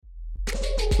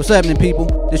What's happening, people?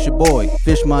 This your boy,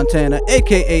 Fish Montana,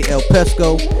 aka El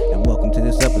Pesco, and welcome to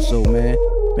this episode, man.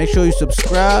 Make sure you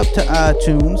subscribe to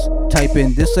iTunes, type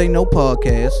in This Ain't No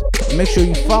Podcast, and make sure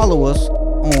you follow us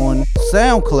on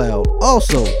SoundCloud.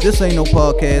 Also, This Ain't No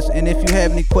Podcast, and if you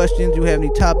have any questions, you have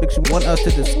any topics you want us to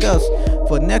discuss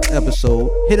for next episode,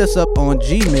 hit us up on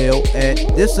Gmail at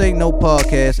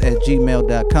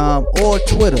thisaintnopodcast@gmail.com or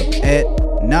Twitter at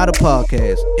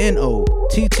NottaPodcast,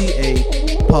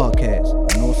 NOTTA podcast.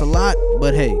 I know it's a lot,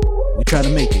 but hey, we trying to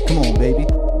make it. Come on, baby.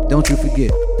 Don't you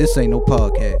forget, this ain't no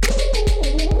podcast.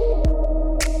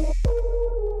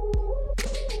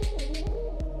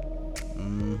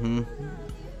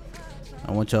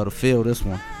 I want y'all to feel this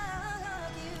one.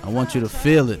 I want you to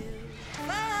feel it.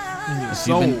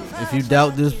 If you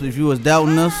doubt this, if you was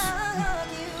doubting us,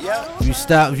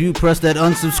 if you press that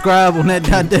unsubscribe on that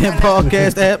goddamn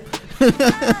podcast app,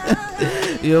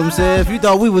 you know what I'm saying? If you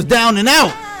thought we was down and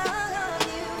out,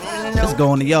 let's go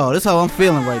on to y'all. This is how I'm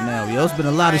feeling right now, yo. It's been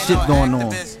a lot of shit going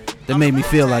on that made me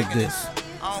feel like this.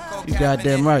 You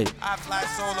goddamn right.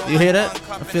 You hear that?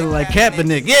 I'm feeling like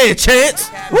Kaepernick. Yeah, Chance.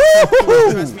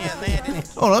 Woo-hoo-hoo.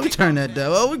 Hold on, let me turn that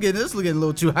down. Oh, this getting a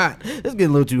little too hot. It's getting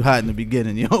a little too hot in the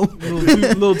beginning, yo. A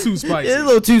little too spicy. It's a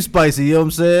little too spicy, you know what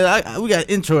I'm saying? We got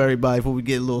to intro everybody before we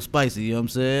get a little spicy, you know what I'm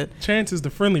saying? Chance is the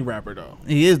friendly rapper, though.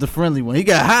 He is the friendly one. He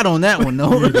got hot on that one,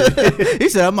 though. He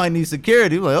said, I might need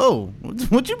security. I'm like, oh,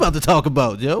 what you about to talk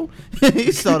about, Joe?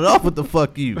 He started off with the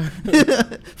fuck you.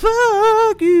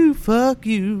 Fuck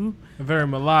you. Very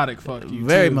melodic, fuck you.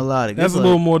 Very too. melodic. That's it's a like,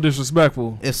 little more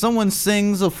disrespectful. If someone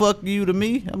sings a fuck you to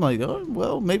me, I'm like, oh,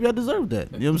 well, maybe I deserve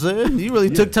that. You know what I'm saying? You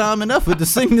really took time and effort to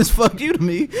sing this fuck you to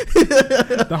me.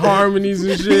 The harmonies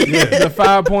and shit. The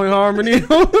 5-point harmony.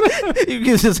 You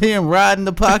can just hear him ride in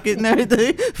the pocket and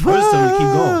everything.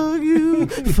 Fuck you,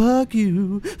 fuck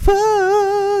you,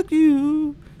 fuck you.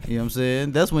 You know what I'm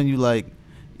saying? That's when you like,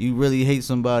 you really hate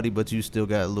somebody, but you still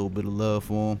got a little bit of love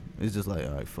for them. It's just like,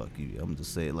 all right, fuck you. I'm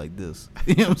just say it like this.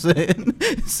 You know what I'm saying?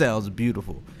 It sounds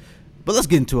beautiful. But let's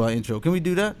get into our intro. Can we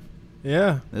do that?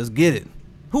 Yeah. Let's get it.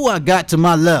 Who I got to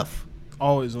my left?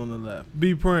 Always on the left.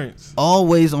 B Prince.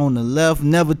 Always on the left,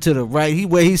 never to the right. He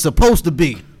where he's supposed to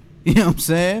be. You know what I'm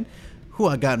saying? Who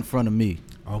I got in front of me?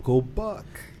 Uncle Buck.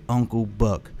 Uncle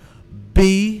Buck.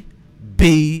 B.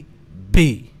 Big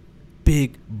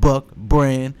Buck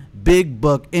brand. Big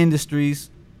Buck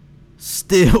Industries,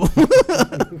 still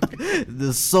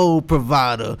the sole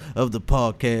provider of the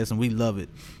podcast, and we love it.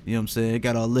 You know what I'm saying?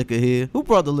 Got our liquor here. Who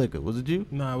brought the liquor? Was it you?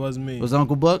 No, it wasn't me. Was it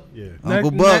Uncle Buck? Yeah. Uncle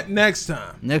Buck. Next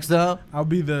time. Next time? I'll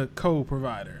be the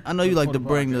co-provider. I know you like to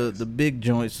bring the big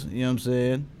joints, you know what I'm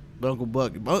saying? But Uncle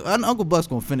Buck's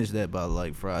going to finish that by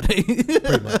like Friday.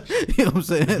 Pretty much. You know what I'm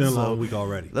saying? It's been a long week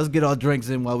already. Let's get our drinks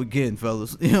in while we can,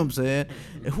 fellas. You know what I'm saying?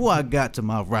 And who I got to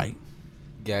my right?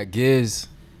 Got Giz.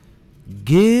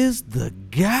 Giz the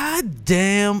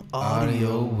goddamn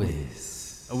audio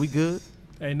whiz. Are we good?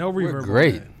 Hey, no We're reverb.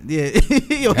 great. Yeah.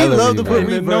 Yo, he Hella love to put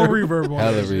reverb. reverb. No reverb on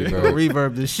Hella that shit. reverb.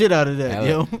 Reverb the shit out of that, Hella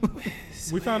yo.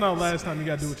 We found out last time you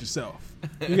got to do it yourself.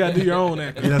 You got to do your own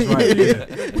echo. Yeah, that's right.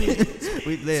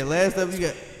 Yeah. Last time you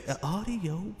got the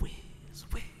audio whiz.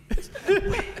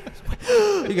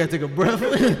 You got to take a breath.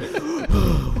 Whiz.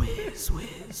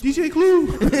 DJ Clue.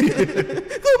 Illuminati.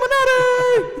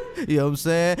 You know what I'm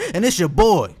saying? And it's your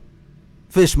boy,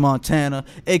 Fish Montana,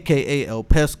 a.k.a. El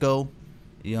Pesco.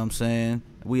 You know what I'm saying?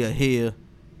 We are here.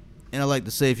 And I like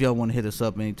to say, if y'all want to hit us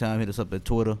up anytime, hit us up at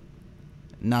Twitter.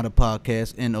 Not a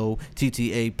podcast,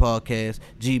 NOTTA podcast,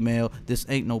 Gmail, This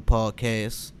Ain't No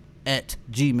Podcast, at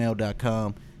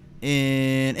gmail.com.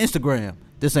 And Instagram,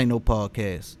 This Ain't No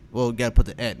Podcast. Well, you got to put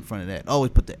the at in front of that.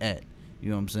 Always put the at. You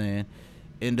know what I'm saying?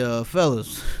 And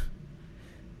fellas,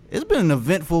 it's been an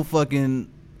eventful fucking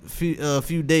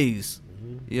few days.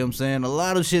 You know what I'm saying? A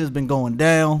lot of shit has been going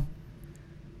down.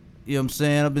 You know what I'm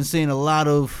saying? I've been seeing a lot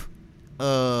of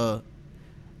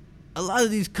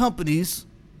these companies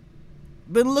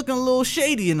been looking a little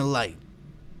shady in the light.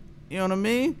 You know what I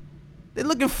mean? They're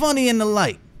looking funny in the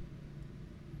light,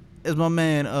 as my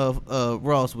man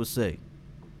Ross would say.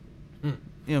 You know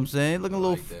what I'm saying? Looking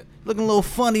a little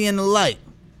funny in the light.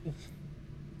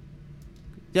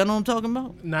 Y'all know what I'm talking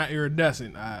about? Not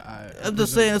iridescent. I'm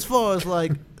just saying, as far as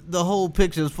like the whole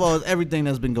picture, as far as everything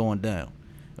that's been going down.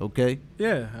 Okay?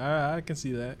 Yeah, I can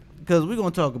see that. Because we're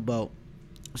going to talk about,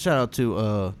 shout out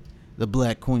to the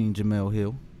Black Queen, Jemele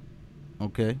Hill.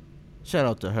 Okay? Shout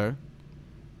out to her.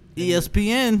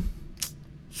 ESPN,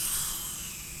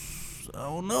 I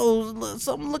don't know,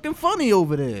 something looking funny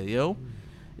over there, yo.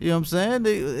 You know what I'm saying?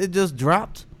 It just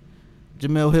dropped.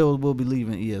 Jemele Hill will be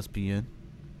leaving ESPN.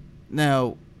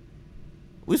 Now,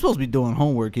 we supposed to be doing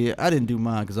homework here. I didn't do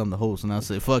mine because I'm the host, and I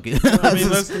said, fuck it. I mean,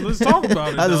 let's talk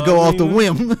about it. I just though. go I off the mean,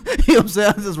 whim. You know what I'm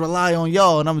saying? I just rely on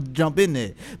y'all, and I'm going to jump in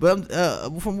there. But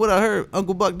from what I heard,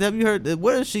 Uncle Buck, have you heard,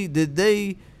 where is she?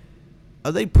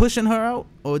 Are they pushing her out?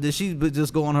 Or did she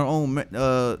just go on her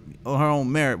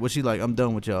own merit? Was she like, I'm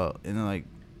done with y'all? And then, like,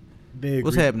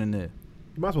 what's happening there?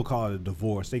 You might as well call it a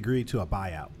divorce. They agreed to a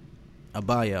buyout. A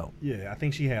buyout. Yeah, I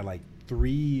think she had like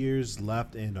 3 years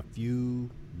left and a few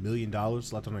 $1 million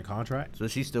left on her contract. So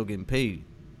she's still getting paid.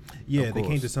 Yeah, they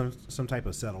came to some type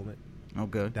of settlement.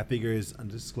 Okay. That figure is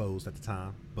undisclosed at the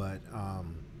time, but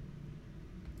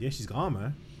yeah, she's gone,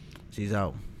 man. She's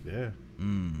out. Yeah.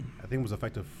 I think it was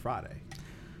effective Friday.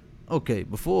 Okay,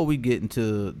 before we get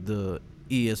into the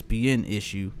ESPN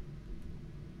issue,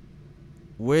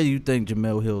 where do you think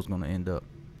Jemele Hill's going to end up?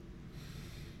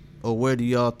 Or what do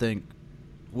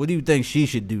you think she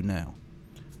should do now?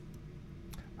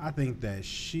 I think that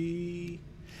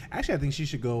I think she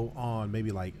should go on maybe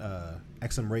like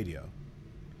XM Radio.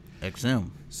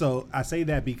 XM. So I say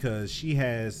that because she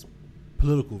has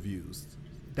political views.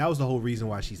 That was the whole reason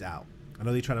why she's out. I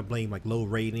know they try to blame like low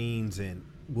ratings, and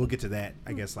we'll get to that,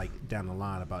 I guess, like down the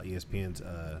line about ESPN's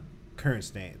current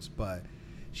stance. But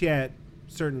she had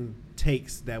certain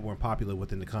takes that weren't popular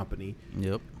within the company.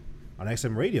 Yep. On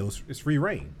XM Radio, it's free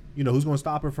reign. You know, who's going to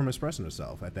stop her from expressing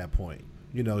herself at that point?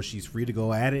 You know, she's free to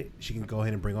go at it. She can go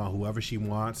ahead and bring on whoever she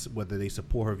wants, whether they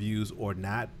support her views or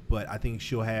not. But I think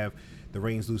she'll have the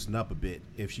reins loosened up a bit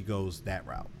if she goes that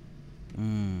route.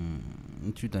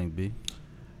 What you think, B?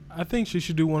 I think she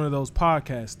should do one of those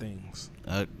podcast things.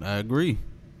 I agree.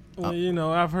 Well, you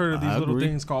know, I've heard of these little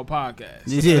things called podcasts.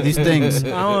 Yeah, these things.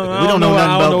 I don't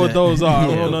know what those are.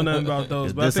 I don't know nothing about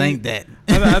those. But this ain't that.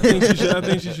 I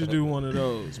think she should do one of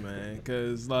those, man.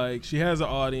 Because like she has an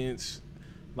audience.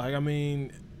 Like, I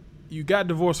mean, you got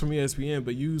divorced from ESPN,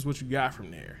 but use what you got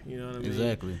from there. You know what I mean?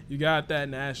 Exactly. You got that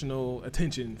national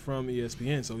attention from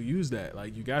ESPN, so use that.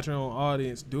 Like, you got your own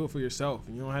audience. Do it for yourself.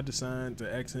 And you don't have to sign to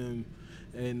XM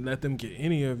and let them get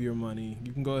any of your money.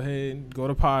 You can go ahead and go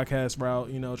the podcast route,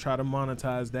 you know, try to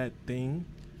monetize that thing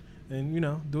and, you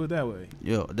know, do it that way.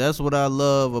 Yo, that's what I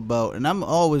love about, and I'm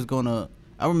always gonna,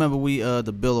 I remember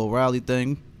the Bill O'Reilly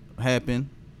thing happened.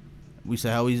 We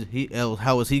said how is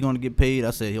he gonna get paid?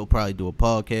 I said he'll probably do a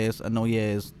podcast. I know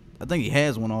I think he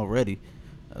has one already.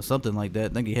 Something like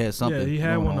that. I think he has something. Yeah, he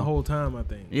had one the whole time, I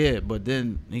think. Yeah, but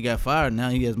then he got fired. Now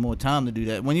he has more time to do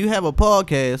that. When you have a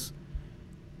podcast,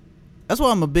 that's why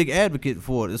I'm a big advocate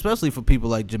for it, especially for people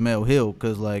like Jemele Hill,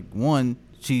 because, like, one,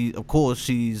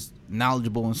 she's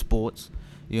knowledgeable in sports.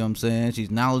 You know what I'm saying? She's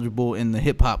knowledgeable in the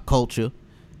hip-hop culture.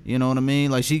 You know what I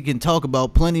mean? Like, she can talk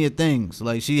about plenty of things.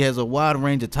 Like, she has a wide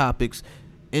range of topics,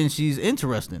 and she's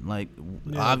interesting. Like,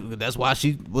 that's why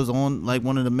she was on, like,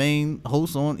 one of the main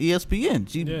hosts on ESPN.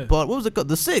 She bought, what was it called?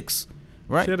 The Six,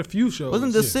 right? She had a few shows.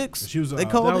 Wasn't the Six? She was, they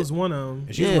called that it? was one of them.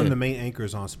 And she was one of the main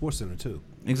anchors on SportsCenter, too.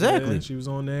 Exactly. Yeah, she was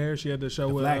on there. She had the show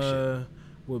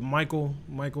with Michael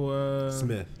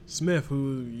Smith,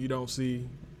 who you don't see.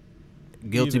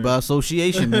 Guilty by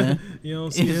association, man. You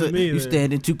don't see him either. You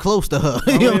standing too close to her.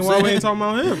 Why we ain't talking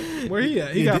about him? Where he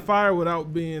at? He got fired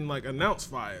without being, like,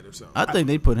 announced fired or something. I think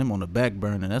they put him on the back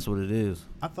burner. That's what it is.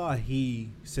 I thought he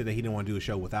said that he didn't want to do a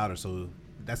show without her, so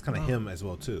that's kind of him as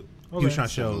well, too. Okay. He was trying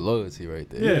to show loyalty right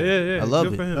there. Yeah. I love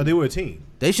Good it. for him. No, they were a team.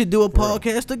 They should do a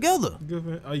podcast together. Good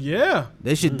for him. Yeah.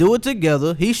 They should do it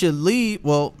together. He should leave.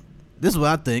 Well, this is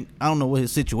what I think. I don't know what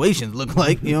his situations look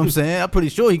like. You know what I'm saying? I'm pretty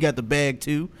sure he got the bag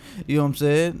too. You know what I'm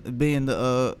saying? Being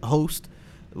the host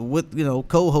with,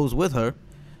 co-host with her.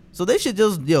 So they should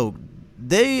just,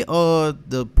 they are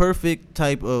the perfect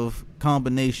type of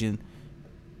combination.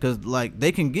 Cause like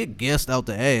they can get guests out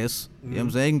the ass. You know what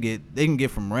I'm saying? They can get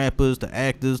from rappers to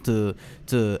actors to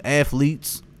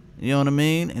athletes. You know what I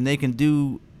mean? And they can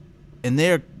do, and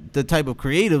they're the type of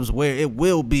creatives where it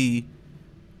will be,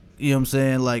 you know what I'm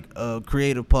saying, like a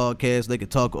creative podcast. They could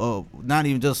talk not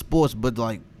even just sports, but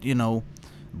like,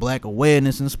 black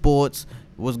awareness in sports,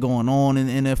 what's going on in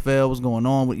the NFL, what's going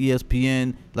on with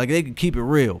ESPN. Like they could keep it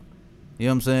real. You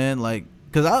know what I'm saying? Like,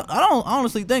 cause I don't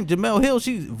honestly think Jemele Hill,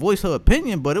 she voiced her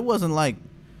opinion, but it wasn't like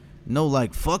no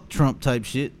like fuck Trump type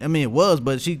shit. I mean it was,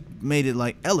 but she made it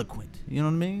like eloquent. You know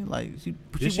what I mean? Like she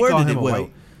worded it well.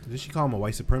 Did she call him a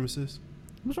white supremacist?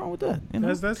 What's wrong with that?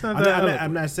 That's not that eloquent.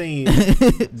 I'm not saying.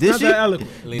 Did she? That eloquent.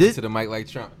 Lean into the mic like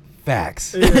Trump.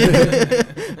 Facts.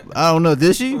 I don't know.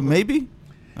 Did she? Maybe.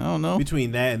 I don't know.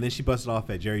 Between that and then she busted off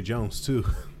at Jerry Jones too.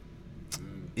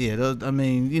 Yeah, I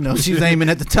mean, she's aiming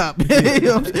at the top.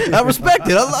 I respect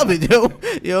it. I love it, yo.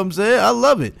 You know what I'm saying? I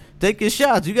love it. Take your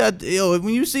shots. You got, when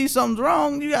you see something's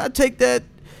wrong, you gotta take that.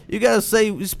 You gotta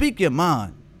speak your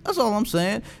mind. That's all I'm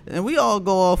saying. And we all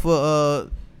go off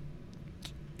of,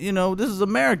 this is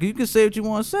America. You can say what you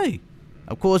want to say.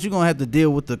 Of course, you're going to have to deal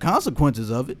with the consequences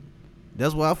of it.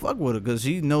 That's why I fuck with her, because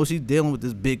she knows she's dealing with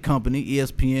this big company.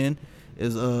 ESPN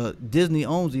is, Disney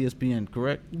owns ESPN,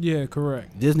 correct? Yeah,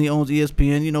 correct. Disney owns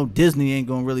ESPN. Disney ain't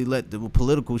going to really let the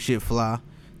political shit fly,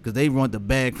 because they want the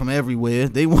bag from everywhere.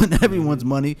 They want everyone's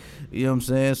money. You know what I'm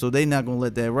saying? So they not going to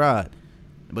let that ride.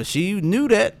 But she knew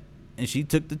that, and she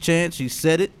took the chance. She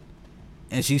said it,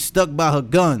 and she stuck by her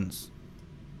guns.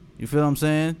 You feel what I'm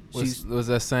saying? Was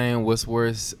that saying, what's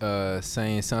worse,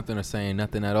 saying something or saying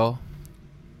nothing at all?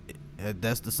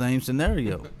 That's the same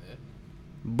scenario.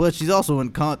 But she's also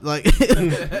in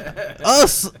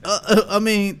us. I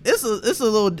mean, it's a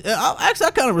little.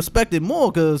 I kind of respect it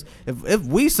more, because if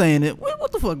we saying it,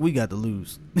 what the fuck we got to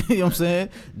lose? You know what I'm saying?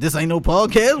 This ain't no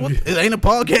podcast. It ain't a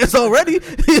podcast already.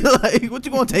 Like, what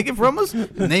you gonna take it from us?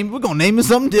 We're gonna name it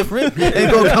something different.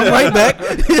 It's gonna come right back.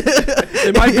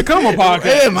 It might become a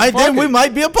podcast. Yeah, we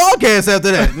might be a podcast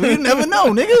after that. You never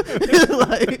know, nigga.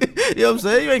 Like, you know what I'm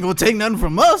saying? You ain't gonna take nothing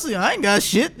from us. I ain't got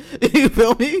shit. You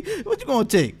feel me? What you gonna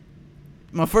take?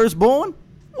 My firstborn?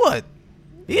 What?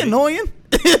 He annoying.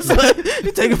 It's like,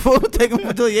 you take him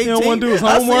until he's 18. He don't want to do his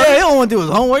homework. He don't want to do his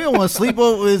homework. He don't want to sleep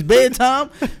over his bedtime.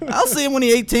 I'll see him when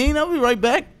he's 18. I'll be right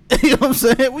back. You know what I'm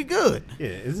saying? We good. Yeah,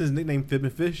 is his nickname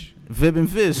Fibbin' Fish? Fibbin'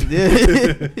 Fish. Yeah.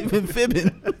 He been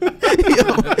fibbing.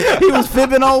 He was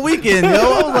fibbing all weekend, yo.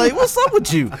 I was like, what's up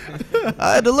with you?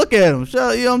 I had to look at him. You know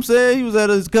what I'm saying? He was at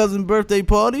his cousin's birthday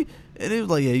party. And he was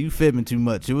like, yeah, you fibbing too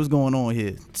much. What's going on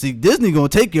here? See, Disney going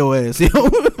to take your ass. You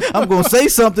know? I'm going to say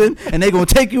something, and they going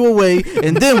to take you away,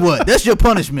 and then what? That's your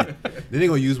punishment. Then they're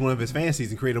going to use one of his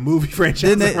fantasies and create a movie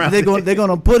franchise. Then they're going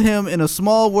to put him in a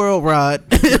Small World ride.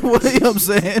 You know what I'm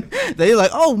saying? They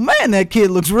like, oh, man, that kid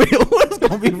looks real. It's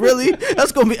going to be really?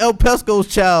 That's going to be El Pesco's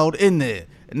child in there.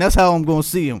 And that's how I'm gonna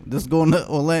see him. Just going to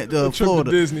Orlando,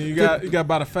 Florida. To Disney. You got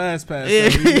about a fast pass. Yeah,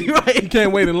 so you, right. You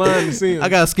can't wait in line to see him. I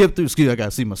gotta skip through. I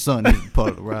gotta see my son. He's part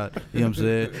of the ride. You know what I'm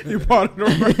saying? You're part of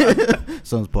the ride.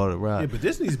 Son's part of the ride. Yeah, but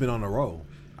Disney's been on a roll.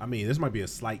 I mean, this might be a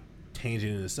slight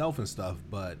tangent in itself and stuff,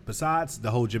 but besides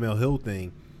the whole Jemele Hill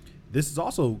thing, this is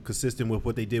also consistent with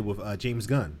what they did with James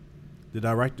Gunn, the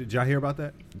director. Did y'all hear about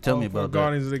that? Tell me about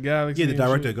Guardians of the Galaxy. Yeah, the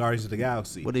director of Guardians of the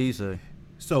Galaxy. What did he say?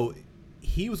 So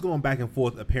he was going back and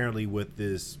forth apparently with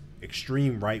this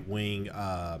extreme right wing.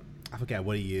 I forgot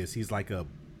what he is. He's like a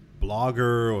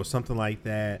blogger or something like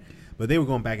that. But they were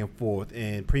going back and forth,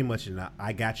 and pretty much in a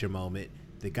I got your moment,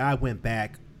 the guy went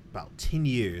back about 10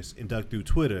 years and dug through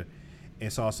Twitter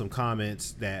and saw some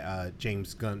comments that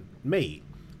James Gunn made,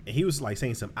 and he was like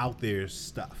saying some out there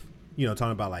stuff,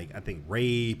 talking about like I think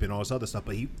rape and all this other stuff.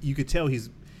 But you could tell he's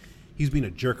being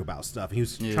a jerk about stuff. He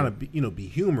was trying to be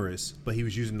humorous, but he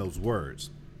was using those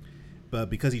words. But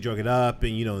because he drug it up,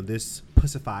 and in this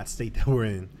pussified state that we're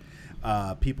in,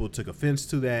 people took offense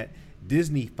to that.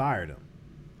 Disney fired him,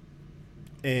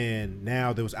 and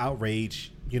now there was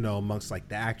outrage, amongst like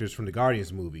the actors from the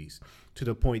Guardians movies, to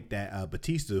the point that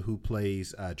Batista, who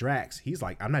plays Drax, he's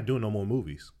like, I'm not doing no more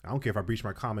movies. I don't care if I breach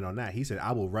my comment on that. He said,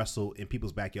 I will wrestle in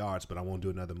people's backyards, but I won't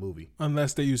do another movie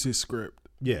unless they use his script.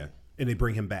 Yeah, and they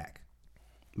bring him back.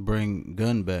 Bring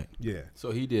Gunn back. Yeah.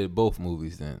 So he did both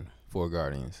movies then for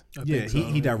Guardians. Yeah,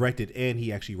 he directed and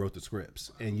he actually wrote the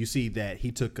scripts. And you see that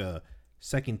he took a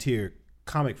second tier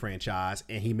comic franchise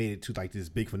and he made it to like this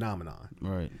big phenomenon.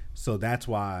 Right. So that's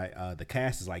why the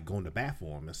cast is like going to bat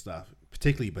for him and stuff.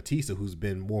 Particularly Batista, who's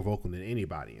been more vocal than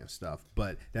anybody and stuff.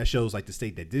 But that shows like the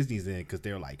state that Disney's in, because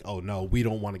they're like, oh no, we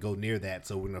don't want to go near that,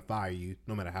 so we're gonna fire you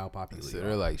no matter how popular you are. So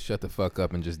they're like, shut the fuck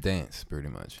up and just dance, pretty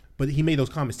much. But he made those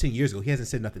comments 10 years ago. He hasn't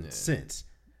said nothing since.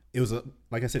 It was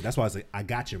like I said, that's why I was like, I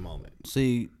got your moment.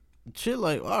 See, shit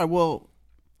like, all right,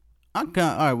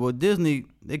 well, Disney,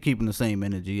 they're keeping the same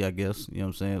energy, I guess. You know what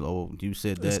I'm saying? Oh, you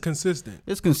said that. It's consistent.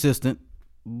 It's consistent,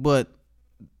 but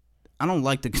I don't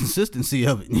like the consistency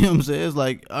of it. You know what I'm saying? It's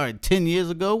like, all right, 10 years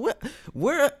ago,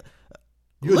 where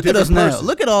look at us now.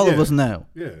 Look at all of us now.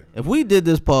 Yeah. If we did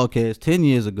this podcast 10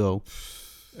 years ago,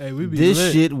 hey, we be this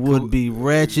lit. shit would be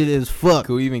ratchet as fuck.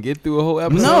 Could we even get through a whole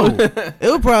episode? No.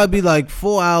 It would probably be like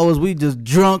 4 hours. We just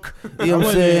drunk. You know what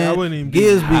I'm saying? I wouldn't even be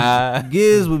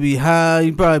Giz would be high.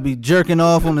 He'd probably be jerking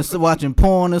off watching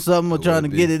porn or something, or trying to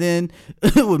get it in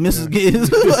with Mrs. Giz.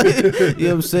 You know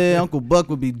what I'm saying? Uncle Buck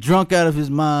would be drunk out of his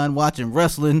mind watching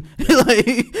wrestling.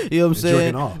 Like, you know what I'm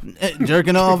saying?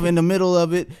 Jerking off in the middle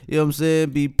of it. You know what I'm saying?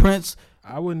 Be Prince.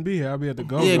 I wouldn't be here. I'd be at the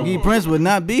go. Yeah, Guy Prince would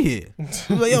not be here. He's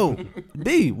like, yo,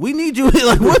 B, we need you here.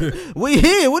 Like, what? We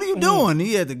here. What are you doing?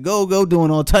 He had to go doing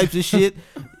all types of shit.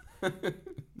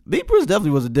 B Prince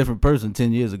definitely was a different person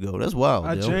 10 years ago. That's wild.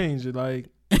 I changed it. Like,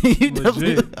 You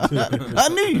Legit. I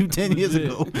knew you 10 years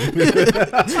ago.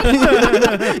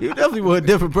 You definitely were a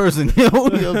different person. You know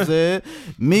what I'm saying?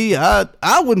 Me, I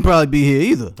wouldn't probably be here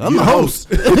either. I'm the host.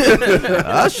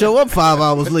 I show up 5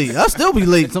 hours late. I still be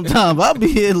late sometimes. I'll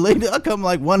be here late. I come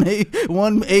like 1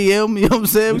 a.m. You know what I'm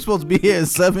saying? We're supposed to be here at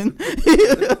 7.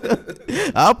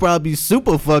 I'll probably be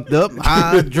super fucked up,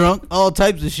 high, drunk, all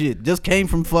types of shit. Just came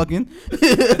from fucking.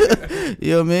 You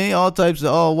know what I mean? All types of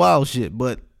all wild shit.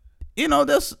 But you know,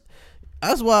 that's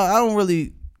why I don't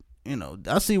really, you know,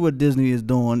 I see what Disney is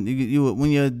doing. You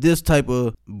when you're this type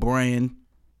of brand,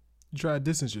 You try to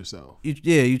distance yourself.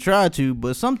 you try to,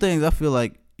 but some things I feel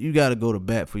like you got to go to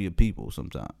bat for your people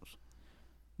sometimes.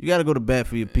 You got to go to bat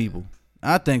for your people.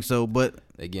 I think so, but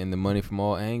They getting the money from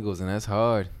all angles, and that's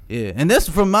hard. yeah, and this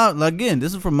is from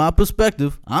my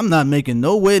perspective. I'm not making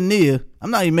nowhere near. I'm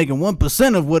not even making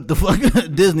 1% of what the fuck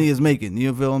Disney is making.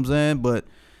 You feel what I'm saying? But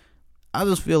I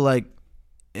just feel like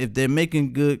if they're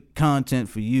making good content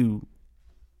for you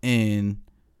and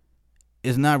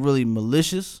it's not really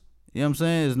malicious, you know what I'm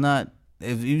saying? It's not,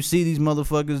 if you see these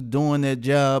motherfuckers doing their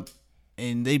job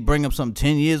and they bring up something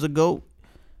 10 years ago,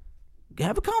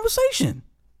 have a conversation.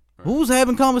 Right. Who's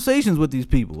having conversations with these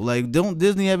people? Like, don't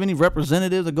Disney have any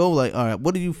representatives that go like, all right,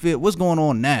 what do you feel? What's going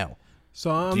on now?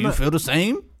 So do you feel the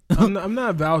same? I'm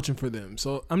not vouching for them.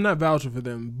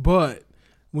 But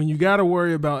when you got to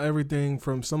worry about everything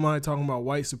from somebody talking about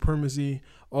white supremacy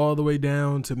all the way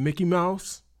down to Mickey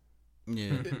Mouse,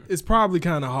 yeah, it's probably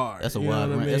kind of hard. That's a you wide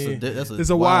know what I range. mean? It's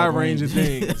a wide range of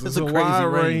things. It's a wide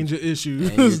range of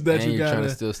issues that you trying to gotta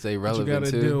still stay that you relevant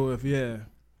gotta too. deal with. Yeah,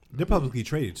 They're publicly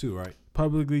traded too, right?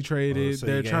 publicly traded. So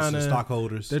They're you got trying some to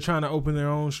stockholders. They're trying to open their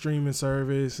own streaming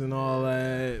service and all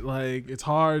that. Like, it's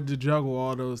hard to juggle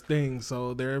all those things.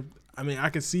 So I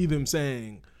could see them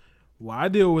saying, well, I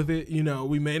deal with it. You know,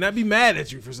 we may not be mad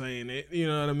at you for saying it. You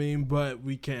know what I mean? But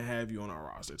we can't have you on our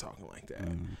roster talking like that.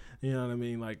 You know what I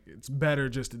mean? Like, it's better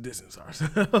just to distance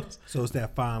ourselves. So it's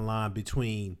that fine line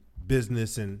between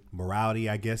business and morality,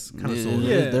 I guess. Kind of Yeah, sort of.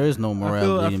 Yeah. there is no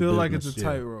morality. I feel in like business. it's a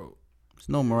tightrope. There's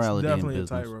no morality It's in definitely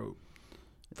business. a tightrope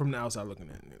from the outside looking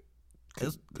at it.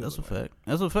 That's a fact.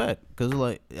 That's a fact. Because,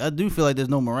 like, I do feel like there's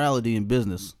no morality in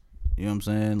business. You know what I'm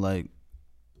saying? Like,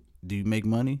 do you make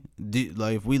money?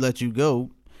 Like, if we let you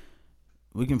go,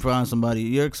 we can find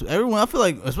somebody. Everyone, I feel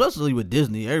like, especially with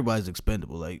Disney, everybody's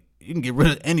expendable. Like, you can get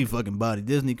rid of any fucking body.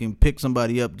 Disney can pick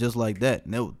somebody up just like that.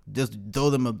 And they'll just throw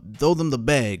them the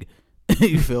bag.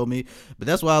 You feel me? But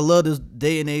that's why I love this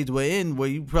day and age we're in, where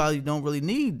you probably don't really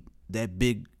need that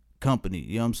big company.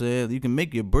 You know what I'm saying? You can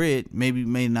make your bread. Maybe you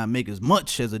may not make as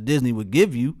much as a Disney would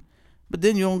give you, but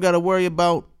then you don't got to worry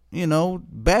about, you know,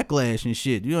 backlash and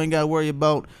shit. You ain't got to worry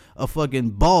about a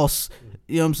fucking boss.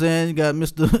 You know what I'm saying? You got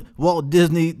Mr. Walt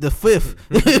Disney the Fifth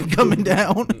coming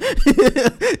down,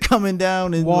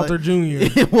 and Walter like,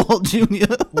 Jr. Walt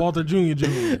Jr. Walter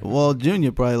Jr. Walt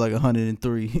Jr. probably like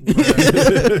 103. You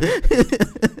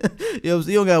know what I'm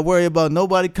saying? You don't got to worry about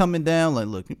nobody coming down. Like,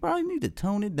 look, you probably need to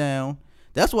tone it down.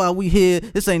 That's why we here.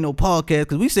 This ain't no podcast,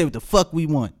 because we say what the fuck we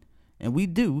want. And we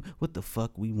do what the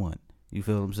fuck we want. You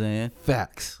feel what I'm saying?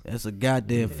 Facts. That's a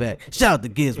goddamn fact. Shout out to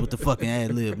Giz with the fucking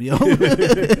ad lib, yo. You know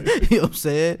what I'm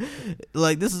saying?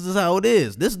 Like, this is just how it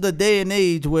is. This is the day and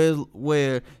age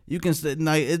where you can say,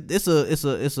 like, it's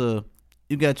a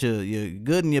you got your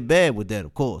good and your bad with that,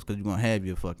 of course, because you're gonna have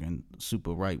your fucking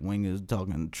super right wingers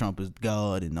talking Trump is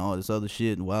God and all this other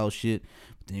shit and wild shit.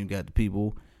 But then you got the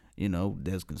people, you know,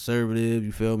 that's conservative.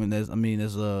 You feel me? That's on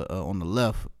the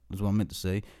left is what I meant to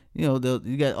say. You know,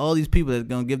 you got all these people that's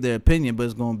gonna give their opinion, but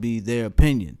it's gonna be their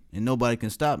opinion, and nobody can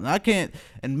stop. And I can't.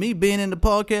 And me being in the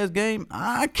podcast game,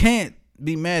 I can't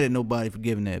be mad at nobody for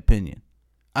giving their opinion.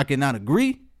 I cannot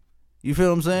agree. You feel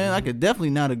what I'm saying? I could definitely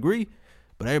not agree,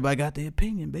 but everybody got their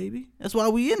opinion, baby. That's why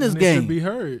we in this And it game. should be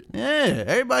heard. Yeah,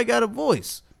 everybody got a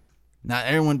voice. Not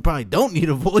everyone probably don't need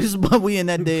a voice, but we in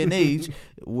that day and age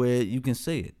where you can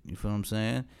say it. You feel what I'm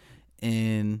saying?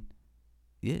 And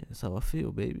yeah, that's how I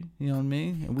feel, baby. You know what I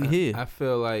mean? And we here. I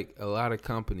feel like a lot of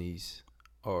companies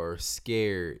are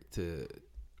scared to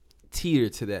teeter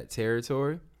to that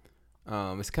territory.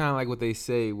 It's kind of like what they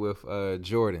say with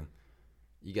Jordan.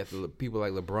 You got the people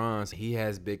like LeBron. He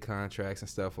has big contracts and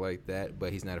stuff like that,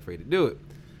 but he's not afraid to do it.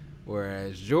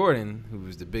 Whereas Jordan,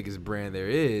 who's the biggest brand there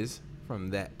is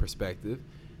from that perspective,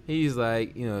 he's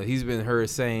like, you know, he's been heard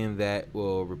saying that,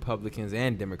 well, Republicans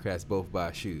and Democrats both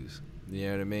buy shoes. You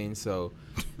know what I mean? So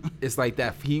it's like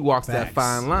that. He walks that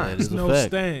fine line. That is a No fact.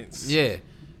 stance. Yeah,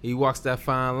 he walks that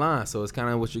fine line. So it's kind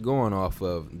of what you're going off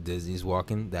of. Disney's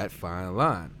walking that fine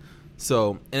line.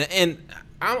 So and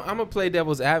I'm gonna play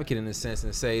devil's advocate in a sense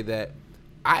and say that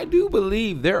I do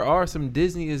believe there are some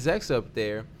Disney execs up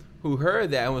there who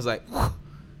heard that and was like,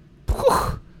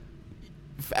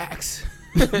 facts.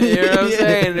 You know what I'm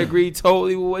saying? And agreed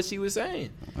totally with what she was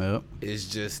saying. Yep. It's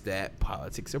just that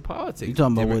politics are politics. You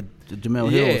talking about what Jamel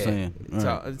Hill was saying?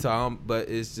 Right. But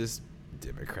it's just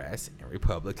Democrats and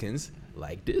Republicans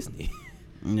like Disney.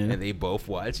 Yeah. And they both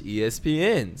watch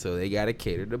ESPN, so they got to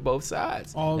cater to both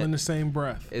sides. All in the same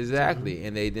breath. Exactly,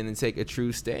 and they didn't take a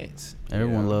true stance.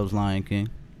 Everyone loves Lion King.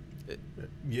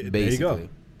 Yeah, Basically. there you go. You know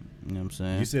what I'm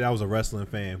saying? You said I was a wrestling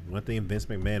fan. One thing Vince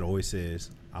McMahon always says,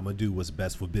 I'm going to do what's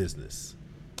best for business.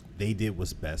 They did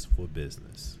what's best for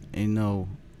business. Ain't no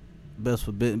best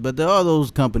for business. But there are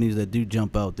those companies that do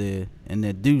jump out there and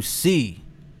that do see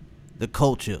the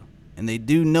culture. And they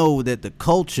do know that the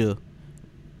culture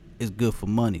is good for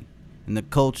money. And the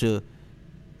culture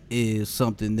is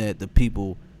something that the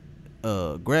people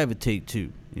gravitate to. You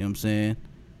know what I'm saying?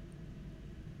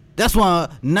 That's why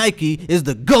Nike is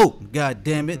the GOAT, God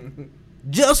damn it.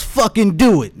 Just fucking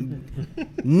do it.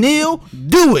 Neil,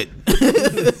 do it.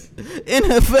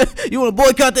 NFL, you want to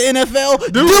boycott the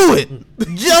NFL? Do it.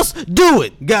 Just do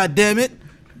it. God damn it.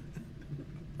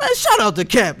 Man, shout out to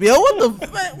Cap, yo. What the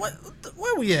man,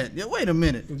 where we at? Yo, wait a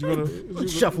minute.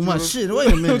 Shuffle my shit.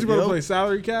 Wait a minute. You want to play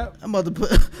salary cap? I'm about to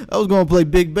put. I was gonna play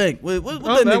Big Bank. What that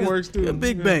nigga- works too. Yeah,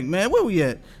 Big Bank, man. Where we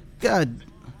at? God,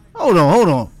 hold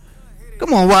on.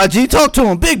 Come on, YG, talk to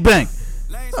him. Big Bank.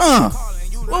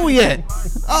 Where we at?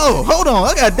 Oh, hold on.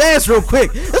 I gotta dance real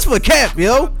quick. This for Cap,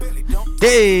 yo.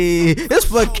 Hey, this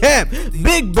for Cap.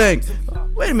 Big Bank.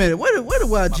 Wait a minute. Where the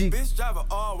YG?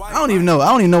 I don't even know.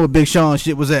 What Big Sean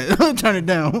shit was at. Turn it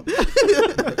down.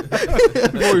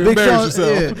 Before you Big embarrass Sean,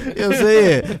 yourself. yeah, you know what I'm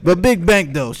saying? Yeah. But Big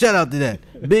Bank though, shout out to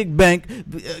that. Big Bank.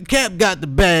 Cap got the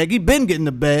bag. He been getting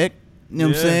the bag. You know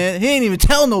what I'm Yeah. saying? He ain't even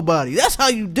tell nobody. That's how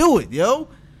you do it, yo.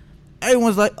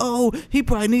 Everyone's like, oh, he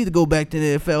probably need to go back to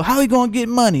the NFL. How he gonna get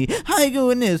money? How he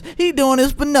doing this? He doing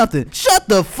this for nothing. Shut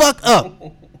the fuck up,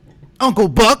 Uncle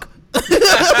Buck.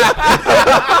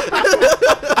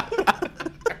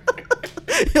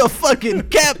 You're a fucking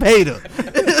Cap hater.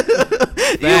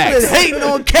 You've been hating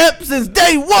on Cap since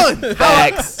day one.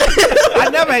 Facts. I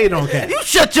never hated on Cap. You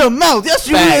shut your mouth. Yes,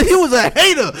 you Facts. did. He was a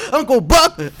hater, Uncle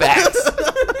Buck. Facts.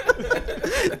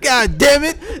 God damn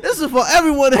it. This is for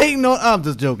everyone hating on. I'm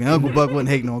just joking. Uncle Buck wasn't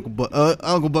hating on Uncle Buck.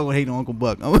 Uncle Buck was hating on Uncle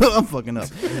Buck. I'm fucking up.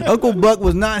 Uncle Buck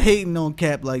was not hating on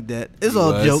Cap like that. It's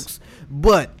all was. jokes.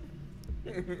 But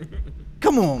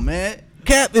come on, man.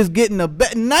 Cap is getting a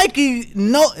bet. Nike.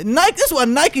 This is why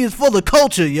Nike is for the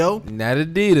culture, yo. Not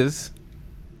Adidas.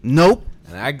 Nope.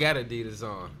 And I got Adidas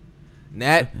on.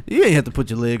 Nat, You ain't have to put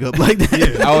your leg up like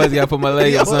that. I always got to put my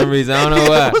leg up for some reason. I don't know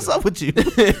why. What's up with you?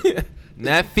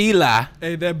 Nat Fila.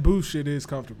 Hey, that Boost shit is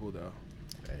comfortable though.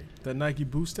 That Nike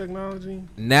Boost technology.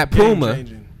 Nat Puma.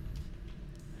 Game-changing.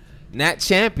 Nat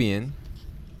Champion.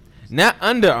 Not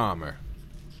Under Armour.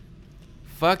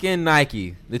 Fucking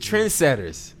Nike. The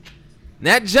trendsetters.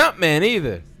 Not Jumpman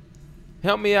either.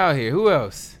 Help me out here. Who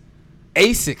else?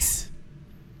 Asics.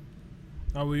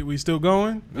 Are we still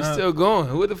going? We still going.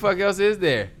 Who the fuck else is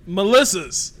there?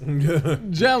 Melissa's.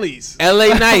 Jellies. LA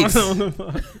Knights. I don't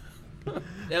know.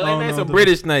 LA Knights no, or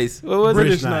British Knights? What was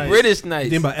British it? Knights. British Knights.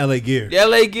 Think about LA Gear. The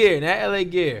LA Gear. Not LA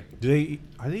Gear.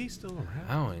 Are they still around?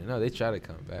 I don't even know. They try to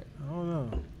come back. I don't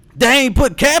know. They ain't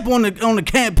put Cap on the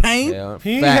campaign. Yeah,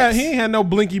 He ain't facts. had no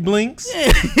blinky blinks.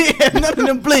 Yeah, none of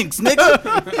them blinks,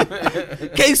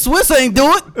 nigga. K Swiss ain't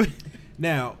do it.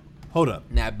 Now, hold up.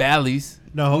 Not Bally's.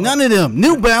 No, hold None of them.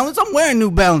 New Balance. I'm wearing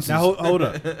New Balances. Now, hold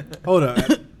up. Hold up.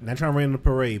 Not trying to rain on the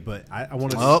parade, but I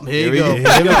want to. Oh, here you go.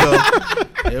 Here we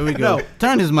go. Here we go. No.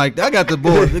 Turn his mic. I got the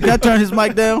board. Can I turn his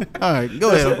mic down? All right,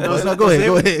 go ahead. No, go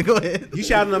ahead. Go ahead. You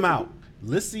shouting them out.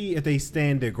 Let's see if they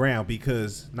stand their ground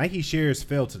because Nike shares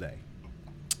fell today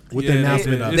with the Yeah,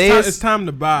 announcement of. it's time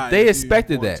to buy. they if you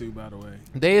expected want that. to, by the way.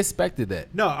 They expected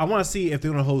that. No, I want to see if they're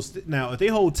gonna hold. Now, if they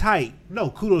hold tight, no,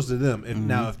 kudos to them. If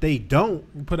now if they don't,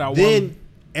 You put out then one.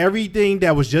 everything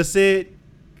that was just said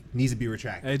needs to be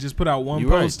retracted. Hey, just put out one You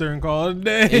right. poster and call it a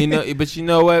day. And you know, but you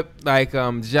know what? Like,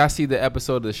 did y'all see the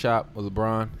episode of The Shop with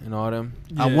LeBron and all them?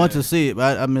 I want to see it,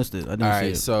 but I missed it. I didn't All see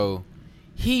right, it. so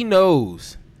he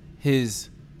knows his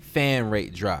fan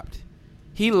rate dropped.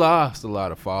 He lost a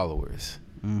lot of followers,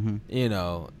 Mm-hmm. you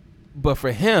know. But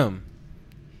for him,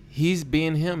 he's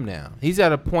being him now. He's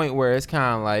at a point where it's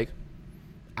kind of like,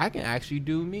 I can actually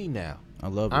do me now. I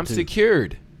love it. I'm too.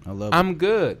 secured. I love it. I'm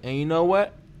good. And you know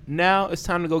what? Now it's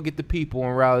time to go get the people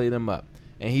and rally them up.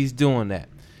 And he's doing that.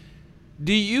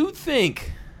 Do you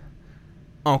think,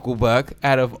 Uncle Buck,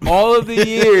 out of all of the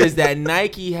years that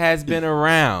Nike has been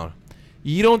around,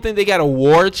 you don't think they got a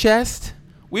war chest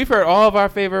we've heard all of our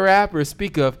favorite rappers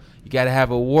speak of you got to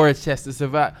have a war chest to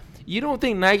survive. You don't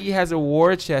think Nike has a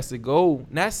war chest to go?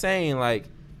 Not saying like,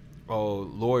 oh,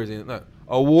 lawyers, no,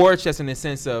 a war chest in the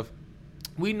sense of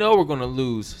we know we're going to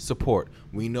lose support.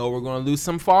 We know we're going to lose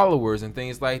some followers and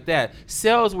things like that.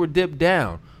 Sales were dipped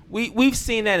down. We've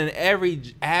seen that in every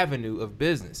avenue of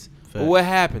business. But what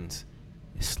happens?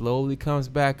 It slowly comes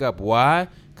back up. Why?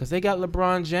 Because they got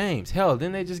LeBron James. Hell,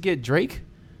 didn't they just get Drake?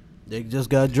 They just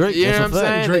got Drake. You know That's what I'm a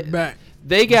fact. saying? Drake back.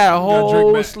 They got a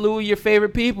whole back. slew of your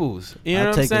favorite peoples. You know I'd what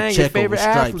I'm take a saying? Your check over favorite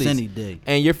Stripes athletes. any day.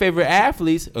 And your favorite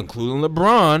athletes, including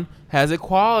LeBron, has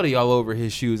equality all over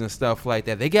his shoes and stuff like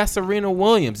that. They got Serena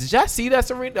Williams. Did y'all see that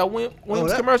Serena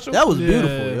Williams commercial? That was Yeah.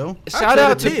 beautiful, yo. Shout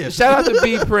out to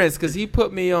B Prince because he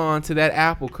put me on to that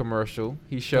Apple commercial.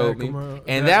 He showed me,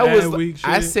 and that ad was week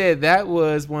I shit. said that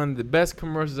was one of the best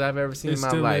commercials I've ever seen It in my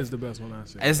still life. is the best one I've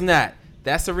seen. It's not.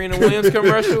 That Serena Williams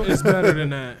commercial. It's better than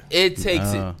that. It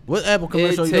takes it. What Apple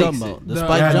commercial are you takes talking it. about? The The-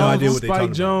 Spike I had no Jones? idea what they Spike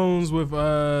talking Jones with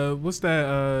what's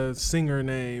that singer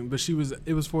name? But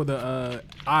it was for the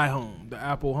iHome, the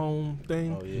Apple Home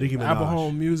thing. Oh, yeah. Nicki Minaj. Apple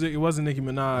Home Music. It wasn't Nicki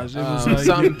Minaj. It was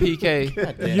Something like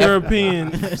PK.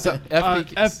 European So,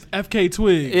 FPK. FK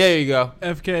Twigs. There you go.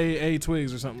 FKA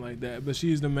Twigs or something like that. But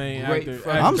she's the main Great actor.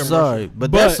 fucking I'm commercial. sorry,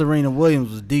 but that Serena Williams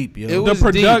was deep, yo. It was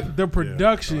deep. The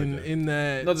production in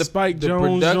that No, the Spike the Jones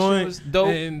production joint was dope.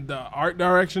 and the art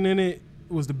direction in it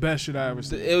was the best shit I ever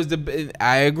seen. It was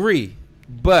I agree,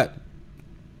 but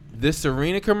this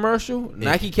Serena commercial,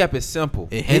 Nike kept it simple,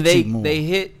 it and hits you more.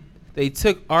 they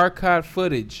took archive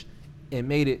footage and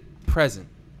made it present.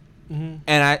 Mm-hmm.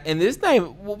 And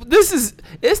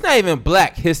it's not even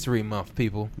Black History Month,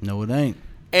 people, No, it ain't.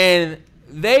 and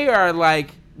they are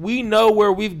like, we know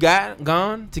where we've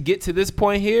gone to get to this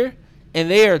point here,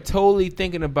 and they are totally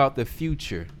thinking about the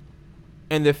future,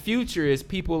 and the future is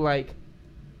people like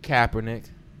Kaepernick,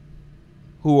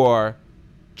 who are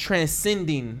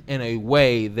transcending in a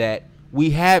way that we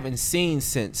haven't seen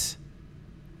since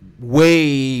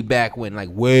way back when,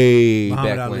 Muhammad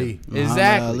back Ali. when. Exactly.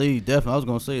 Muhammad Ali, definitely. I was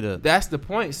gonna say that. That's the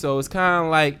point. So it's kind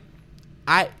of like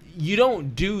you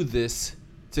don't do this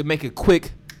to make a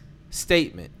quick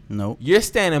statement. No. You're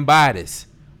standing by this.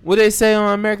 What they say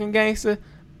on American Gangster?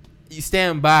 You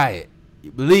stand by it.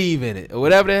 You believe in it. Or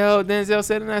whatever the hell Denzel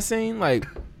said in that scene. Like,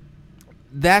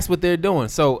 that's what they're doing.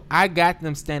 So I got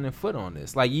them standing foot on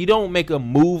this. Like, you don't make a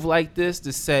move like this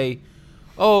to say,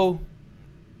 oh,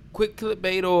 quick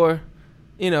clickbait, or,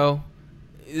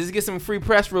 let's get some free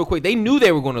press real quick. They knew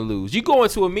they were going to lose. You go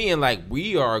into a meeting like,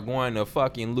 we are going to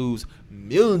fucking lose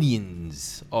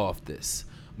millions off this.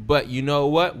 But you know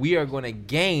what? We are going to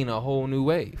gain a whole new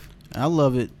wave. I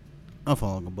love it. I'm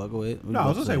following Uncle Buck. Go ahead. No, I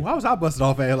was gonna say, why was I busted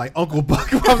off at like Uncle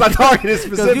Buck? Why was I targeting Because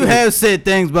specifically? you have said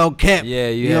things about Cap. Yeah,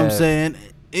 you know what I'm have.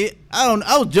 saying.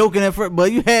 I was joking at first,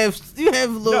 but you have a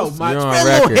little, No, You're on spread a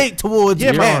little record. hate towards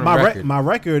Yeah, You're Cap. on record. my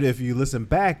record, if you listen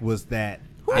back, was that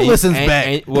Who listens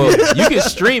back? Well, you can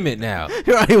stream it now.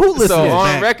 Right, who listens So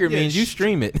on back? record Yeah, means you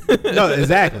stream it. no,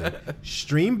 exactly.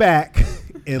 Stream back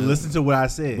and listen to what I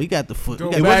said. We got the foot. Go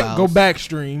we got back, files. go back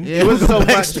stream. Yeah, It was go so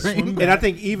back much, stream. and I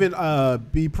think even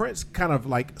B Prince kind of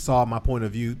like saw my point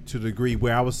of view to the degree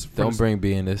where I was. Don't bring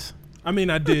B in this. I mean,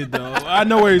 I did though. I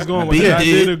know where he's going with He it. I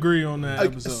did. did agree on that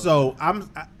episode. So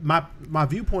my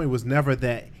viewpoint was never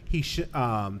that he should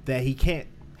that he can't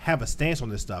have a stance on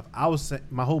this stuff.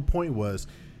 My whole point was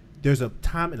there's a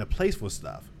time and a place for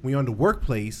stuff. When you're in the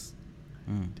workplace,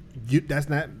 that's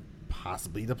not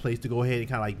possibly the place to go ahead and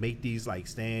kind of like make these like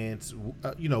stands,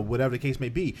 whatever the case may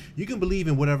be. You can believe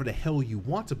in whatever the hell you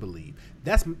want to believe.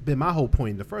 That's been my whole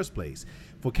point in the first place.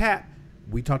 For Cap,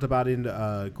 we talked about it in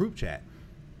the group chat.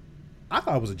 I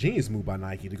thought it was a genius move by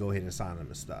Nike to go ahead and sign him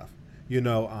and stuff.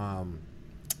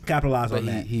 Capitalize But on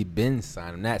that. he been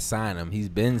signed him, not sign him. He's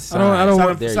been I signed. don't sign,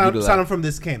 want- him, sign him from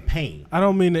this campaign. I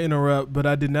don't mean to interrupt, but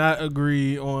I did not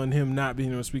agree on him not being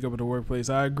able to speak up at the workplace.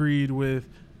 I agreed with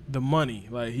the money.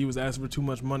 Like, he was asking for too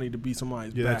much money to be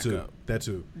somebody's Yeah, that too. backup. That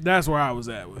too. That's where I was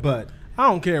at with it. But I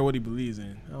don't care what he believes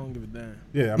in. I don't give a damn.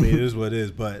 yeah, I mean, it is what it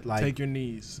is. But like, Take your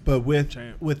knees. but with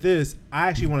Champ. this, I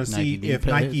actually want to see Nike if did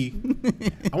Nike.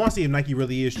 I want to see if Nike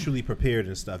really is truly prepared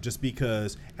and stuff. Just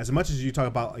because, as much as you talk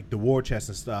about like the war chest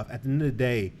and stuff, at the end of the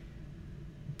day,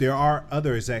 there are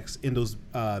other execs in those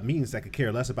meetings that could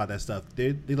care less about that stuff.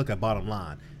 They look at bottom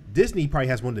line. Disney probably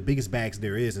has one of the biggest bags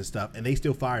there is and stuff, and they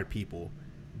still fired people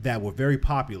that were very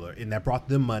popular and that brought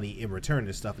them money in return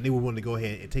and stuff, and they were willing to go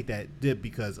ahead and take that dip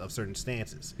because of certain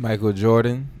stances. Michael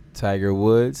Jordan, Tiger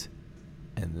Woods,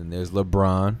 and then there's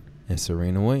LeBron and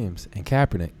Serena Williams and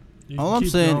Kaepernick. You All can I'm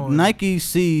keep saying, going. Nike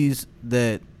sees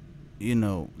that you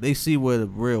know, they see where the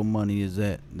real money is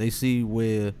at. They see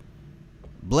where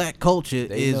black culture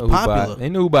is popular. They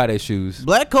knew who buy their shoes.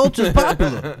 Black culture is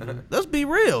popular. Let's be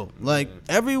real. Like,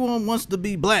 everyone wants to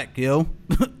be black, yo.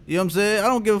 You know what I'm saying? I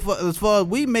don't give a fuck. As far as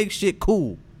we make shit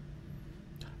cool.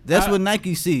 That's what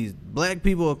Nike sees. Black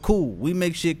people are cool. We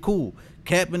make shit cool.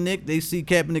 Kaepernick, they see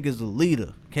Kaepernick as a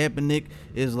leader. Kaepernick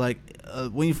is like,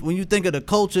 when you think of the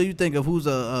culture, you think of who's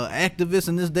a activist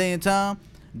in this day and time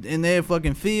in their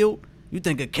fucking field. You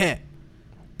think of Cap.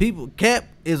 Cap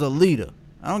is a leader.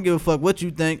 I don't give a fuck what you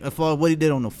think as far as what he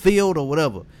did on the field or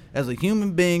whatever. As a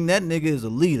human being, that nigga is a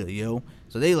leader, yo.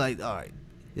 So they like, all right,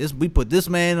 we put this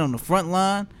man on the front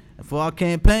line, and for our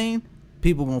campaign,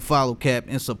 people gonna follow Cap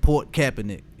and support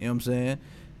Kaepernick. You know what I'm saying?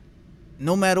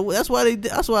 No matter what.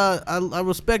 That's why I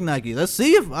respect Nike. Let's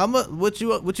see if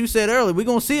what you said earlier. We're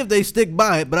gonna see if they stick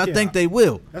by it, but I think they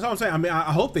will. That's what I'm saying. I mean,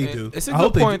 I hope they do. It's a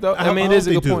good point, though. I mean, it is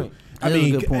a good point. I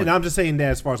mean, and I'm just saying that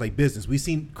as far as like business, we've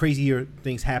seen crazier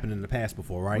things happen in the past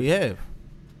before, right? We have.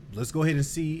 Let's go ahead and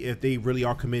see if they really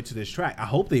are committed to this track. I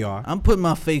hope they are. I'm putting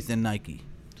my faith in Nike.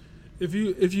 If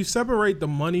you separate the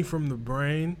money from the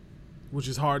brain, which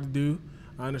is hard to do,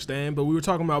 I understand. But we were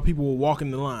talking about people walking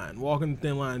the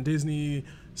thin line. Disney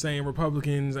saying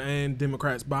Republicans and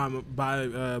Democrats buy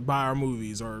our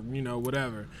movies or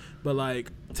whatever. But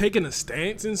like taking a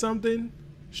stance in something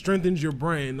strengthens your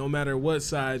brain no matter what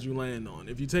side you land on.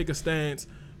 If you take a stance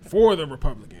for the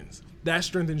Republicans, that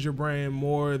strengthens your brain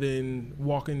more than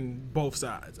walking both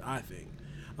sides, I think.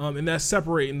 And that's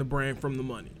separating the brand from the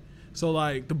money. So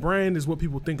like the brand is what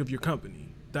people think of your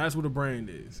company. That's what a brand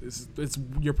is. It's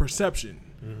your perception.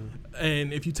 Mm-hmm.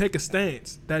 And if you take a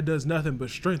stance, that does nothing but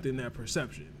strengthen that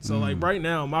perception. So like right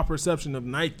now, my perception of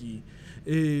Nike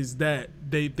is that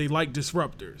they like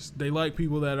disruptors. They like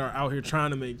people that are out here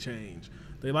trying to make change.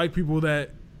 They like people that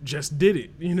just did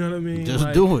it. You know what I mean?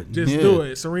 Just do it. Just do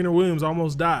it. Serena Williams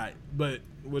almost died, but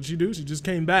what she do? She just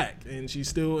came back, and she's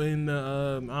still in the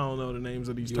I don't know the names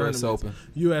of these tournaments.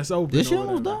 U.S. Open. Did she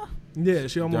almost die? Yeah,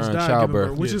 she almost During died.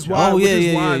 childbirth. Which is why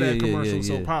that commercial is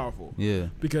so powerful. Yeah,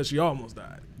 because she almost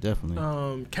died. Definitely.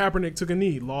 Kaepernick took a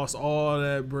knee, lost all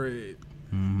that bread.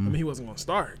 Mm-hmm. I mean, he wasn't going to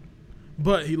start,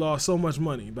 but he lost so much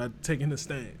money by taking the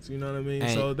stance. You know what I mean?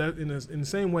 And so that in the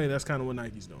same way, that's kind of what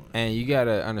Nike's doing. And you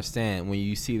gotta understand when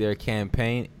you see their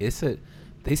campaign,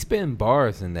 they spend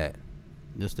bars in that.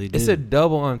 Yes, they did. It's a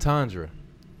double entendre.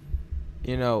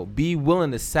 Be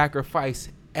willing to sacrifice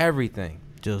everything.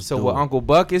 What Uncle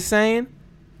Buck is saying,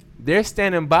 they're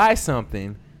standing by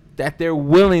something that they're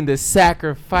willing to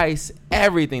sacrifice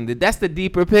everything. That's the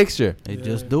deeper picture. They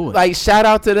just do it. Like, shout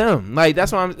out to them. Like,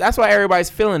 that's why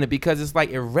everybody's feeling it, because it's like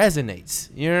it resonates.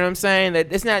 You know what I'm saying?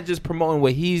 That it's not just promoting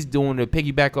what he's doing to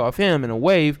piggyback off him in a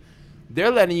wave. They're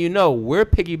letting you know we're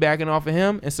piggybacking off of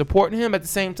him and supporting him at the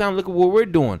same time. Look at what we're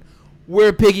doing.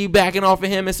 We're piggybacking off of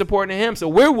him and supporting him. So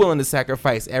we're willing to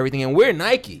sacrifice everything, and we're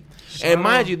Nike. And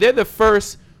mind you, they're the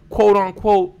first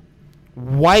quote-unquote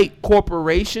white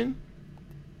corporation.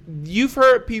 You've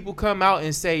heard people come out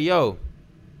and say, yo,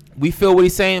 we feel what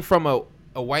he's saying from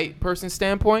a white person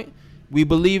standpoint. We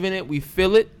believe in it. We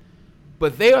feel it.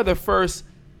 But they are the first,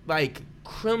 like,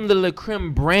 creme de la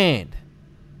creme brand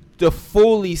to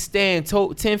fully stand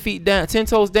 10 feet down, 10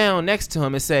 toes down next to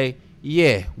him and say,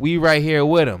 yeah, we right here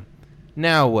with him.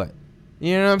 Now what?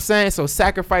 You know what I'm saying? So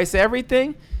sacrifice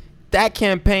everything. That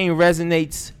campaign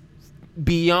resonates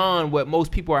beyond what most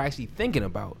people are actually thinking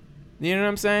about. You know what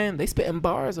I'm saying? They spitting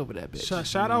bars over that bitch.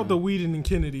 Shout out to Whedon and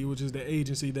Kennedy, which is the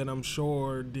agency that I'm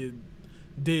sure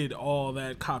did all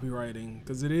that copywriting,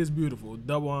 because it is beautiful.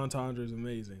 Double entendre is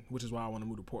amazing, which is why I want to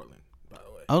move to Portland. By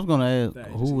the way, I was gonna ask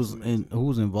who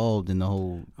was involved in the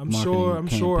whole. I'm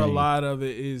sure a lot of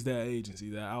it is that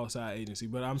agency, that outside agency.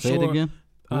 But I'm Say sure it again.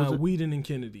 Whedon and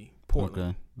Kennedy, Portland.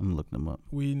 Okay, I'm looking them up.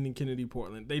 Whedon and Kennedy,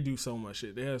 Portland. They do so much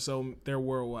shit. They're a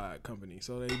worldwide company,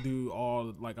 so they do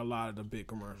a lot of the big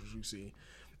commercials you see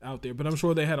out there. But I'm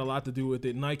sure they had a lot to do with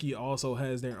it. Nike also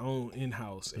has their own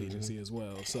in-house agency as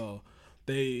well, so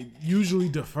they usually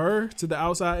defer to the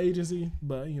outside agency,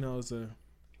 but it's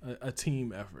a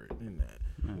team effort in that.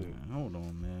 Man, hold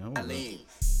on, man. Hold on.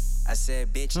 I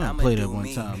said, bitch, I'm I'ma play do that one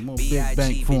me. time. More B.I.G., Big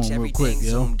Bank for bitch, him real quick,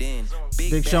 everything yo. zoomed in.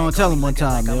 Big Sean, tell him one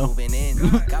time, yo.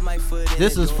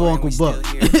 This is for Uncle Buck.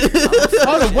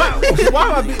 Hold on,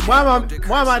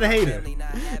 why am I the hater?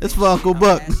 It's for Uncle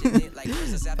Buck.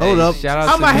 Hold up. Shout out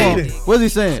How to am I him. hating? What's he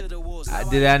saying?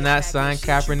 Did I not sign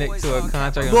Kaepernick to a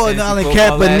contract? Boy, on Colin fantasy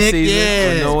football last Kaepernick, season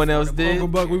when yeah. no one else Uncle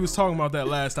did. Buck, we was talking about that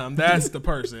last time. That's the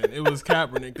person. It was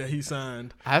Kaepernick that he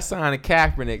signed I signed a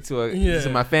Kaepernick to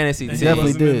my fantasy And team. he Definitely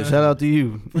wasn't in did. there. Shout out to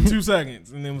you. for 2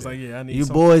 seconds, and then was like, "Yeah, I need You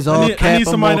some- boys all I need cap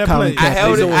somebody him that on Colin plays. I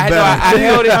held it. doing I better.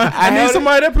 held it. I need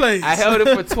somebody that plays. I held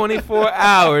it for 24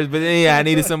 hours, but then I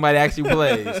needed somebody that actually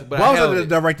plays. But Why I was held that it.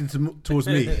 directed towards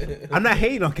me? I'm not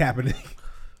hating on Kaepernick,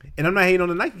 and I'm not hating on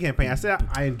the Nike campaign. I said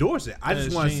I endorse it. I just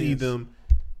That's want to see genius. them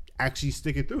actually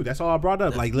stick it through. That's all I brought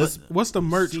up. Like, let's. What's the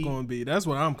merch See- going to be? That's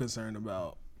what I'm concerned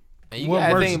about. And you What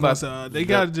gotta merch think is about gonna sell? They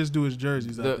got to just do his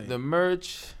jerseys. I think. the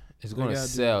merch is going to gotta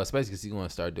do- sell, especially because he's going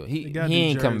to start doing. They He gotta do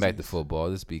ain't coming back to jerseys. football.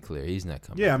 Let's be clear, he's not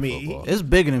coming. Yeah, back I mean, to football. It's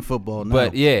bigger than football now.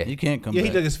 But, yeah. You can't come Yeah, he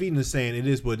back. dug his feet in the sand. It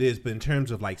is what it is. But in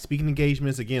terms of like speaking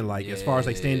engagements, again, like as far as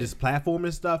like staying Yeah. this platform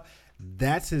and stuff,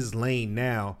 that's his lane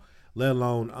now. Let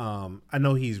alone, I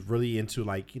know he's really into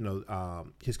like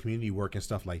his community work and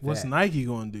stuff like What's that. Nike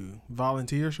going to do?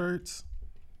 Volunteer shirts?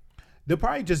 They'll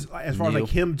probably just as far as Kneel. like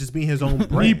him just being his own Knee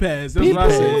brand. pads. That's what I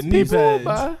said. Knee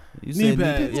pads. You Knee said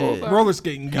pads. yeah. Roller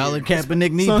skating gear. Colin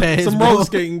Kaepernick knee some, pads. Some bro. roller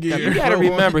skating gear. You got to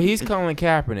remember, he's Colin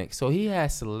Kaepernick, so he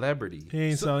has celebrity. He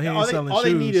ain't, So, he ain't all they- selling all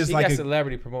shoes. they need is He like got a-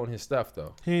 celebrity promoting his stuff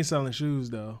though. He ain't selling shoes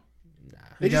though.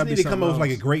 They just gotta need be to come up with something like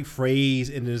a else. great phrase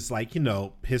and it's like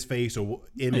his face or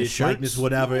image, shirts. likeness,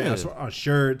 whatever, Yeah. on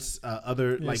shirts,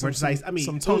 other Yeah, like some- merchandise. I mean,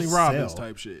 some Tony those Robbins sell.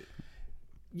 type shit.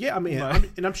 Yeah, I mean,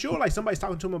 Like- I'm sure like somebody's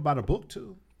talking to him about a book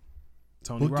too.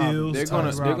 Tony Book Robbins. deals. They're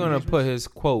Tony gonna put his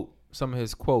quote, some of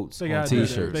his quotes They on gotta do that.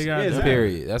 T-shirts. They gotta do that.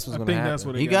 Period. That's what's I gonna think happen. that's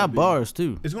what He gotta got be. bars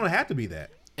too. It's gonna have to be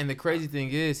that. And the crazy thing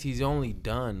is, he's only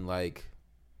done like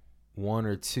 1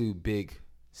 or 2 big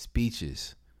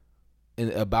speeches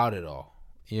about it all.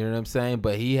 You know what I'm saying?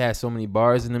 But he has so many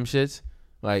bars in them shits.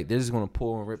 Like they're just gonna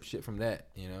pull and rip shit from that.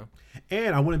 You know?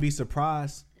 And I wouldn't be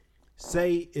surprised,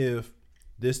 say if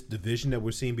this division that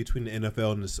we're seeing between the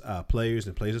NFL and the players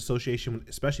and Players Association,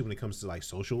 especially when it comes to like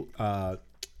social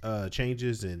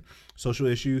changes and social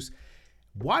issues,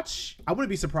 I wouldn't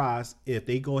be surprised if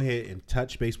they go ahead and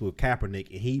touch base with Kaepernick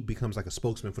and he becomes like a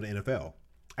spokesman for the NFL,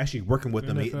 actually working with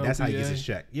them. That's how he gets his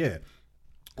check. Yeah,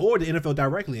 or the NFL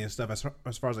directly and stuff.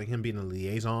 As far as like him being a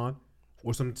liaison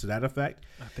or something to that effect.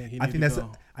 I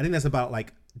think that's about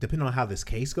like depending on how this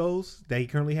case goes that he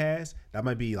currently has. That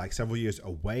might be like several years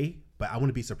away, but I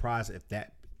wouldn't be surprised if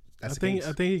that's I the think case.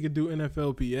 I think he could do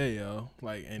NFLPA, yo.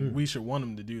 Like, and we should want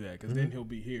him to do that because then he'll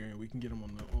be here and we can get him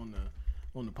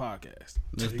on the podcast.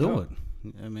 Let's There you do go. it.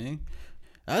 I mean,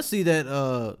 I see that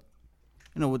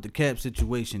with the cap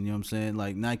situation, you know what I'm saying?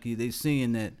 Like Nike, they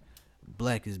seeing that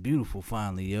black is beautiful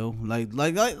finally, yo. Like the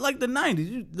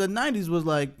 90s. The 90s was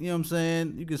like, you know what I'm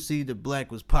saying? You could see that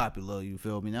black was popular, you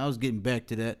feel me? Now I was getting back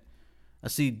to that. I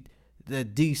see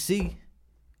that DC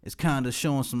is kind of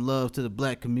showing some love to the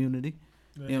black community.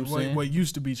 You know what I'm saying? What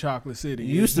used to be Chocolate City. It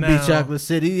used to is now- be Chocolate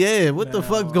City. Yeah, what the now,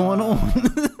 fuck's going on?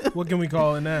 What can we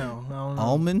call it now? I don't know.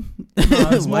 Almond?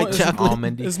 it's White more- chocolate?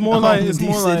 Almondy. It's more like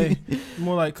City.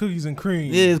 more like cookies and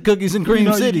cream. Yeah, it's Cookies and Cream You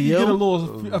know, City, you yo. get a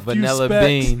little a few Vanilla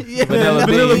specks. bean. Yeah. Vanilla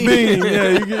Vanilla bean. bean.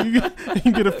 Yeah,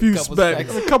 you get a few Couple specks,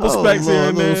 specks. a couple Oh, specks here Lord,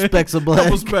 and little there, specks of black,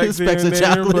 couple specks, here specks and of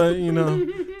there, chocolate. but you know,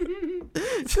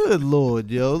 Good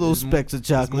Lord, yo, those specks of It's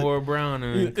chocolate. more brown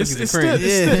than it's, cookies and it's, cream. still, it's,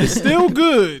 Yeah. still, it's still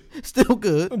good, Still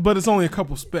good. but it's only a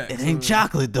couple specks. It ain't So,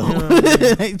 chocolate though. You know what I mean?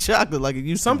 It ain't chocolate like it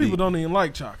used Some to be. people don't even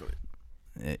like chocolate.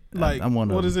 Like, I'm one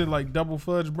of what them. is it, like double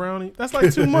fudge brownie? That's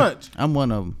like too much. I'm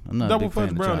one of them. I'm not Double a big fan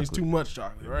fudge of brownie is chocolate. too much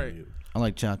chocolate, right? I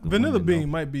like chocolate. Vanilla women, bean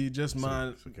might be just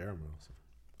my For caramels.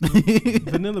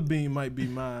 vanilla bean might be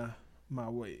my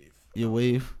wave. Your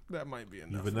wave. That might be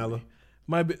enough. vanilla? For me.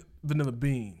 Might be vanilla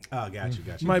bean. Oh, got you.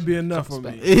 Might be enough for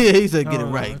me. Yeah, he said get it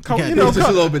Uh, right. couple- God you know, damn. Just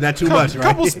a little bit, not too much, right?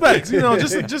 Couple specks, you know,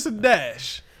 just a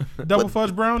dash. Double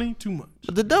fudge brownie, too much.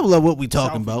 But the double of what we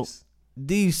talking about. Southeast.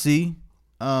 DC.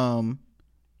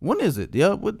 When is it?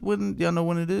 Yeah, when y'all know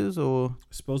when it is or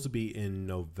It's supposed to be in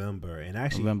November, and I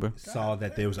actually November. saw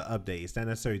that there was an update. It's not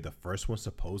necessarily the first one,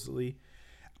 supposedly.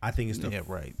 I think it's the Yeah,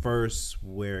 right. first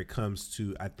where it comes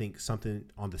to, I think, something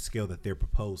on the scale that they're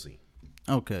proposing.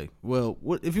 Okay. Well,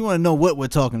 if you want to know what we're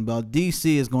talking about,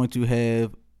 DC is going to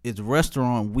have its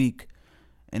restaurant week,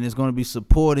 and it's going to be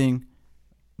supporting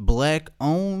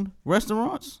black-owned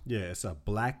restaurants. Yeah, it's a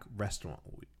black restaurant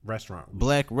week.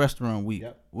 Black Restaurant Week,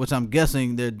 Yep. which I'm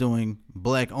guessing they're doing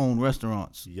black-owned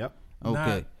restaurants. Yep. Okay.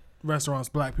 Not restaurants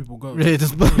black people go. Yeah,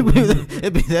 just black,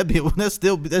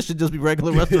 that should just be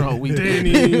regular restaurant week.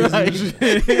 Denny's and Right.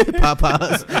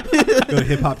 Popeyes, Go to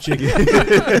Hip Hop Chicken.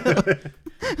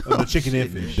 Or the chicken and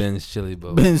fish. Ben's Chili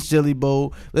Bowl. Ben's Chili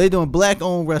Bowl. They're doing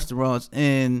black-owned restaurants,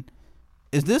 and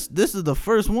is this is the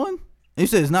first one? You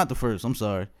said it's not the first. I'm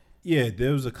sorry. Yeah,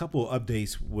 there was a couple of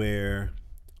updates where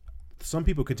some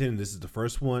people contended this is the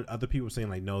first one. Other people were saying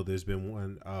like, no, there's been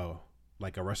one,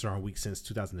 like a restaurant week since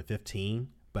 2015,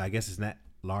 but I guess it's not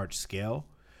large scale.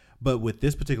 But with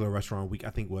this particular restaurant week,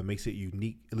 I think what makes it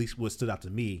unique, at least what stood out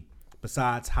to me,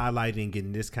 besides highlighting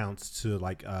getting discounts to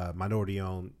like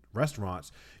minority-owned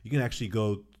restaurants, you can actually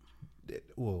go.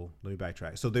 Well, let me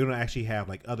backtrack. So they're going to actually have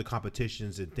like other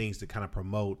competitions and things to kind of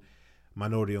promote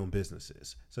minority-owned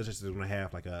businesses, such as they're going to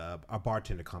have like a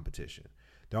bartender competition.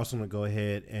 They're also going to go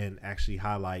ahead and actually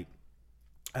highlight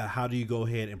how do you go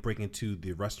ahead and break into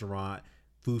the restaurant,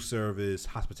 food service,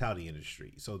 hospitality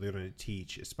industry. So they're going to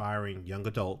teach aspiring young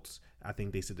adults. I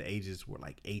think they said the ages were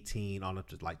like 18 on up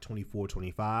to like 24,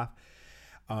 25.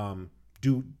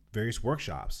 Do various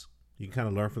workshops. You can kind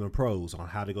of learn from the pros on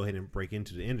how to go ahead and break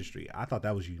into the industry. I thought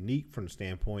that was unique from the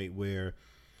standpoint where,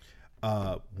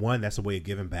 one, that's a way of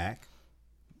giving back.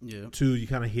 Yeah. Two, you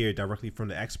kind of hear directly from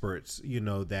the experts, you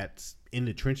know, that's in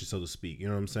the trenches, so to speak. You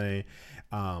know what I'm saying?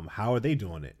 How are they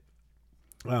doing it?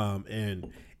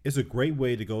 And it's a great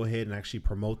way to go ahead and actually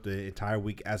promote the entire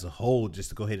week as a whole, just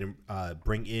to go ahead and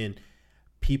bring in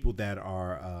people that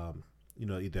are, you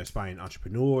know, either aspiring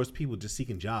entrepreneurs, people just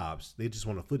seeking jobs. They just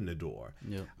want a foot in the door.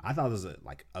 Yep. I thought it was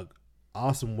a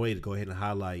awesome way to go ahead and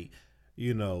highlight,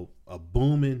 you know, a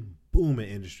booming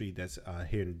industry that's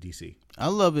here in DC. I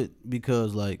love it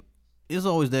because like it's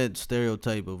always that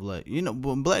stereotype of like, you know,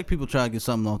 when black people try to get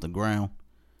something off the ground,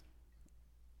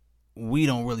 we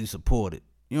don't really support it.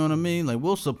 You know what I mean? Like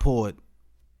we'll support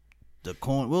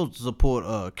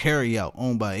carry out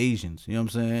owned by Asians. You know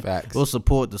what I'm saying? Facts. We'll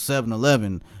support the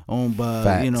 7-Eleven owned by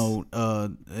Facts. you know,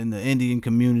 in the Indian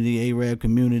community, Arab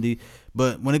community.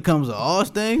 But when it comes to our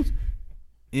things,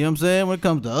 you know what I'm saying? When it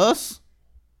comes to us,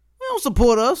 they don't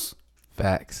support us.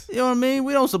 Facts. You know what I mean?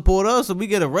 We don't support us. If we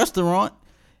get a restaurant,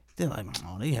 they're like,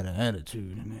 oh, they had an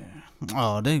attitude in there.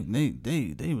 Oh, they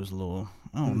was a little,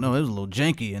 I don't know, it was a little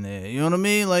janky in there. You know what I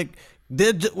mean? Like,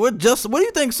 we're just, what do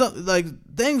you think? Like,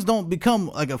 things don't become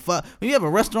like when you have a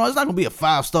restaurant, it's not going to be a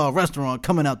 5-star restaurant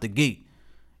coming out the gate.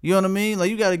 You know what I mean?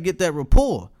 Like, you got to get that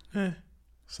rapport.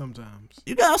 Sometimes.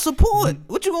 You got to support.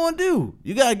 What you going to do?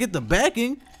 You got to get the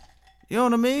backing. You know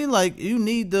what I mean? Like, you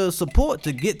need the support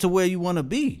to get to where you want to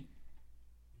be.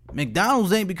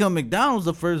 McDonald's ain't become McDonald's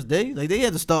the first day. Like, they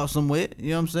had to start somewhere. You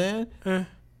know what I'm saying?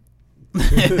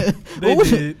 They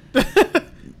did.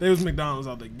 They was McDonald's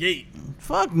out the gate.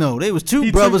 Fuck no. They was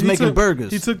two brothers making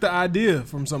burgers. He took the idea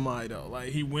from somebody, though. Like,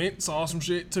 he went, saw some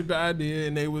shit, took the idea,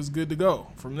 and they was good to go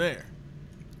from there.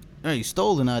 Hey, he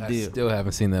stole an I idea. still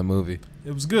haven't seen that movie.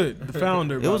 It was good. The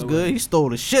founder, It was good. He stole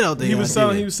the shit out there. He was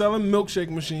selling milkshake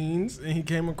machines, and he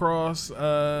came across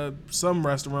some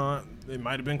restaurant. It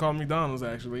might have been called McDonald's,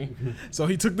 actually. So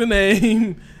he took the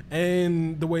name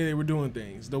and the way they were doing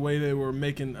things, the way they were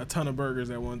making a ton of burgers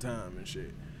at one time and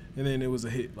shit. And then it was a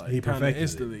hit, like He kind of perfected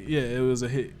instantly. Yeah, it was a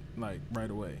hit, like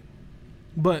right away.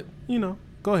 But you know,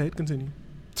 go ahead, continue.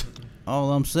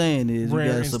 All I'm saying is Rare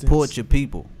you gotta instance. support your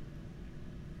people.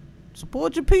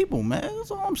 Support your people, man.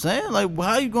 That's all I'm saying. Like,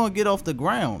 how you gonna get off the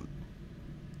ground?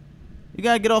 You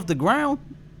gotta get off the ground.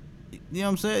 You know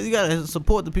what I'm saying? You gotta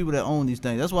support the people that own these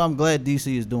things. That's why I'm glad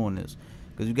DC is doing this,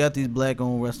 because you got these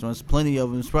black-owned restaurants, plenty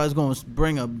of them. It's probably going to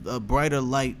bring a brighter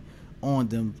light on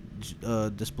them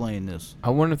displaying this.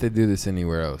 I wonder if they do this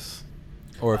anywhere else,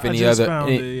 or if I any just other found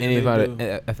it, any yeah, of they other do.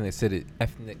 ethnicity.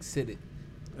 Ethnicity.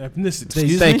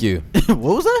 Excuse Thank me? you. What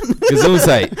was that? Gazoon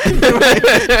site.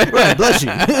 Right, bless you.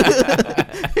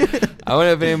 I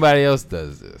wonder if anybody else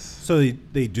does this. So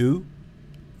they do.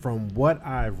 From what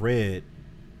I've read,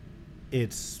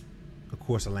 it's, of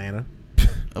course, Atlanta.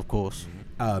 Of course.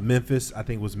 Memphis, I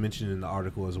think, was mentioned in the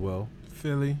article as well.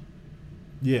 Philly,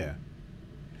 Yeah.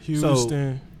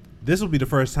 Houston. This will be the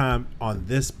first time on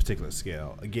this particular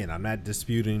scale. Again, I'm not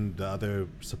disputing the other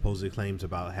supposed claims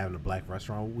about having a black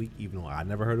restaurant week, even though I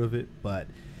never heard of it. But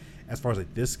as far as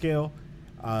like this scale,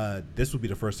 this will be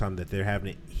the first time that they're having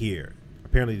it here.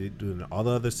 Apparently, they're doing it in all the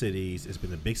other cities. It's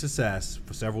been a big success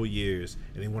for several years,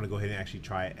 and they want to go ahead and actually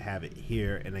have it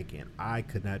here. And again, I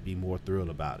could not be more thrilled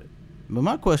about it. But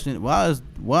my question, why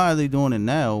are they doing it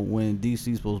now when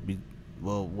DC supposed to be,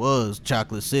 was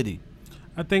Chocolate City?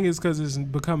 I think it's because it's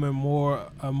becoming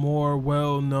a more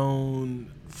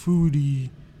well-known foodie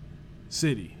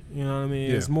city. You know what I mean?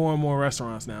 Yeah. It's more and more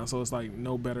restaurants now, so it's like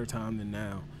no better time than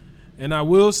now. And I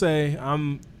will say,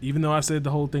 even though I said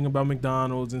the whole thing about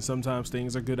McDonald's and sometimes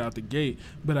things are good out the gate,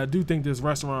 but I do think this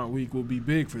restaurant week will be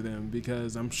big for them,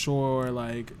 because I'm sure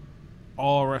like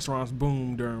all restaurants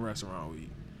boom during restaurant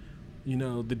week. you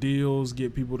know, the deals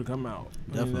get people to come out.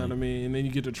 You know Definitely. what I mean? And then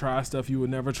you get to try stuff you would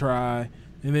never try.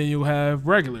 And then you'll have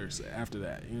regulars after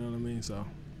that. You know what I mean? So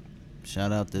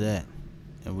Shout out to that.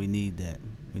 And we need that.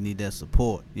 We need that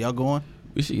support. Y'all going?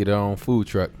 We should get our own food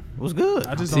truck. What's good?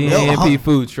 I just don't know. TNP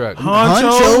food truck.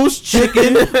 Huncho's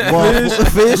chicken, waffle,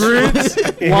 fish, grits,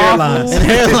 And waffles, hairlines. and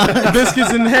hairline.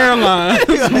 biscuits and hairline.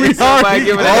 we Somebody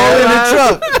give it a All in the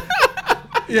hairline. truck.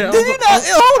 Yeah, Did you not?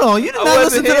 Hold on. You did I not wasn't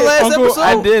listen to the here. last Uncle- episode?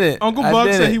 I didn't. Uncle I Buck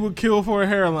said didn't. he would kill for a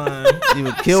hairline. You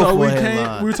would kill So for we a came.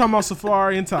 hairline. We were talking about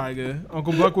Safari and Tiger.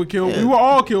 Uncle Buck would kill. We were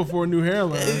all kill for a new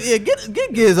hairline. Yeah,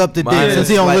 get Giz up to Mine date is since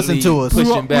he don't slightly listen to us. pushing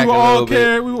we were, back we were a all little bit.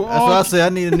 care. We were That's why I all. say I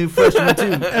need a new fresh one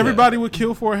too. Everybody would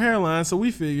kill for a hairline, so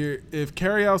we figured if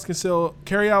carryouts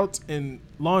and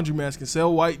laundromats can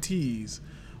sell white tees,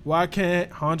 why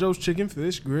can't Honjo's chicken,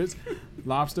 fish, grits,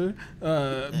 lobster,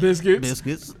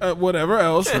 biscuits, whatever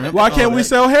else? Shrimp, Why can't all we that.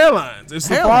 sell hairlines? If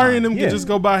Safari and them Yeah. can just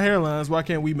go buy hairlines, why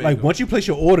can't we make Like them? once you place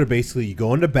your order, basically you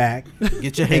go in the back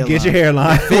Get your and hairline. get your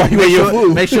hairline while you eat your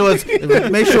food. Make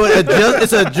sure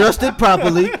it's adjusted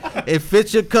properly. It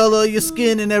fits your color, your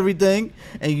skin, and everything.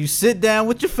 And you sit down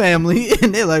with your family,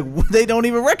 and they're like, they don't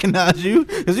even recognize you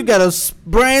because you got a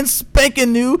brand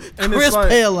spanking new And crisp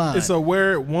hairline. It's a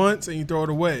wear it once and you throw it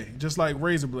away, just like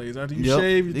razor blades. After you Yep.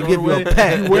 shave, you They throw give it you a away.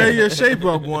 pack. You wear your shape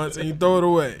up once and you throw it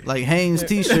away. Like Hanes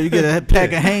t-shirt, you get a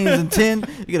pack of Hanes and 10.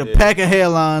 You get a pack of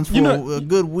hairlines for You know- a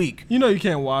good week. You know you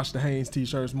can't wash the Hanes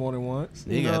t-shirts more than once.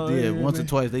 They You know, got once or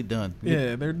twice they done.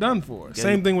 Yeah, they're done for. Get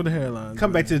Same it. thing with the hairlines.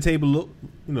 Come back to the table, look,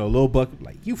 little Buck,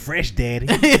 like you fresh, daddy.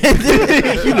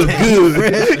 You look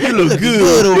good. You look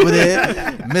good over there.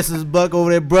 Mrs. Buck over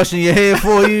there brushing your hair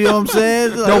for you. You know what I'm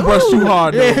saying? Like, Don't brush too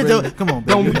hard, though, Yeah, baby. come on,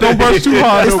 baby. Don't brush too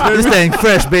hard, though, This baby. thing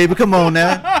fresh, baby. Come on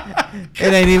now.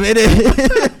 It ain't even.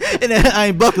 I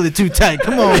ain't buckling it too tight.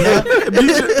 Come on now.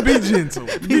 Be gentle.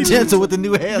 Be gentle with the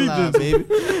new hairline, gentle. baby.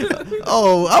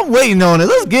 Oh, I'm waiting on it.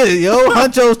 Let's get it, yo.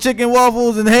 Huncho's chicken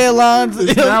waffles and hairlines.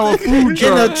 It's now a food In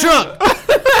the truck. truck.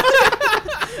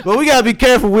 But we gotta be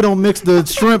careful we don't mix the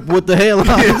shrimp with the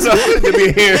hairlines. There'll be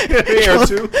a hair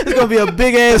too. It's gonna be a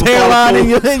big ass hairline in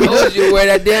your. Told you to wear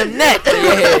that damn net on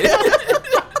your head.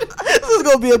 This is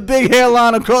gonna be a big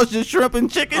hairline across your shrimp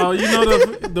and chicken. Oh, you know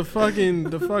the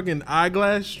fucking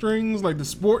eyeglass strings, like the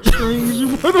sports strings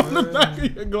you put on the back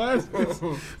of your glasses.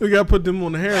 We gotta put them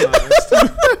on the hairlines.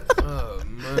 Oh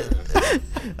man.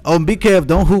 Oh, and be careful!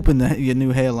 Don't hoop in your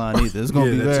new hairline either. It's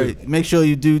gonna Yeah, be that very. too. Make sure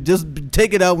you do. Just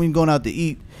take it out when you're going out to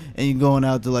eat and you're going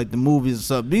out to like the movies or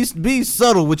something. Be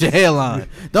subtle with your hairline.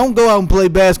 Don't go out and play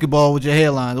basketball with your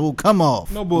hairline. It will come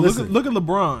off. No, boy, Listen. look at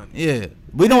LeBron. Yeah,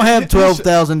 we don't have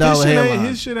 $12,000 hairline.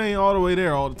 His shit ain't all the way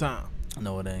there all the time.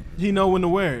 No, it ain't. He know when to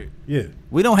wear it. Yeah.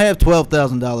 We don't have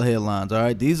 $12,000 hairlines. All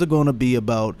right, these are going to be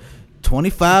about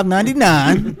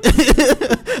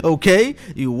 $25.99. Okay,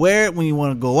 you wear it when you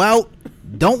want to go out.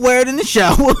 Don't wear it in the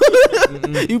shower.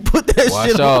 You put that Wash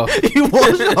shit off. on. You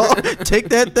wash it off. Take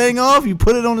that thing off. You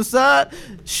put it on the side.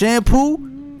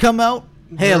 Shampoo. Come out.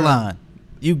 Hairline.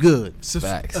 You good.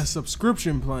 Facts. A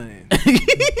subscription plan,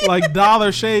 like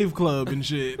Dollar Shave Club and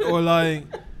shit, or like.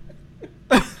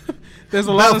 There's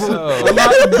a lot of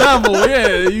Bevel.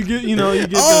 Yeah, you get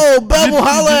Oh, the, Bevel, you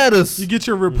holla at us. You get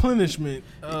your replenishment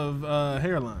of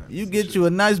hairline. You get you a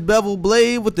nice bevel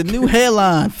blade with the new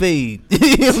hairline fade.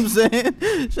 You know what I'm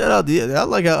saying? Shout out to you. I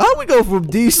like how we go from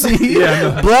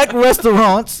DC black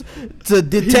restaurants to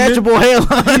detachable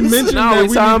hairlines. He mentioned Now that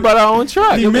we talking about our own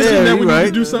truck. He mentioned Yeah, that you we need right.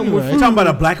 to do something You with right. We're food. talking about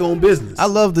a black-owned business. I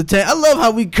love the I love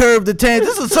how we curve the tan.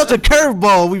 This is such a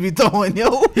curveball we be throwing,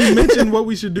 yo. He mentioned what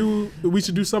we should do. We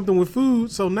should do something with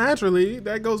food. So naturally,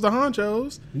 that goes to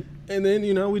Honchos, and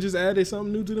then we just added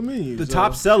something new to the menu. The So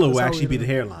top seller will that's how actually we be the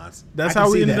ended hairlines. That's I can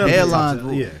how we see ended that up being the top Hairlines,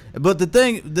 seller. Yeah, but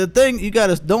the thing you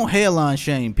gotta don't hairline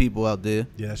shame people out there.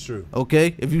 yeah, that's true.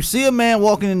 Okay, if you see a man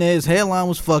walking in there, his hairline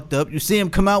was fucked up. You see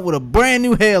him come out with a brand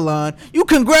new hairline. You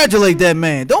congratulate that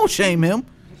man. Don't shame him.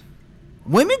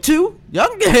 Women too. Y'all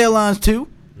can get hairlines too.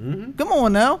 Come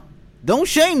on now. Don't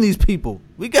shame these people.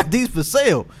 We got these for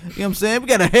sale. You know what I'm saying? We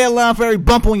got a hairline for every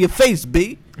bump on your face,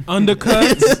 B.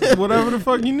 undercuts, whatever the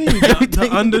fuck you need. The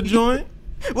under joint.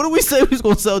 What do we say we was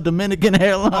gonna sell Dominican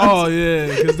hairlines? Oh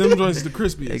yeah, because them joints is the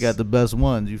crispiest. They got the best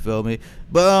ones, you feel me?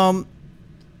 But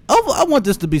I want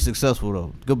this to be successful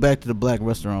though. Go back to the Black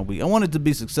Restaurant Week. I want it to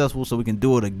be successful so we can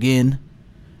do it again.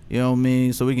 You know what I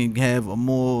mean? So we can have a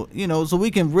more, so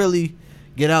we can really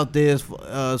get out there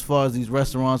as far as these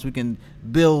restaurants. We can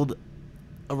build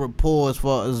a rapport as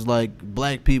far as like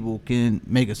black people can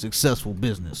make a successful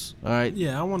business. All right.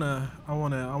 Yeah, I wanna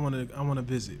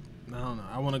visit. I don't know.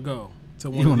 I wanna go to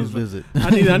You one want of to these. visit?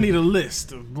 I need a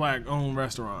list of black-owned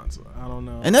restaurants. I don't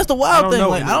know. And that's the I wild don't thing. know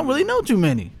Like, any I don't of really them. know too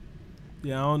many.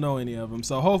 Yeah, I don't know any of them.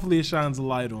 So hopefully it shines a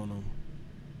light on them.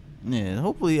 Yeah,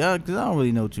 hopefully, cause I don't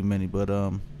really know too many. But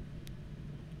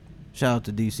shout out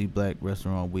to DC Black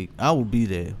Restaurant Week. I will be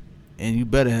there, and you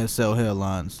better have sell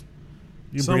hairlines.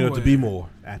 You bring it up to Somewhere. be more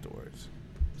afterwards.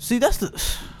 See, that's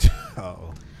the.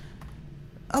 Oh,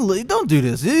 Don't do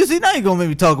this. You see, now you're gonna make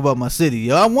me talk about my city,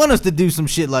 yo. I want us to do some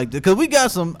shit like this, cause we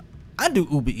got some. I do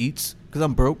Uber Eats, cause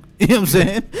I'm broke. You know what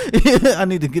I'm saying? I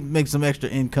need to make some extra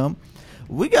income.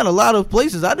 We got a lot of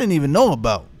places I didn't even know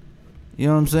about. You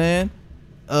know what I'm saying?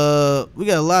 We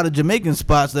got a lot of Jamaican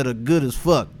spots that are good as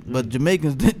fuck, but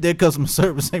Jamaicans, their customer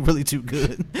service ain't really too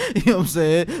good. You know what I'm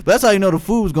saying? But that's how you know the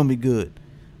food's gonna be good.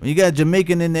 When you got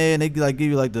Jamaican in there and they like give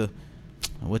you like the,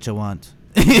 what you want?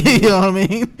 You know what I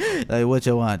mean? Like, what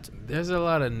you want? There's a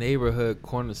lot of neighborhood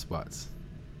corner spots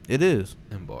It is.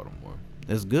 in Baltimore.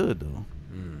 That's good though.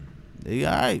 Mm. They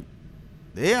all right.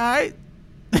 They all right.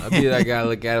 I be that guy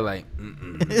look at it like,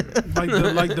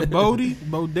 Like the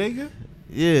bodega.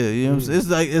 Yeah, you know what I'm saying? It's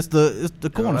like it's the a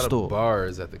corner lot store. of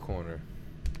bars at the corner.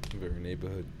 Very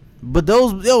neighborhood. But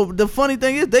the funny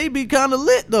thing is they be kind of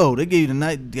lit though. They give you the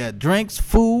night, you got drinks,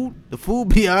 food. The food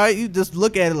be all right. You just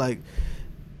look at it like,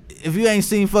 if you ain't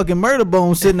seen fucking Murder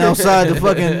Bone sitting outside the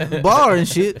fucking bar and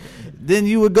shit, then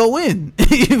you would go in.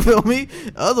 You feel me?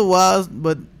 Otherwise,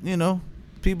 but you know,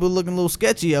 people looking a little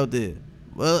sketchy out there.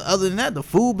 Well, other than that, the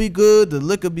food be good, the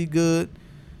liquor be good.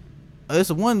 It's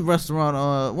a one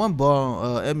restaurant, one bar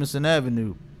on Edmondson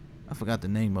Avenue. I forgot the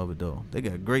name of it though. They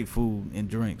got great food and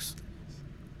drinks.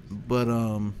 But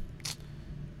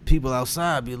people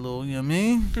outside be a little, you know what I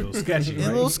mean? a little sketchy. Yeah, a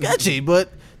Right? little sketchy,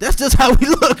 but that's just how we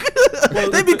look.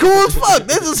 They be cool as fuck.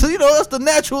 That's just, you know, that's the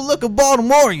natural look of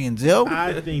Baltimoreans, yo.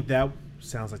 I think that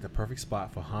sounds like the perfect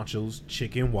spot for Honcho's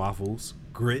chicken waffles,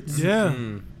 grits, Yeah.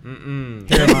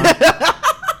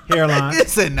 hairline. He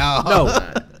said no.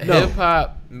 No, Hip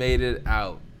hop made it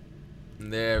out.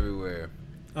 And they're everywhere.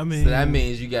 I mean, So that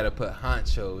means you got to put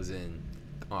honchos in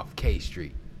off K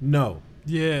Street. no.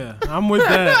 yeah, I'm with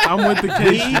that. I'm with the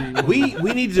K Street.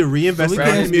 We need to reinvest So in we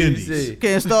our can't- communities.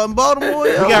 Can't start in Baltimore,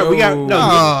 yo. We got no.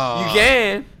 Aw. You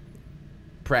can.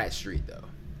 Pratt Street though.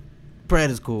 Pratt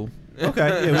is cool.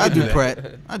 Okay, yeah, we I can do that.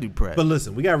 Pratt. I do Pratt. But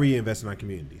listen, we got to reinvest in our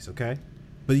communities, okay?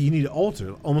 But you need to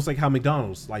alter, almost like how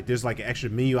McDonald's, like there's like an extra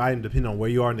menu item depending on where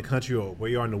you are in the country or where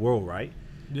you are in the world, right?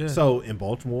 Yeah. So in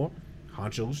Baltimore,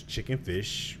 Honcho's chicken,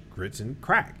 fish, grits, and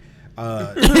crack.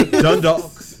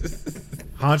 Dundalk,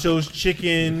 Honcho's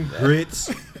chicken,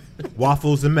 grits,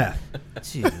 waffles, and meth.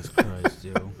 Jesus Christ,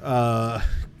 yo.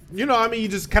 You know, I mean, you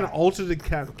just kind of alter the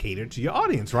kind of cater to your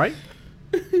audience, right?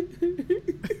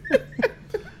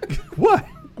 What?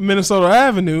 Minnesota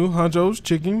Avenue, Honcho's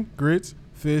chicken, grits,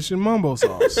 fish, and mumbo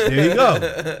sauce. There you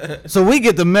go. So we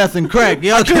get the meth and crack.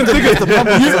 Y'all can think of the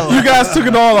mumbo sauce. You guys took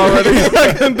it all already.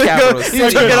 I couldn't think Capital of. City.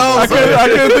 I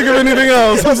couldn't think of anything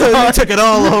else. I'm sorry. You took it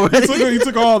all already. You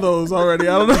took all those already.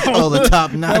 I don't know. All the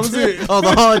top notch, was it. all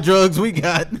the hard drugs we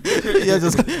got. Yeah,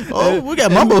 just we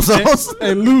got mumbo sauce.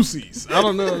 And Lucy's. I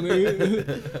don't know.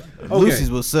 Nigga. Okay. Lucy's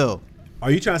will sell.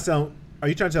 Are you trying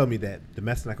to tell me that the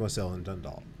meth's not going to sell in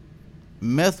Dundalk?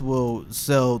 Meth will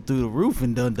sell through the roof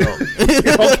in Dundalk.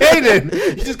 Okay, then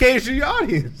you just cater to your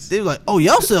audience. They were like, "Oh,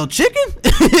 y'all sell chicken?"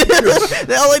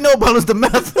 All they know about is the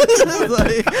meth.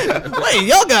 Like, wait,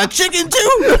 y'all got chicken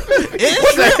too?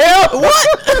 What the hell?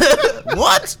 What?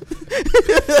 What?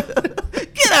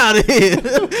 Get out of here!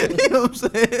 You know what I'm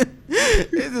saying?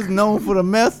 They're just known for the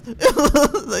meth.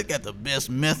 They got the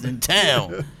best meth in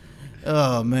town.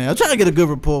 Oh man, I'm trying to get a good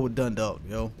rapport with Dundalk,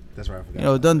 yo. That's right. I forgot. You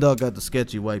know, Dundalk got the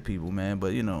sketchy white people, man.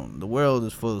 But you know, the world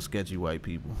is full of sketchy white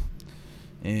people,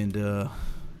 and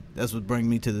that's what brings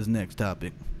me to this next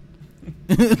topic.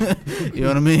 You know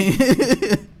what I mean?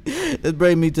 Let's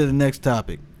bring me to the next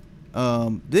topic.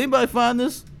 Did anybody find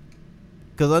this?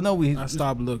 Because I know I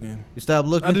stopped looking. you stopped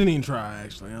looking. I didn't even try,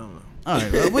 actually. I don't know. All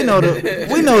right, well, we know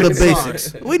the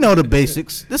basics. We know the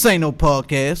basics. This ain't no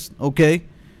podcast, okay?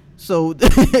 So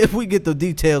if we get the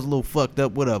details a little fucked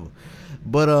up, whatever.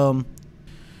 But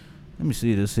let me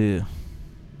see this here.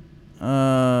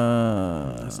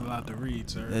 That's a lot to read,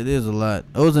 sir. It is a lot.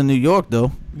 It was in New York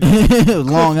though. It was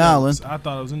Long Island. I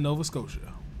thought it was in Nova Scotia.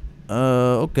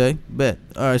 Okay, bet.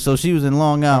 All right, so she was in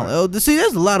Long Island. Oh, see,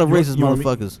 there's a lot of racist You want me?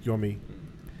 motherfuckers. You want me?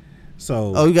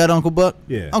 So. Oh, you got Uncle Buck?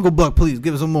 Yeah. Uncle Buck, please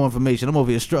give us some more information. I'm over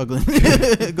here struggling.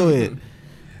 Go ahead.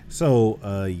 So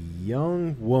a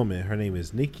young woman, her name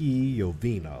is Nikki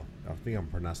Jovino. I think I'm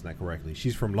pronouncing that correctly.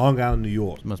 She's from Long Island, New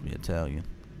York. Must be Italian.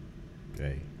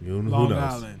 Okay, who Long knows?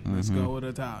 Island. Let's go with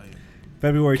Italian.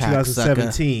 February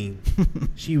Cocksucker.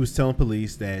 2017, she was telling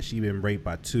police that she'd been raped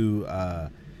by two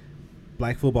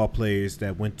black football players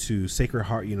that went to Sacred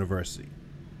Heart University.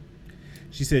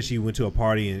 She said she went to a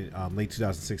party in late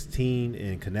 2016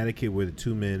 in Connecticut where the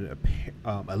two men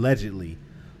allegedly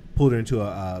pulled her into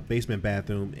a basement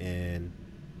bathroom and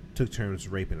took turns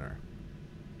raping her.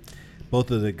 Both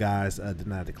of the guys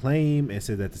denied the claim and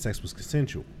said that the sex was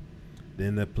consensual.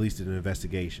 Then the police did an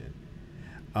investigation.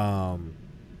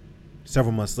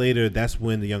 Several months later, that's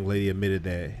when the young lady admitted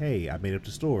that, hey, I made up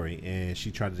the story, and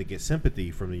she tried to get sympathy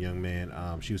from the young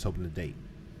man she was hoping to date.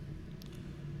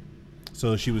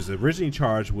 So she was originally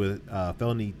charged with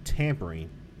felony tampering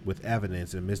with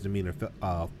evidence and misdemeanor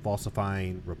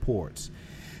falsifying reports.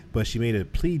 But she made a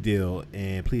plea deal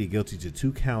and pleaded guilty to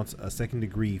 2 counts of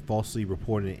second-degree falsely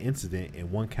reporting an incident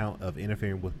and 1 count of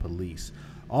interfering with police,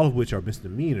 all of which are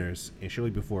misdemeanors. And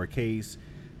shortly before a case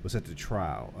was set to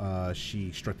trial,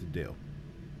 she struck the deal.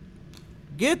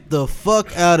 Get the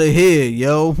fuck out of here,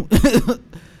 yo.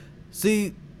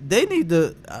 See, they need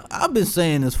to. I've been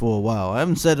saying this for a while. I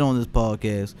haven't said it on this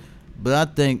podcast, but I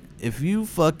think if you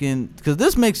fucking, because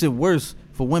this makes it worse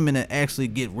for women that actually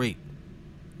get raped.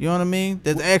 You know what I mean?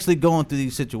 That's actually going through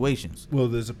these situations. Well,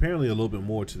 there's apparently a little bit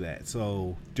more to that.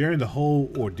 So during the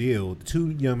whole ordeal, the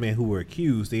 2 young men who were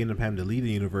accused, they ended up having to leave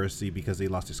the university because they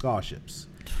lost their scholarships.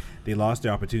 They lost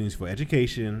their opportunities for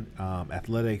education,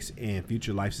 athletics, and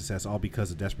future life success, all because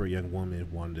a desperate young woman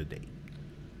wanted to date.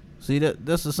 See,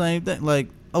 that's the same thing. Like,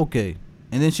 okay,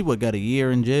 and then she got a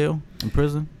year in jail, in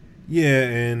prison. Yeah,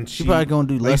 and she probably gonna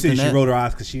do less than that. She rolled her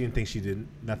eyes because she didn't think she did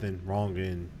nothing wrong,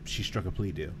 and she struck a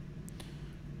plea deal.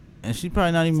 And she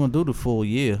probably not even gonna do the full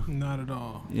year. Not at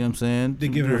all. You know what I'm saying? They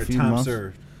give her a time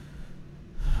served.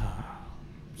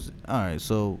 All right,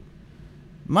 so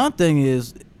my thing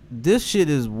is, that shit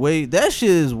is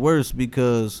worse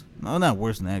because, no, not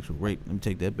worse than actual rape. Let me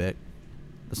take that back.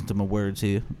 Listen to my words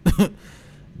here.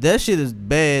 That shit is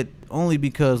bad only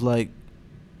because, like,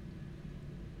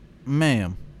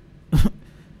 ma'am,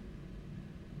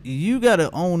 you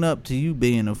gotta own up to you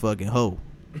being a fucking hoe.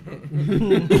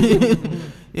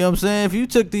 You know what I'm saying? If you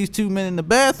took these 2 men in the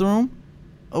bathroom,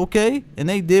 okay, and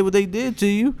they did what they did to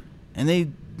you, and they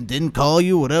didn't call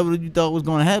you, whatever you thought was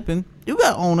gonna happen, you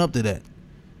gotta own up to that.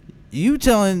 You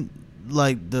telling,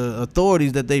 like, the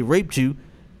authorities that they raped you,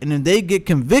 and then they get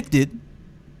convicted,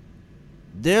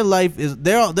 their life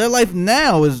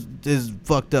now is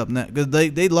fucked up now because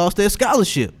they lost their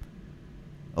scholarship.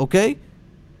 Okay,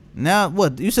 now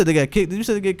what? You said they got kicked. Did you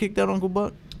say they get kicked out, Uncle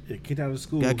Buck? Yeah, kicked out of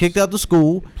school. Got kicked out of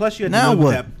school. Plus, you had now to know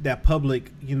what? That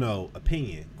public,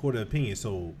 opinion, court of opinion.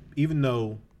 So even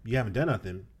though you haven't done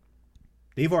nothing,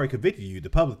 they've already convicted you. The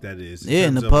public, that is. Yeah,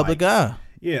 in the public eye.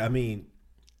 Yeah, I mean,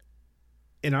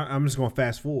 and I'm just going to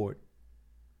fast forward.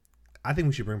 I think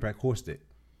we should bring back horse dick.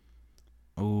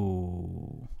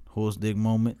 Ooh, horse dick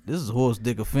moment. This is a horse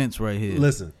dick offense right here.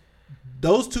 Listen,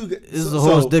 those two. This is a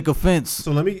horse dick offense.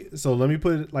 So let me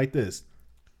put it like this: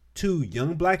 2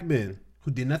 young black men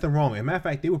who did nothing wrong. As a matter of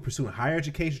fact, they were pursuing higher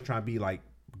education, trying to be like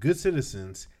good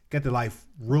citizens, get their life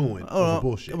ruined over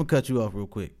bullshit. I'm gonna cut you off real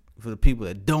quick for the people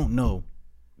that don't know.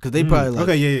 Cause they probably like,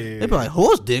 okay, yeah. They probably like,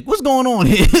 horse dick. What's going on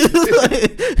here?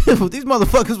 Like, these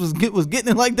motherfuckers was getting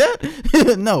it like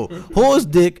that. No, horse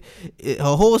dick,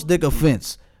 a horse dick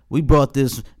offense. We brought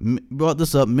this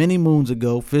up many moons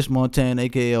ago. Fish Montana,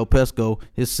 aka El Pesco,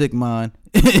 his sick mind.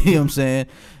 You know what I'm saying?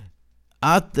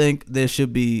 I think there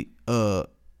should be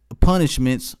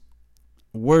punishments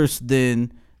worse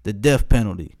than the death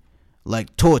penalty,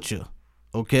 like torture.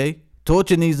 Okay,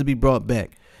 torture needs to be brought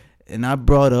back. And I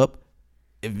brought up,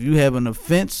 if you have an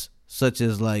offense such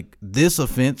as like this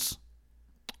offense,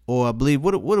 or I believe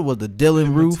what was the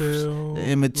Dylan Roof, the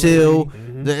Emmett Till,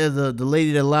 the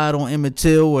lady that lied on Emmett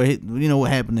Till, where you know what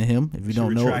happened to him. If you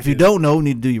don't know, you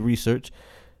need to do your research.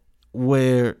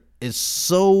 Where it's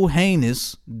so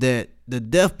heinous that the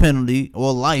death penalty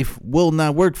or life will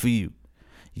not work for you.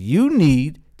 You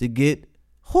need to get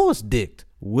horse dicked,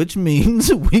 which means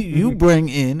you bring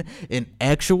in an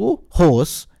actual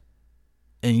horse.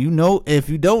 And if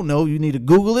you don't know, you need to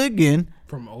Google it again.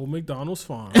 From Old McDonald's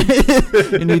farm.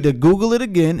 You need to Google it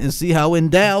again and see how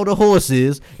endowed a horse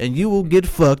is, and you will get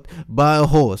fucked by a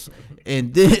horse.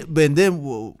 And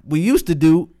then we used to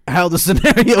do how the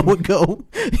scenario would go.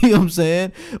 You know what I'm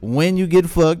saying? When you get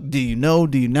fucked, do you know?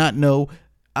 Do you not know?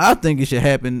 I think it should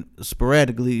happen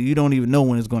sporadically. You don't even know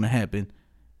when it's going to happen.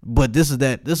 But this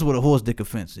is what a horse dick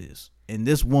offense is. And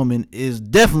this woman is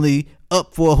definitely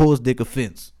up for a horse dick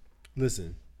offense.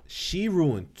 Listen, she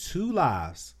ruined 2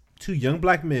 lives, 2 young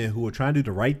black men who were trying to do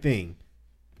the right thing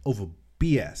over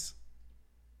BS.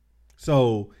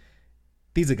 So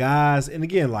these are guys, and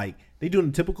again, like they doing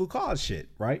the typical college shit,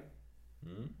 right?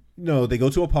 You know, they go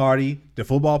to a party, they're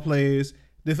football players,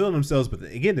 they're feeling themselves, but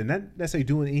again, they're not necessarily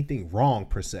doing anything wrong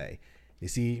per se. They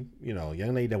see, you know, a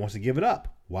young lady that wants to give it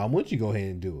up. Why wouldn't you go ahead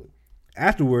and do it?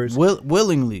 Afterwards,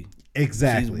 willingly.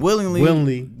 Exactly. She's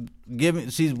willingly giving.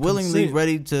 She's willingly Consent.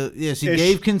 ready to. Yeah, she And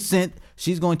gave consent.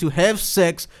 She's going to have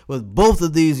sex with both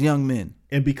of these young men.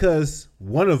 And because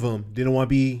one of them didn't want to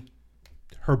be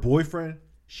her boyfriend,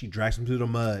 she drags him through the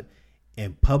mud.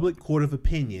 And public court of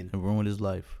opinion And ruined his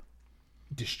life.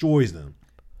 destroys them.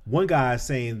 One guy is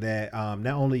saying that not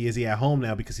only is he at home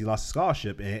now because he lost a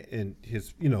scholarship and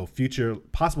his, you know,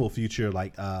 possible future,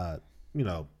 like, you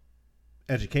know,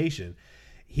 education,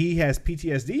 he has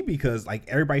PTSD because like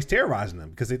everybody's terrorizing him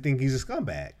because they think he's a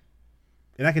scumbag.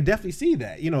 And I can definitely see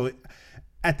that, you know,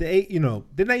 at the age, you know,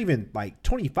 they're not even like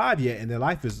 25 yet and their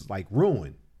life is like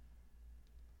ruined,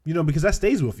 you know, because that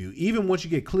stays with you. Even once you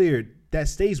get cleared, that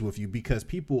stays with you because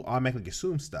people automatically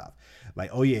assume stuff like,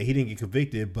 oh yeah, he didn't get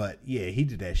convicted, but yeah, he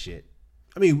did that shit.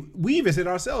 I mean, we even said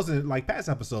ourselves in like past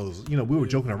episodes, you know, we were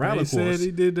joking around. They Of course, said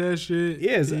he did that shit.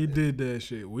 Yes. He did that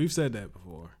shit. We've said that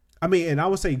before. I mean, and I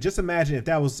would say, just imagine if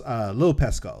that was Lil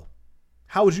Pesco.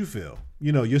 How would you feel?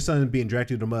 You know, your son being dragged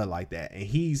through the mud like that, and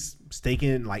he's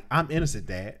staking like, I'm innocent,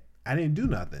 Dad. I didn't do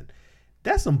nothing.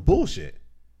 That's some bullshit.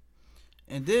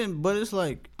 And then, but it's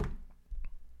like,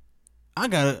 I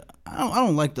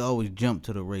don't like to always jump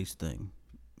to the race thing,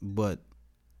 but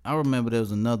I remember there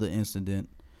was another incident.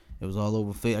 It was all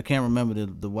over Facebook. I can't remember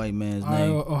the white man's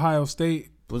name. Ohio State.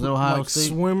 Was it Ohio like State?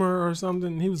 Swimmer or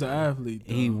something. He was an athlete.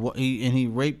 Though. He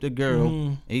raped a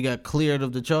girl. He got cleared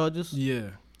of the charges. Yeah.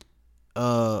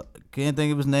 Can't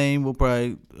think of his name. We'll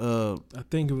probably. I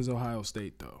think it was Ohio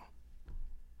State though.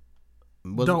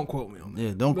 Was Don't it? quote me on that.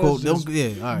 Yeah, don't That's quote. just Don't. Yeah,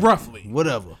 all right. roughly.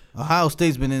 Whatever. Ohio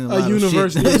State's been in a A lot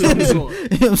university of of shit. some sort. You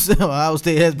know what I'm saying? Ohio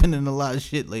State has been in a lot of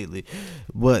shit lately,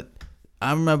 but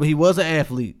I remember he was an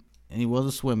athlete and he was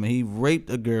a swimmer. He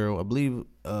raped a girl, I believe,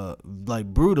 like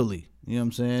brutally. You know what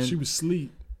I'm saying? She was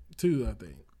asleep too, I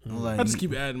think. Like, I just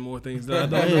keep adding more things that I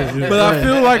don't Yeah, know. yeah, But I right.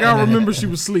 feel like I remember she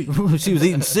was asleep. she was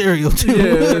eating cereal too.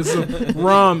 Yeah, some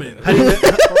ramen. How you know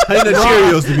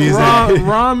Cheerios to be exact?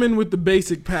 Ramen with the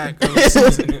basic pack of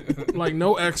seasoning. Like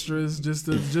no extras, just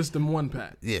the one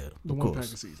pack. Yeah, The of one pack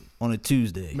course. of seasoning. On a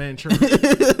Tuesday, Manchurian.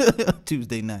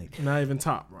 Tuesday night. Not even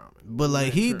top ramen. But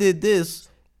like he Manchurian. did this,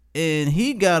 and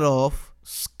he got off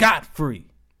scot free.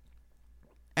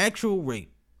 Actual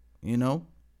rape, you know.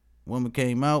 Woman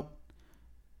came out,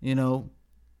 you know.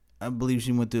 I believe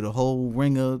she went through the whole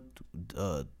ringer,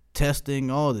 testing,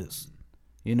 all this,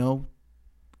 you know.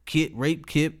 Rape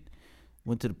kit,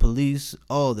 went to the police,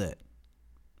 all that.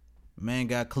 Man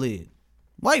got cleared.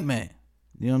 White man,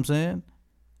 you know what I'm saying?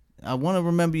 I want to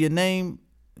remember your name,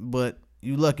 but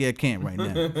you lucky I can't right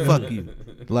now. Fuck you.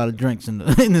 A lot of drinks in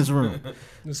this room.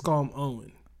 Let's call him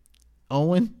Owen.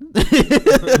 Owen?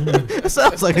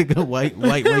 Sounds like a good white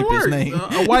It rapist works. name.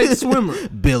 A white swimmer.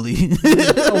 Billy.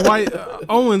 A white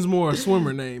Owen's more a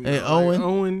swimmer name. Hey, though. Owen? Like,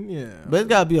 Owen, yeah. But it's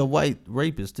gotta be a white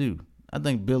rapist too. I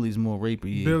think Billy's more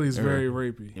rapey. Billy's very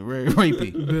rapey. very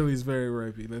rapey. Billy's very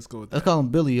rapey. Let's go with Let's that. call him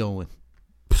Billy Owen.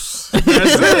 That's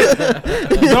it.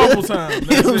 Double time. You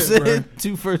know what I'm That's it, saying? bro.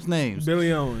 2 first names.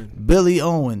 Billy Owen. Billy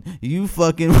Owen. You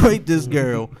fucking raped this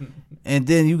girl, and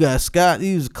then you got Scott.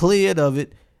 He was cleared of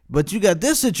it, but you got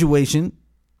this situation.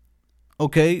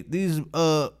 Okay, these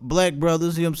black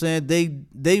brothers. You know what I'm saying?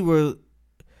 They were.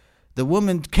 The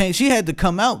woman came. She had to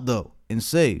come out though and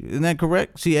say, isn't that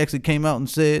correct? She actually came out and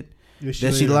said that she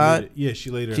later lied. admitted- Yeah, she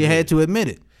later. She had admitted. to admit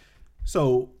it.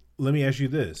 So let me ask you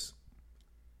this.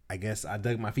 I guess I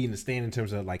dug my feet in the stand in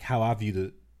terms of like how I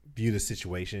view the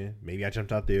situation. Maybe I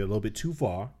jumped out there a little bit too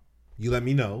far. You let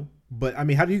me know. But I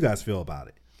mean, how do you guys feel about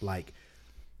it? Like,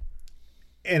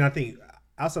 and I think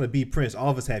outside of B Prince, all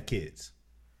of us have kids,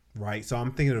 right? So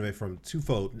I'm thinking of it from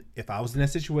twofold. If I was in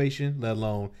that situation, let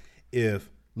alone if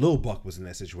Lil Buck was in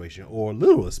that situation or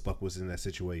Littlest Buck was in that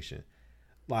situation,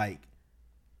 like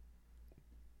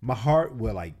my heart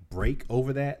would like break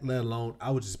over that. Let alone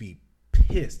I would just be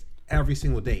pissed every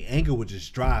single day. Anger would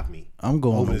just drive me. I'm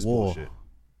going over to this war. bullshit.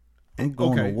 I'm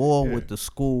going Okay, to war yeah. with the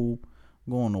school.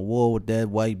 I'm going to war with that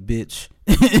white bitch.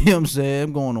 You know what I'm saying?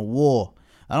 I'm going to war.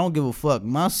 I don't give a fuck.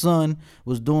 My son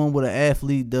was doing what an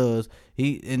athlete does.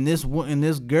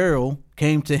 This girl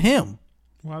came to him.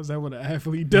 Why is that what an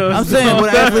athlete does? I'm saying what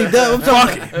an athlete does. I'm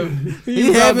talking. He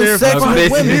was out having there sex with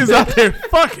fucking. women. He was out there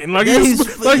fucking like, Yeah,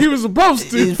 he was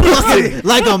supposed to. He's fucking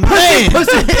like a man.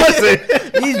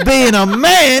 He's being a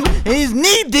man. He's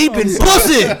knee deep in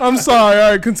pussy. I'm sorry.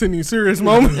 All right, continue. Serious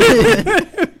moment.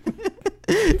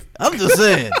 I'm just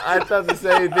saying. I thought the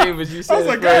same thing, but you I said was it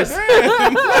like, God first.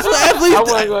 damn. That's what I athletes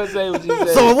wasn't gonna say what you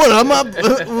said. So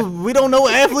what? We don't know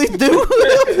what athletes do.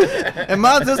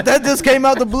 That just came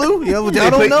out the blue? Y'all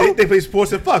don't know? They play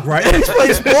sports and fuck, right? They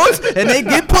play sports and they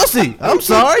get pussy. I'm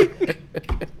sorry.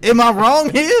 Am I wrong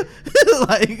here?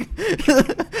 Like,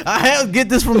 I have to get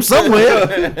this from somewhere.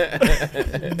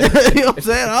 You know what I'm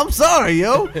saying? I'm sorry,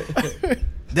 yo.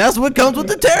 That's what comes with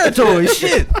the territory.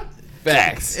 Shit.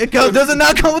 Facts. Does it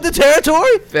not come with the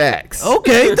territory? Facts.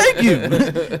 Okay, thank you.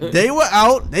 They were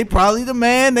out. They probably the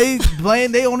man. They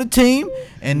playing. They on the team,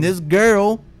 and this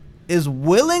girl is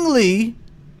willingly,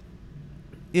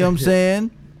 you know what I'm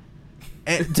saying,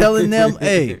 telling them,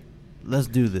 "Hey, let's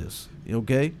do this.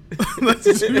 Okay, let's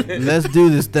do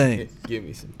this thing." Give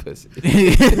me some pussy.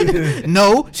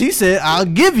 No, she said, "I'll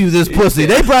give you this pussy."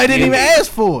 They probably didn't even ask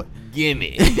for it.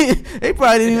 Gimme. They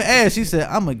probably didn't even ask. She said,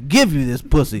 "I'm gonna give you this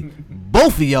pussy,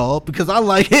 both of y'all, because I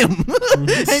like him."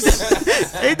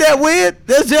 ain't that weird?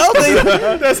 That's y'all thing.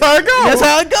 That's how it goes. That's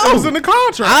how it It was in goes. the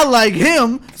contract. I like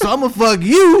him, so I'm gonna fuck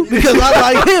you because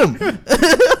I like him.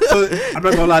 So I'm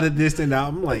not gonna lie to this and now.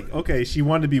 I'm like, okay, she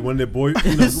wanted to be one of the one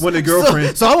of the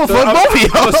girlfriends. So I'm gonna fuck both of I'm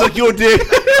y'all. gonna suck your dick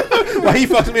while he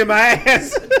fucks me in my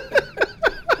ass.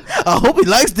 I hope he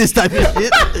likes this type of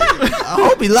shit. I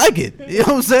hope he like it. You know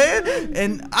what I'm saying?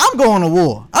 And I'm going to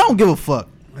war. I don't give a fuck.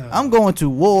 I'm going to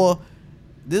war.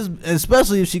 This,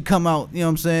 especially if she come out, you know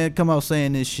what I'm saying? Come out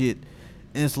saying this shit.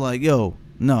 And it's like, yo,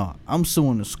 no, I'm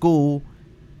suing the school.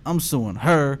 I'm suing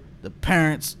her, the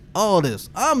parents, all this.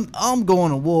 I'm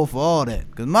going to war for all that.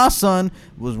 Because my son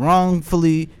was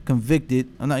wrongfully convicted.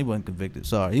 No, he wasn't convicted.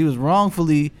 Sorry. He was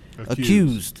wrongfully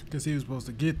accused. Because he was supposed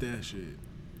to get that shit.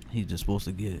 He's just supposed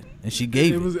to get it. And she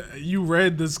gave it. You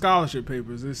read the scholarship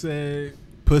papers. It said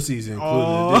Pussies included.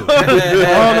 all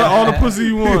the pussy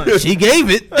you want. She gave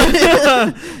it.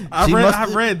 I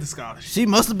read the scholarship. She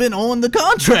must have been on the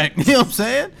contract. You know what I'm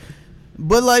saying?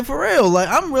 But like for real, like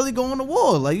I'm really going to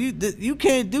war. Like you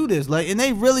can't do this. Like,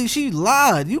 and she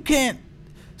lied. You can't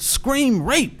scream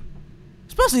rape,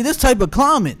 especially this type of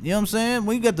climate. You know what I'm saying?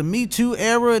 When you got the Me Too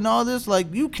era and all this,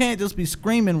 like you can't just be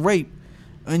screaming rape,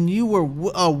 and you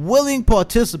were a willing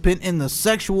participant in the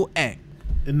sexual act.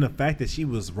 And the fact that she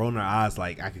was rolling her eyes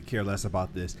like I could care less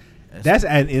about this, that's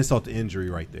an insult to injury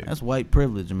right there. That's white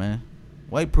privilege, man.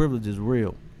 White privilege is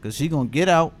real. Cause she gonna get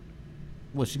out.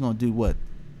 What she gonna do? What?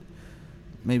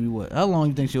 Maybe what? How long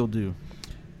you think she'll do?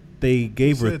 They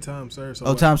gave her time served.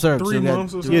 So time served. 3 So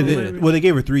months or yeah. something. They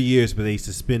gave her 3 years, but they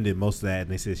suspended most of that,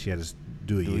 and they said she had to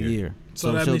do a year.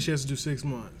 So that means she has to do 6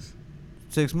 months.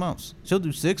 6 months. She'll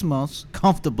do 6 months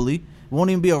comfortably. It won't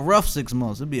even be a rough 6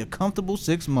 months. It'll be a comfortable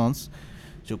 6 months.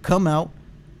 She'll come out.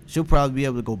 She'll probably be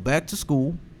able to go back to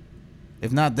school.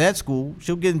 If not that school,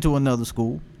 she'll get into another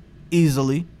school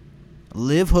easily.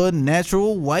 Live her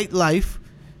natural white life.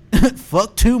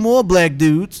 Fuck 2 more black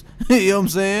dudes. You know what I'm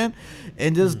saying?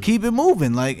 And just keep it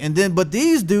moving. Like, and then, but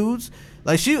these dudes,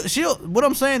 like she'll. What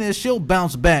I'm saying is she'll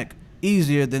bounce back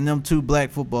easier than them 2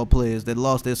 black football players that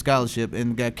lost their scholarship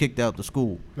and got kicked out the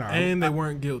school. And they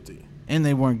weren't guilty. And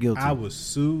they weren't guilty. I would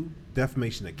sue,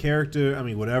 defamation of character. I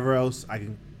mean, whatever else I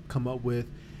can come up with.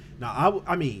 Now,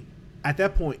 I mean, at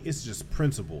that point, it's just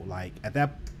principle. Like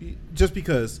just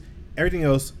because everything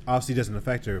else obviously doesn't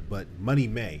affect her, but money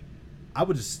may. I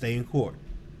would just stay in court.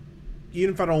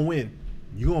 Even if I don't win,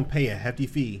 you're gonna pay a hefty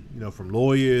fee, from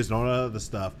lawyers and all that other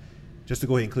stuff, just to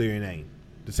go ahead and clear your name.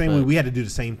 The same way we had to do the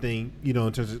same thing, in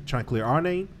terms of trying to clear our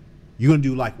name. You're gonna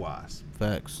do likewise.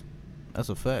 Facts. That's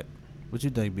a fact. What you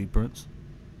think, B Prince?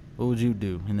 What would you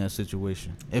do in that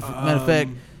situation? Matter of fact,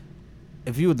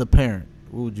 if you were the parent,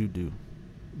 what would you do?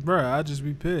 Bruh, I'd just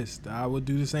be pissed. I would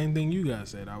do the same thing you guys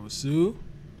said. I would sue,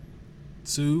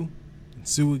 and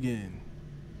sue again.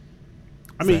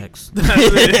 I mean, Facts.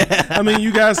 I mean,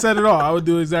 you guys said it all. I would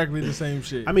do exactly the same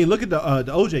shit. I mean, look at the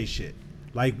OJ shit.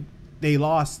 Like, they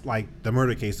lost the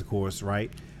murder case, of course,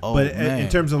 right? Oh, but man. in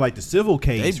terms of the civil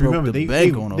case, broke remember the they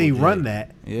bank on they OJ. run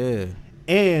that. Yeah.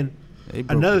 And They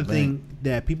broke another the thing bank.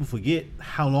 that people forget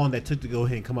how long that took to go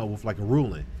ahead and come up with a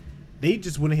ruling. They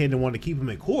just went ahead and wanted to keep him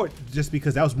in court just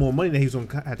because that was more money that he was going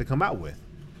to have to come out with.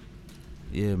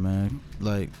 Yeah, man.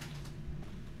 Like,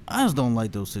 I just don't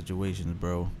like those situations,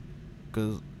 bro.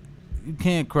 Because you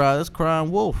can't cry. That's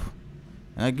crying wolf.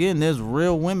 And again, there's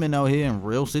real women out here in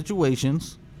real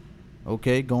situations.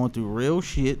 Okay, going through real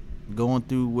shit. Going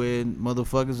through where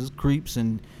motherfuckers is creeps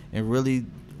and really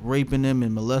raping them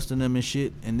and molesting them and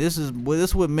shit. And this is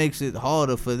what makes it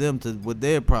harder for them with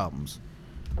their problems.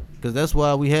 Because that's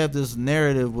why we have this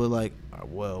narrative where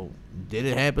well, did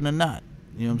it happen or not?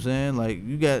 You know what I'm saying? Like,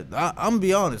 I'm going to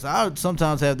be honest. I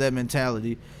sometimes have that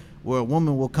mentality where a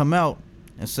woman will come out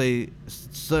and say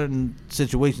certain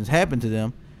situations happen to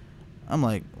them, I'm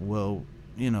like, well,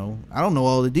 you know, I don't know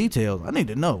all the details. I need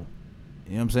to know.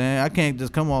 You know what I'm saying? I can't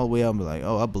just come all the way out and be like,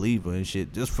 oh, I believe her and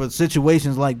shit. Just for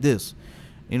situations like this.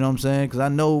 You know what I'm saying? Because I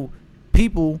know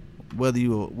people, whether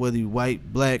you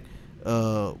white, black,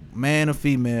 man or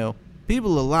female,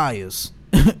 people are liars.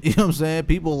 You know what I'm saying?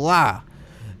 People lie.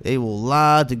 They will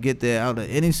lie to get there out of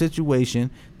any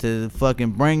situation to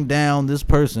fucking bring down this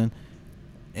person.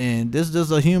 And this is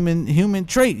just a human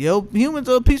trait, yo. Humans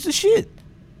are a piece of shit.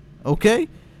 Okay?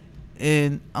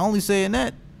 And I only saying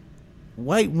that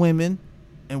white women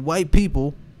and white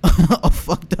people are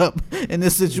fucked up in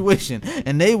this situation.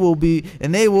 And they will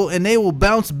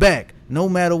bounce back no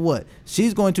matter what.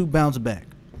 She's going to bounce back.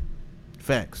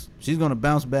 Facts. She's going to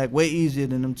bounce back way easier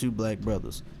than them two black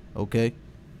brothers. Okay?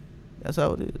 That's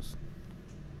how it is.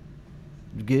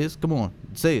 Giz, come on,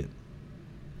 say it.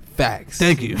 Facts.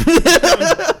 Thank you.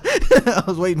 I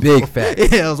was waiting. Big for it.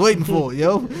 facts. Yeah, I was waiting for it,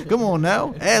 yo. Come on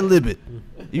now, ad lib it.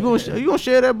 You gonna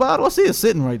share that bottle? I see it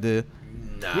sitting right there.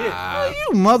 Nah. Oh,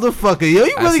 you motherfucker, yo.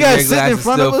 You I really see got your it sitting glass in is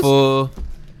front of still us. full.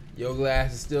 Your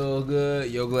glass is still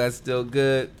good. Your glass is still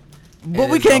good. But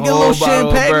And we there's can't get a whole little bottle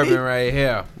of champagne. bourbon right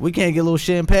here. We can't get a little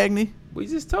champagne. We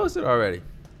just toasted already.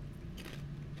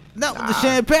 Not with the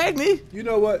champagne. You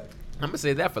know what? I'm gonna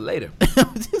say that for later.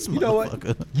 This You know what?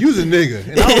 motherfucker. You's a nigga,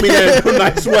 and I don't mean that in a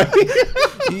nice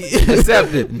way.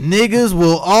 Accepted. Niggas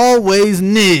will always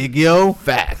nig, yo.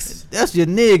 Facts. That's your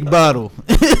nig bottle.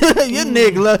 your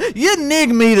nig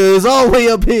meter is all the way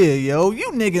up here, yo. You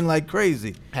nigging like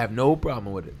crazy. Have no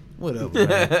problem with it. Whatever.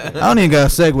 Man. I don't even got a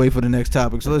segue for the next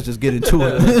topic, so let's just get into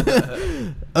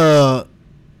it.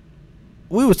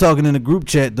 We was talking in the group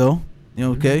chat though. You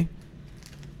know, okay?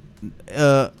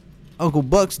 Uncle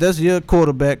Bucks, that's your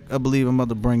quarterback, I believe I'm about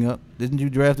to bring up. Didn't you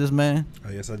draft this man?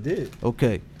 Oh, yes, I did.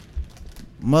 Okay.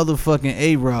 Motherfucking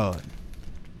A-Rod.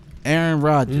 Aaron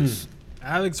Rodgers.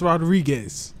 Alex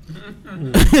Rodriguez.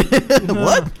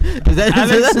 What? Is that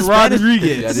Alex his Spanish?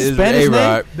 Rodriguez. That is Spanish name?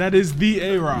 A-Rod. That is the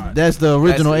A-Rod. That's the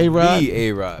original That's A-Rod? The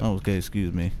A-Rod. Okay,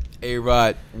 excuse me.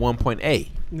 A-Rod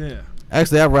 1.A. Yeah.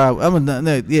 Actually,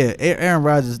 Aaron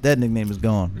Rodgers, that nickname is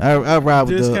gone. I ride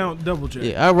with Discount double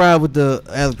check. I ride with the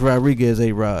Alex Rodriguez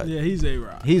A-Rod. Yeah, he's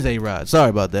A-Rod. He's A-Rod. Sorry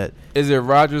about that. Is it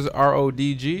Rogers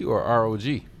RODG or ROG?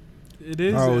 It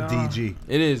is. RODG.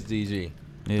 It is DG.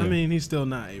 Yeah. I mean, he's still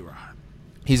not A-Rod.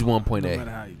 He's No matter 1.A.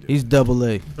 how you do. He's double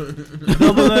A.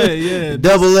 Double A, yeah.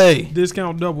 Double A.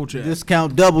 Discount double check.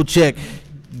 Discount double check.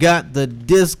 Got the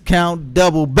discount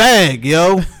double bag,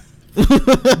 yo.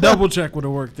 Double check would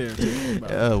have worked there too.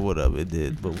 Whatever it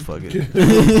did, but fuck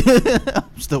it.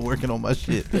 I'm still working on my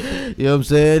shit. You know what I'm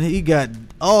saying? He got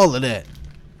all of that.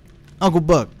 Uncle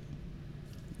Buck,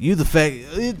 you the fact.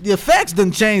 Your facts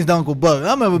done changed, Uncle Buck.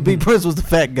 I remember B Prince was the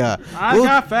fat guy. I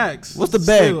got facts. what's the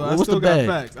bag? Still, I What's still the got bag?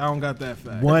 facts. I don't got that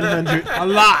fact. 100. A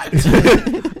lot.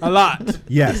 A lot.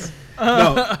 Yes.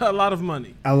 No, A lot of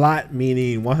money. a lot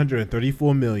meaning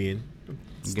 134 million.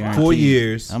 Guaranteed. 4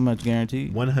 years. How much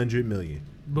guaranteed? 100 million.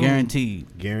 Boom. Guaranteed.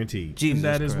 Guaranteed. Jesus And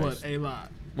that is Christ. what? A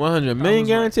lot. 100 million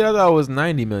guaranteed? I thought it was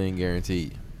 90 million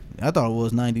guaranteed. I thought it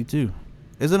was 92.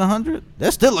 Is it 100?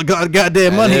 That's still a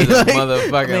goddamn money. That is a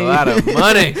motherfucking lot of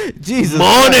money. Jesus.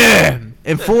 Money!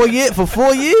 And 4 years for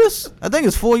 4 years? I think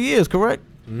it's 4 years, correct?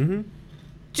 Mm-hmm.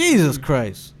 Jesus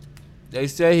Christ. They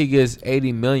say he gets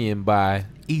 80 million by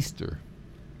Easter.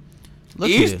 Look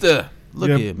here. Easter. Look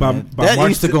Yeah, here, by- man. by That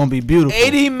March Easter si- gonna be beautiful.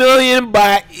 80 million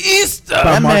by Easter. By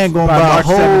That March- man gonna by buy a March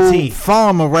whole 17th.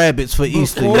 farm of rabbits for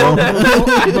Easter, Before, yo.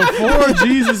 before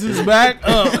Jesus is back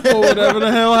up or whatever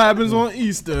the hell happens on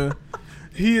Easter,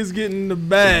 he is getting the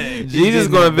bag. Jesus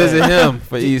going to visit him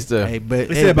for Easter. Hey, but,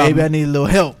 They hey said about- baby, I need a little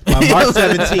help. By March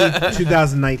 17th,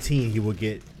 2019, he will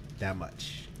get that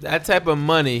much. That type of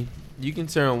money, you can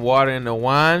turn water into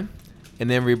wine and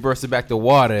then reverse it back to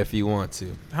water if you want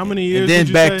to. How many years? And then did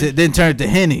you back say? to then turn it to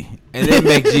Henny. And then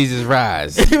make Jesus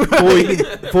rise.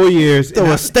 4 years. Throw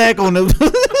and a stack on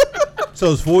the.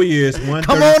 so it's 4 years.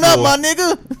 Come on up, my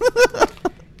nigga.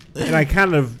 And I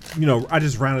kind of, I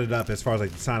just rounded it up as far as like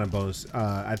the signing bonus.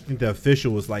 I think the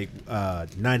official was like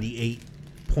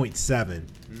 98.7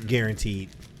 guaranteed.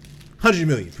 100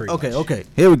 million. Pretty much. Okay.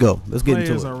 Here we go. Let's get into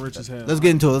Players it. are rich as hell. Let's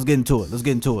get into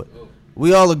it.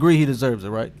 We all agree he deserves it,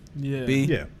 right? Yeah. B.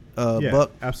 Yeah.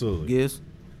 Buck. Absolutely. Giz.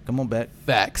 Come on back.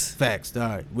 Facts. Facts. All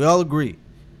right. We all agree.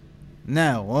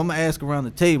 Now, I'm gonna ask around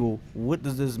the table, what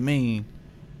does this mean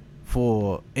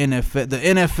for the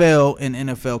NFL and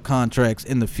NFL contracts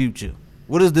in the future?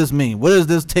 What does this mean? What does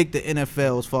this take the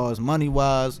NFL as far as money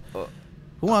wise?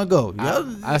 Who wanna go?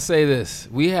 I say this.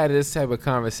 We had this type of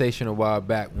conversation a while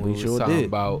back when We we sure was talking did.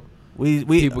 about We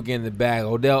People getting the bag.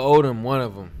 Odell Odom, one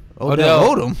of them. Odell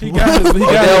Odom. He got his,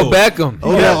 Odell Beckham.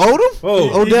 Odell Odom.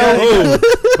 Oh, Odell.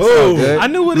 Good. I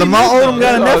knew what Lamar he Odom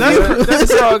got a That's all nephew. good.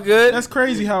 That's all good. That's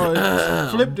crazy how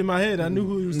it flipped in my head. I knew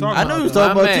who he was talking I about. know he was though.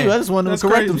 talking My about man. you. I just wanted him That's to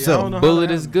correct crazy. I don't himself. know how Bullet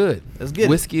that is good. Let's get it.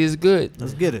 Whiskey is good.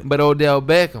 Let's get it. But Odell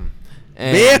Beckham.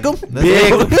 And Beckham.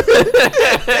 Beckham.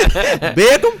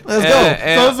 Beckham. Let's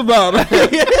So it's about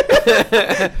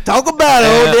go. Talk about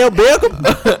it, Odell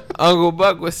Beckham. Uncle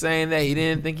Buck was saying that he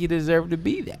didn't think he deserved to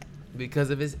be that because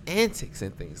of his antics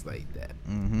and things like that.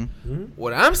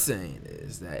 What I'm saying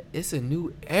is that it's a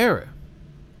new era.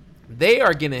 They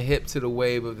are getting hip to the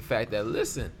wave of the fact that,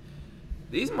 listen,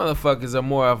 these motherfuckers are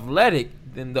more athletic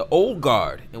than the old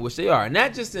guard, in which they are.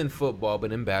 Not just in football,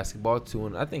 but in basketball too,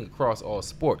 and I think across all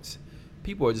sports.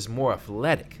 People are just more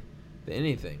athletic than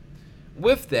anything.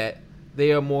 With that,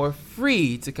 they are more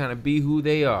free to kind of be who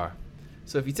they are.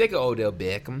 So if you take an Odell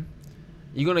Beckham,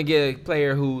 you're going to get a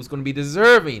player who's going to be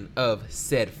deserving of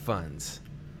said funds.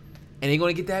 And you're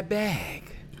going to get that bag.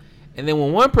 And then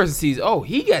when one person sees, oh,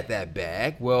 he got that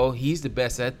bag, well, he's the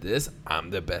best at this, I'm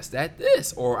the best at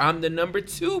this. Or I'm the number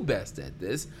 2 best at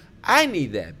this, I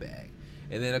need that bag.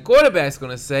 And then a quarterback's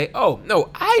going to say, oh, no,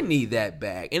 I need that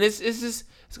bag. And it's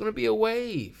going to be a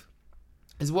wave.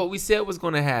 It's what we said was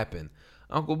going to happen.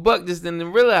 Uncle Buck just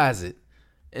didn't realize it.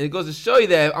 And it goes to show you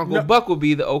that Uncle Buck will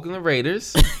be the Oakland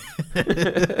Raiders.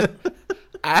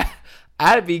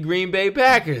 I'd be Green Bay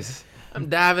Packers. I'm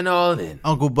diving all in.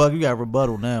 Uncle Buck, you got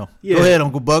rebuttal now. Yeah. Go ahead,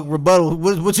 Uncle Buck. Rebuttal.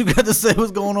 What you got to say?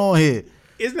 What's going on here?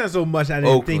 It's not so much I didn't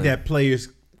Oakland. think that players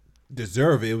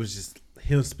deserve it. It was just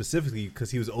him specifically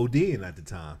because he was ODing at the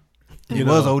time. He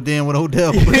was ODing with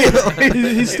Odell.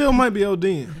 he still might be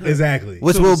ODing. Exactly.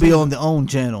 Which will be on the OWN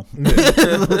channel.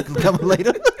 Coming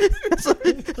later.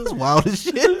 That's wild as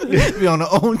shit. Be on the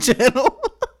OWN channel.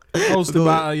 Hosted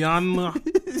by Ayanna.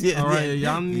 Yeah, All right,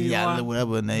 yeah, Ayanna.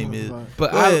 whatever her name is.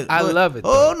 But Go ahead, I go ahead. love it.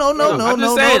 Oh, though. no, I'm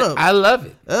just no, saying, hold up. I love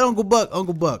it. Uncle Buck.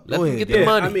 Let Go them ahead. get the Yeah,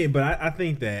 money. I mean, but I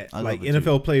think that I like love it,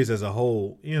 NFL players as a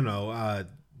whole,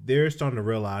 they're starting to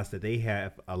realize that they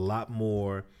have a lot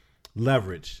more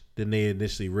leverage than they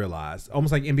initially realized.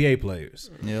 Almost like NBA players.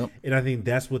 Yep. And I think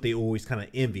that's what they always kind of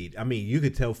envied. I mean, you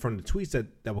could tell from the tweets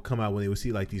that would come out when they would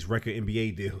see like these record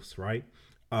NBA deals, right?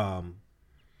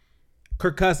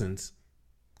 Kirk Cousins,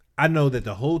 I know that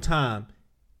the whole time,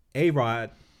 A-Rod,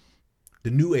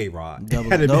 the new A-Rod,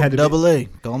 Double A.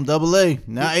 Call him Double A.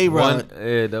 Not A-Rod.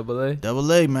 Double A.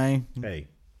 Double A, man. Hey,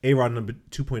 A-Rod number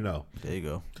 2.0. There you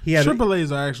go. He had Triple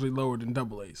A's are actually lower than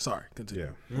double A's. Sorry,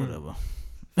 continue. Whatever.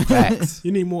 Facts.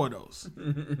 You need more of those.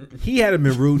 He had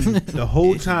been rooting the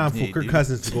whole time for Yeah, Kirk dude.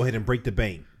 Cousins to go ahead and break the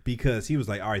bank because he was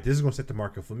like, all right, this is going to set the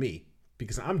market for me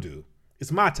because I'm due.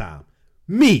 It's my time.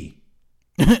 Me.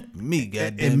 Me,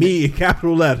 goddamn. And me in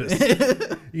capital letters.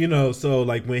 So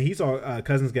like when he saw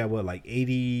Cousins got like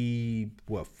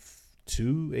 84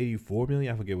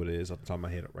 million? I forget what it is off the top of my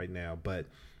head right now. But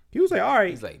he was like, all right.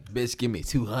 He's like, bitch, give me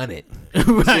 200.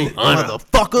 Right,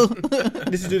 motherfucker.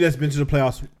 This is a dude that's been to the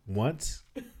playoffs once.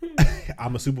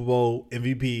 I'm a Super Bowl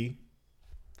MVP.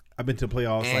 I've been to the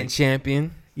playoffs And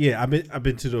champion. Yeah, I've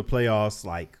been to the playoffs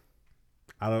like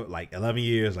 11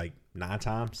 years, like 9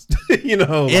 times.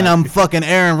 And I'm fucking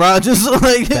Aaron Rodgers.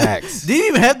 Like, Facts. do you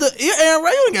even have to? You're Aaron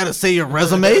Rodgers. You ain't got to say your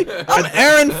resume. I'm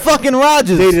Aaron fucking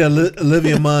Rodgers. dated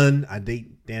Olivia Munn. I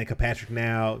date Danica Patrick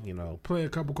now. Play a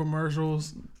couple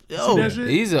commercials. Yo, See that shit?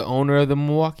 He's the owner of the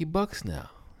Milwaukee Bucks now.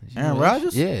 Did you Aaron know that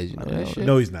Rodgers? shit? Yeah, did you know that shit?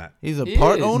 No, he's not. he's a He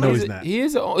part is. owner. No, He's he's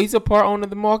a- not. He's a part owner of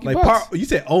the Milwaukee Like Bucks. you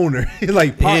said owner,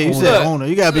 like part Yeah, you owner. said Look. owner.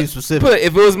 You gotta be specific. But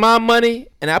if it was my money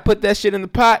and I put that shit in the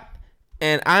pot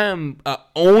and I am a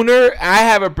owner, I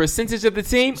have a percentage of the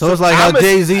team. So it's like how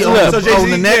Jay-Z owns look,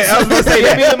 the Nets. I was gonna say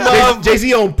Give me the that. motherf-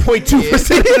 Jay-Z owned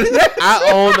 0.2%.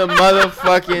 I own the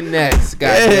motherfucking Nets.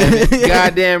 Goddamn it.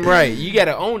 Goddamn right. You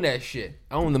gotta own that shit.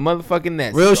 I own the motherfucking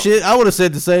Nets. Real So- shit. I would have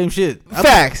said the same shit.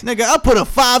 Facts. Nigga, I put a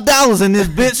 $5 in this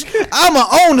bitch. I'm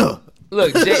an owner.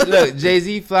 Look,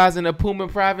 Jay-Z flies in a Puma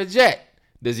private jet.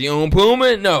 Does he own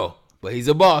Puma? No. But he's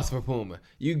a boss for Puma.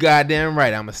 You goddamn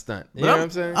right I'm a stunt. You know what I'm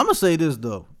saying? I'm gonna say this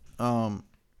though.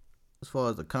 As far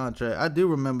as the contract, I do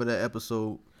remember that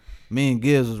episode. Me and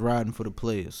Gibbs was riding for the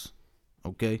players.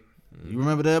 Okay, you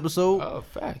remember that episode? Oh,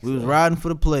 facts. We was riding for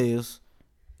the players,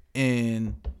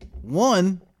 and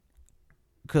one,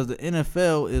 because the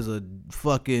NFL is a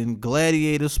fucking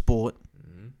gladiator sport.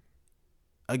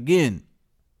 Again,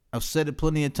 I've said it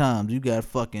plenty of times. You got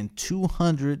fucking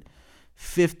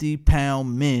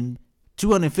 250-pound men,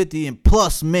 250 and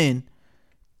plus men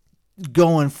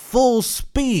going full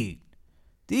speed.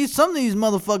 Some of these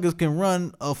motherfuckers can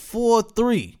run a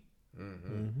 4.3.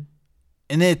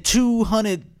 And they're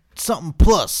 200 something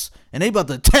plus, and they about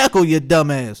to tackle your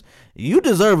dumb ass. You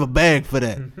deserve a bag for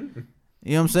that.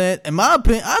 You know what I'm saying? In my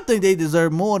opinion, I think they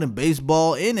deserve more than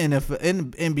baseball and NFL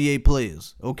and NBA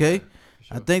players. Okay,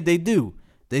 sure. I think they do.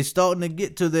 They starting to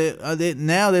get to that.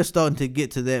 Now they're starting to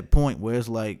get to that point where it's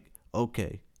like,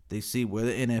 okay, they see where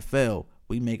the NFL,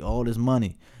 we make all this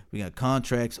money. We got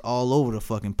contracts all over the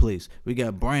fucking place. We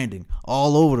got branding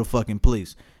all over the fucking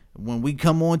place. When we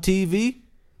come on TV,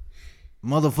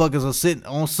 motherfuckers are sitting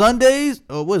on Sundays,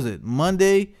 or what is it,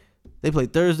 Monday? They play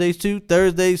Thursdays too.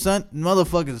 Thursdays,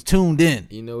 motherfuckers tuned in.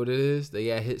 You know what it is? They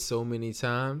got hit so many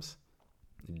times,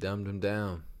 they dumbed them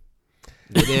down.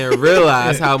 They didn't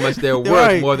realize how much they're worth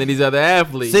right. more than these other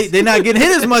athletes. See, they're not getting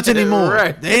hit as much anymore.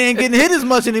 Right. They ain't getting hit as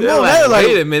much anymore. They're Like,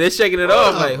 wait a minute, they're shaking it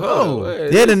off. Like, hold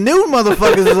on. Yeah, the new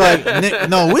motherfuckers is like,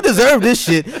 no, we deserve this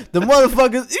shit. The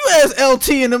motherfuckers, you ask LT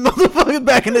and the motherfuckers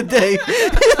back in the day.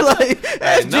 Like,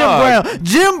 ask Jim Brown.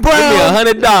 Jim Brown.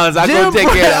 Give me $100. I go take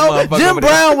care of that motherfucker. Jim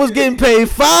Brown was getting paid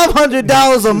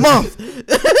 $500 a month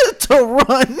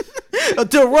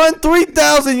to run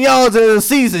 3,000 yards in a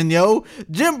season, yo.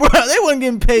 Jim Brown, they wasn't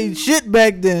getting paid shit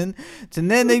back then. And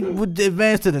then they would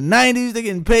advance to the 90s. They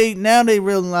getting paid. Now they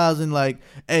realizing like,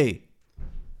 hey,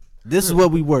 this is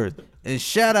what we worth. And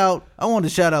I want to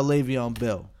shout out Le'Veon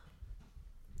Bell.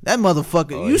 That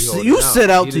motherfucker, you sit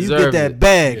out till you get that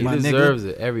bag, my nigga. He deserves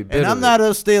it, every bit and of I'm not a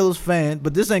Steelers fan,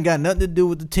 but this ain't got nothing to do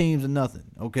with the teams or nothing,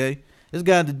 okay? It's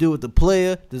got to do with the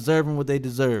player deserving what they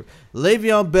deserve.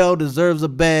 Le'Veon Bell deserves a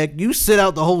bag. You sit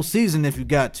out the whole season if you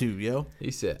got to, yo. He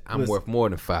said, I'm worth more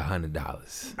than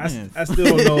 $500. I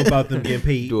still don't know about them getting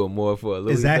paid. Doing more for a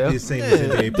Louis exactly Bell? the same as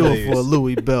NBA Do players. it for a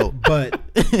Louis Bell. But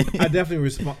I definitely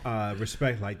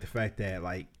respect like the fact that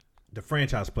like the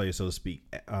franchise players, so to speak,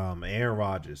 Aaron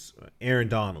Rodgers, Aaron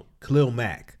Donald, Khalil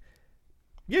Mack.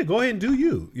 Yeah, go ahead and do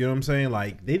you. You know what I'm saying?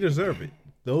 Like they deserve it.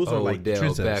 Those are like Odell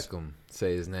trendsetters. Beckham.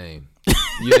 Say his name.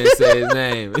 You didn't say his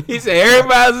name. He said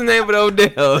everybody's name but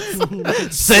Odell's.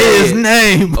 Say his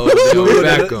name. Odell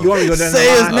Beckham. You want me to go down Say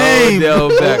the his line? name. Odell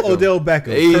Beckham. Odell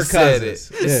Beckham. He Kirk said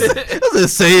Cousins. it. Yeah. I said,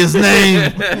 say his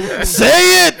name.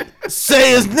 Say it.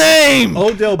 Say his name.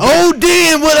 Odell Beckham.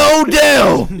 ODing with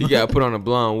Odell. You got to put on a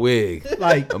blonde wig.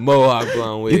 Like A mohawk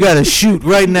blonde wig. You got to shoot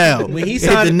right now. when he Hit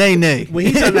signed the nay-nay. when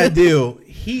he signed that deal,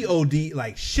 he OD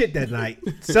like shit that night.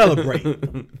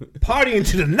 Celebrate, party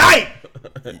into the night.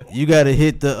 You got to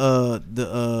hit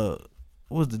the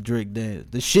what's the Drake dance?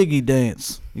 The Shiggy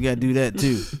dance. You got to do that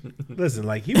too. Listen,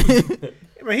 like he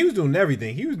was doing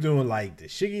everything. He was doing like the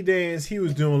Shiggy dance. He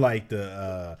was doing like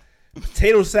the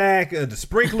potato sack, the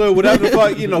sprinkler, whatever the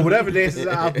fuck, whatever dances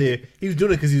out there. He was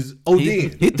doing it because he was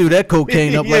ODing. He threw that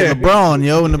cocaine up Yeah. like LeBron,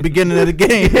 yo, in the beginning of the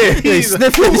game. They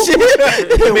sniffed that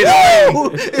shit. Whoa.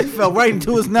 It fell right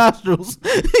into his nostrils.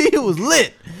 He was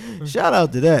lit. Shout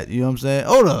out to that. You know what I'm saying?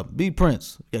 Hold up. B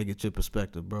Prince. You gotta get your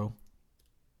perspective, bro.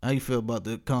 How you feel about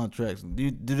the contracts? Do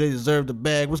they deserve the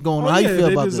bag? What's going on? How you feel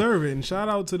about they deserve it. And shout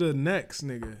out to the next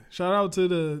nigga. Shout out to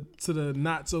the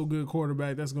not so good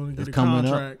quarterback that's going to get a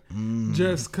contract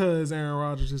just because Aaron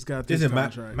Rodgers just got this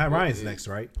contract. Matt Ryan's next,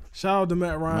 right? Shout out to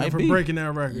Matt Ryan Might for be. breaking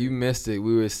that record. You missed it.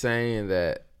 We were saying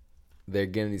that they're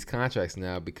getting these contracts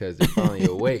now because they're finally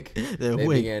awake. They're They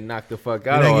awake. began to knock the fuck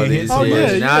out They all getting these hit so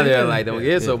years. much. Now they're like, don't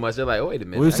get so much. They're like, oh, wait a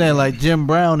minute. We were saying like Jim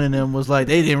Brown and them was like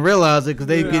they didn't realize it because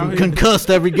they Yeah, getting out here- concussed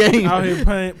every game. out here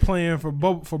playing for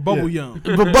Bubble Young.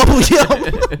 But bubble yum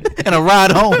and a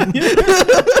ride home.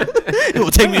 It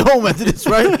will take me home after this,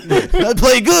 right? I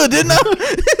played good, didn't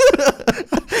I?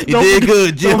 You did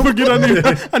good, Jim. Don't forget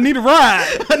I need a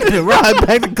ride. I need to ride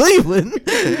back to Cleveland.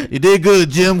 You did good,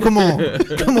 Jim. Come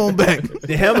on back.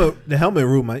 The helmet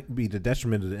rule might be the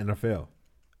detriment of the NFL.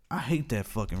 I hate that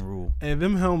fucking rule. And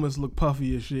them helmets look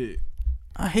puffy as shit.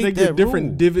 I hate They that get different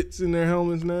rule. divots in their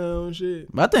helmets now and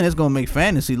shit. But I think it's gonna make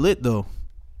fantasy lit though.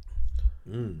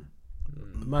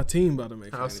 My team about to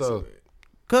make How fantasy so? lit.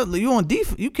 Cause you on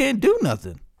defense, you can't do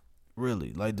nothing.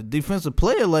 Really, like the defensive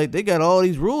player, like they got all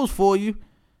these rules for you.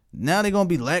 Now they're gonna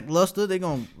be lackluster. They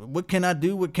gonna what can I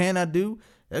do? What can I do?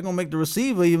 They're gonna make the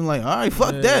receiver even like, all right,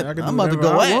 fuck Yeah, that. I can I'm do about to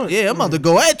whatever go I at. want. Yeah, I'm about to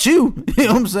go at you. You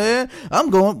know what I'm saying? I'm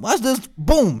going. Watch this.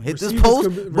 Boom. Hit this post.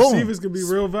 Boom. Receivers could be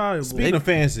real valuable. Speaking of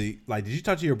fantasy, like, did you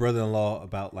talk to your brother-in-law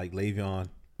about like Le'Veon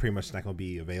pretty much not gonna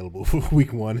be available for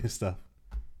week 1 and stuff?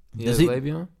 He Does has he-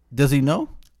 Le'Veon? Does he know?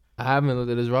 I haven't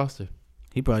looked at his roster.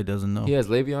 He probably doesn't know. He has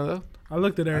Le'Veon, though? I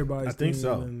looked at everybody's I think team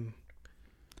so. and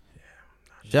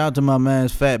Shout out to my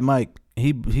man's Fat Mike.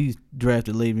 he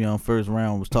drafted Le'Veon first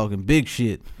round, was talking big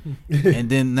shit, and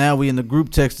then now we in the group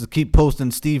text to keep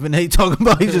posting Stephen A. talking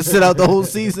about he just sit out the whole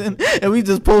season, and we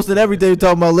just posted every day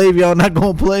talking about Le'Veon not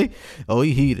gonna play. Oh,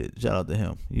 he heated. Shout out to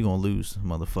him. You gonna lose,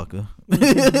 motherfucker.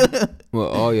 Well,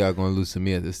 all y'all gonna lose to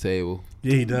me at this table.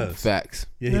 Yeah, he does. Facts.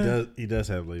 Yeah, he does. He does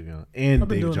have Le'Veon and I've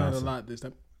been David doing that a Johnson. lot this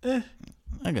time.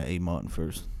 I got A. Martin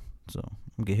first, so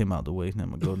I'm gonna get him out the way.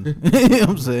 Then I'm gonna go. You know what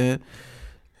I'm saying?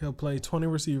 He'll play 20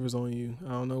 receivers on you. I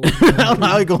don't know. What I don't know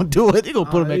how he gonna do it. He gonna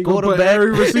put him at He gonna put quarterback.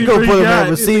 every He receiver gonna he put him got at in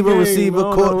the receiver, game. receiver, I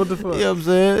don't know what the fuck. You know what I'm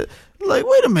saying? Like,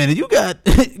 wait a minute, you got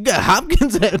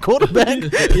Hopkins at quarterback?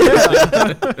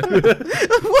 Yeah.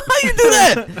 Why you do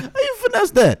that? How you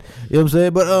finesse that? You know what I'm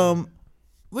saying? But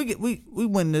we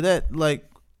went into that. Like,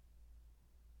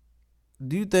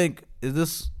 do you think is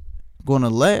this gonna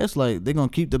last? Like, they're gonna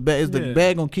keep the bag? Is the Yeah.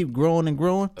 bag gonna keep growing and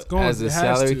growing? It's going, As the it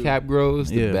has salary to. cap grows,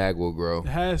 the Yeah. bag will grow. It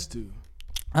has to.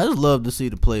 I just love to see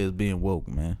the players being woke,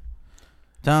 man.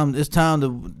 It's time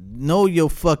to know your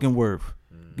fucking worth.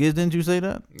 Giz, didn't you say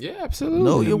that? Yeah, absolutely.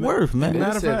 Know your worth, man.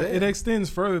 Matter of said fact, that. it extends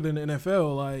further than the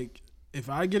NFL. Like, if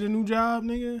I get a new job,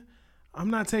 nigga, I'm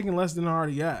not taking less than I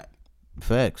already got.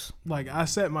 Facts. Like, I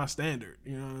set my standard.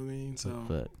 You know what I mean? So,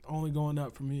 Fact. only going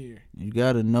up from here. You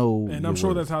gotta know. And your I'm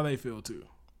sure worth. that's how they feel, too.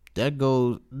 That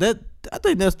goes. I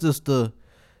think that's just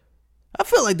I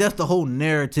feel like that's the whole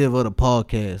narrative of the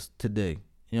podcast today.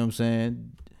 You know what I'm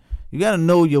saying? You gotta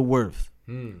know your worth.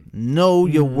 Know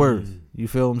your worth. You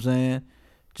feel what I'm saying?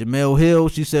 Jamel Hill,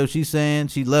 she said she's saying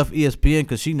she left ESPN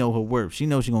because she know her worth. She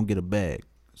knows she gonna get a bag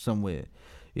somewhere.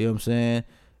 You know what I'm saying?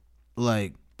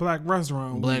 Like Black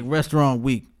Restaurant Black Week. Restaurant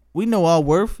Week. We know our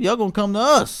worth. Y'all gonna come to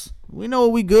us. We know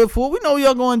what we good for. We know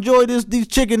y'all gonna enjoy these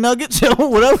chicken nuggets,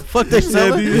 whatever the fuck they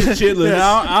selling. these chitlins.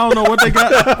 Yeah, I don't know what they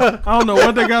got. I don't know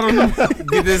what they got on them.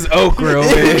 Get this okra,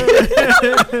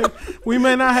 man. We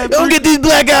may not have Don't three, get these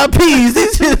black eyed peas.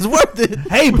 This shit is worth it.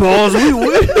 Hey, balls,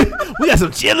 we got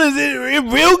some chitlins in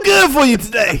real good for you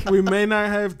today. we may not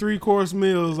have 3-course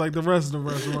meals like the rest of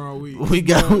the restaurant week. We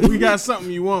got we got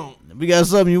something you want. we got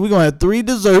something. We gonna have 3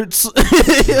 desserts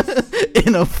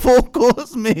in a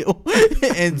 4-course meal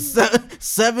and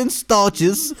 7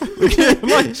 starches. You know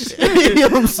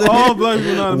what I'm saying? All black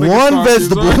people know how to make One a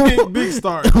starch. vegetable. Big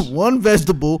starch. One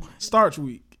vegetable. Starch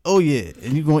week. Oh yeah,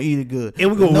 and you gonna eat it good.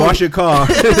 And we're gonna No, wash your car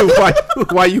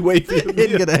while you wait for your and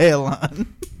meal. get a hairline.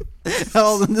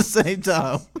 All in the same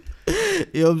time. You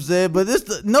know what I'm saying? But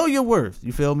know your worth.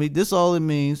 You feel me? This all it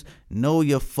means. Know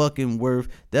your fucking worth.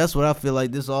 That's what I feel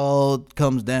like this all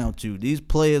comes down to. These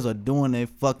players are doing their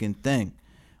fucking thing.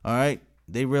 All right?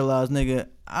 They realize, nigga,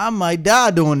 I might die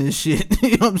doing this shit.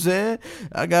 You know what I'm saying?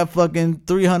 I got fucking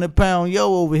 300-pound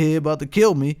yo over here about to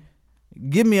kill me.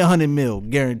 Give me 100 mil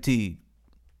guaranteed.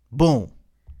 Boom.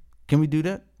 Can we do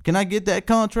that? Can I get that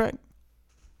contract?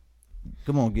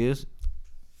 Come on, Giz.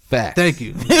 Facts. Thank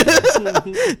you.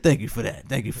 Thank you for that.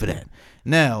 Thank you for that.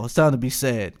 Now, it's time to be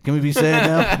sad. Can we be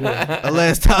sad now? Our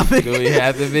last topic. Do we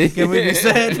have to be? Can we be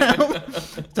sad now?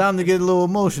 Time to get a little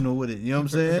emotional with it. You know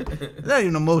what I'm saying? Not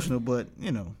even emotional, but,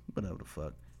 you know, whatever the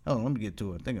fuck. Hold on, let me get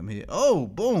to it. I think I'm here. Oh,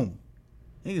 boom.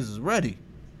 Niggas is ready.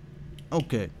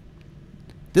 Okay.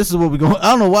 This is what we're going. I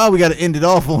don't know why we got to end it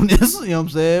off on this. You know what I'm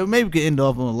saying? Maybe we could end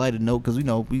off on a lighter note because we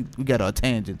know we got our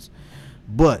tangents.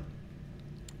 But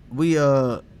we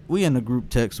in the group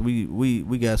text.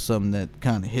 We got something that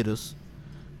kind of hit us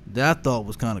that I thought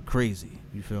was kind of crazy.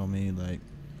 You feel me? Like,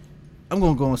 I'm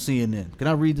gonna go on CNN. Can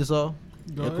I read this all?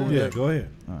 Go Yeah, cool. ahead. Yeah, go ahead.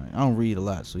 All right. I don't read a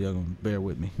lot, so y'all gonna bear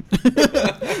with me.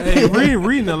 Hey,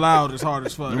 reading aloud is hard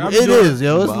as fuck. It is,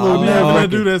 yo. It's a little I'm having nerve to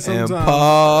do that And sometimes.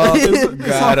 Paul It's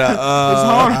gotta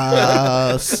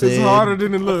hard. It's harder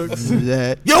than it looks.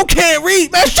 That. Yo, can't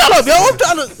read, man. Shut up, yo. I'm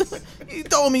trying to. You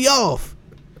throwing me off.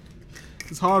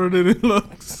 It's harder than it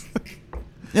looks.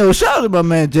 Yo, shout out to my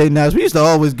man Jay Knox. We used to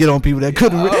always get on people that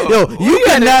couldn't read. Yo, Oh, you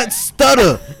cannot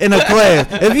stutter in a class.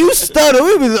 If you stutter,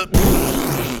 we be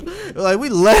like we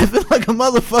laughing like a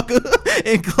motherfucker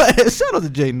in class. Shout out to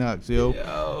Jay Knox, yo.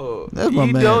 Yo, That's my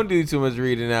you man. don't do too much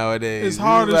reading nowadays. It's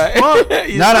hard You as like- fuck.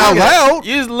 you Not just out look at- loud.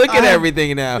 You just look at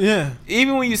everything now. Yeah.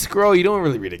 Even when you scroll, you don't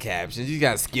really read the captions. You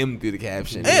gotta skim through the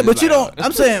captions. Yeah, It's but you like- don't.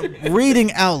 I'm saying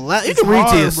reading out loud. You It's can read to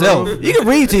hard, yourself. bro. You can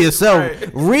read to yourself. Right.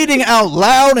 Reading out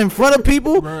loud in front of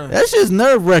people. Bruh. That's just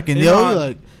nerve wracking, You yo. know,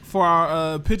 Like, for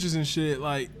our pictures and shit,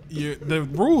 like the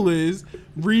rule is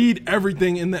read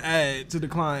everything in the ad to the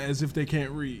client as if they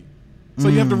can't read. So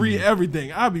you have to read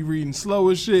everything. I'll be reading slow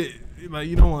as shit. Like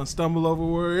you don't want to stumble over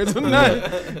words or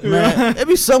nothing. man, there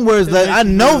be some words that I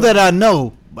know that I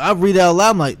know. But I read out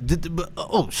loud. I'm like,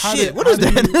 oh shit, what is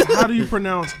that? How do you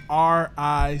pronounce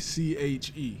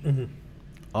RICHE?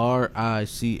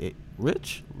 RICA.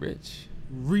 Rich?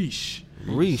 Reach.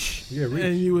 Yeah,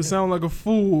 And you would sound like a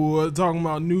fool talking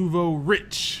about nouveau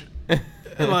rich.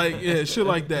 Like, yeah, shit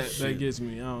like that. That gets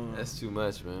me. I don't know. That's too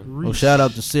much, man. Well, Reach. shout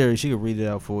out to Siri. She can read it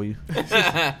out for you.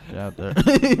 Out there.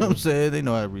 You know what I'm saying? They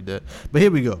know how to read that. But here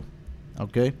we go.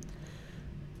 Okay.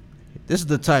 This is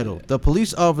the title. The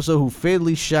police officer who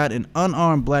fatally shot an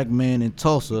unarmed black man in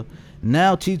Tulsa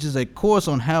now teaches a course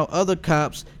on how other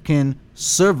cops can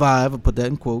survive, I'll put that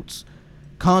in quotes,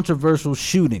 controversial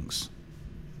shootings.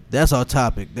 That's our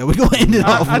topic that we're going to end it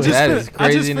off I with. just, That fin- is I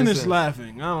crazy just in finished itself.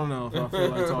 laughing. I don't know if I feel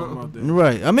like talking about that.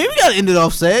 Right. I mean, we got to end it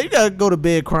off sad. You got to go to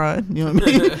bed crying. You know what I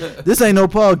mean? This ain't no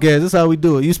podcast. This is how we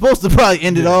do it. You're supposed to probably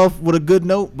end it off with a good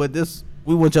note, but this,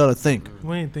 we want y'all to think.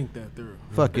 We ain't think that through.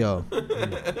 Fuck y'all.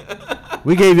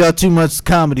 We gave y'all too much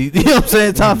comedy. You know what I'm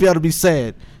saying? Time for y'all to be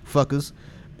sad. Fuckers.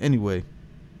 Anyway,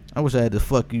 I wish I had the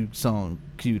fuck you song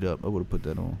queued up. I would have put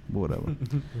that on. But whatever.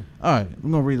 All right.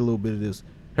 We're going to read a little bit of this.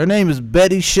 Her name is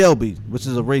Betty Shelby, which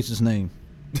is a racist name.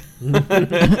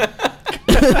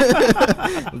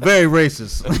 Very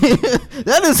racist.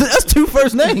 That's two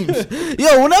first names.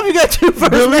 Yo, whenever you got two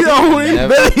first names,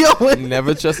 Billy Owen.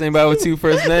 Never trust anybody with two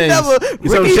first names. Never.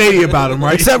 There's something shady about him,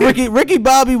 right? Except Ricky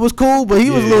Bobby was cool, but he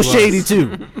was a Yeah, little he shady was.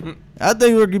 too. I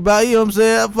think Ricky Bobby, you know what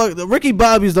I'm saying? Ricky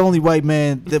Bobby's the only white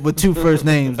man that with two first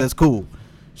names that's cool.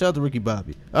 Shout out to Ricky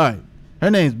Bobby. All right. Her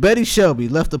name's Betty Shelby,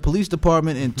 left the police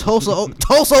department in Tulsa,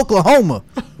 Oklahoma.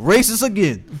 Racist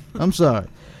again. I'm sorry.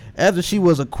 After she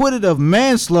was acquitted of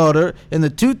manslaughter in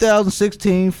the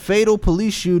 2016 fatal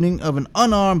police shooting of an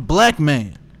unarmed black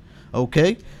man.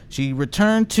 Okay? She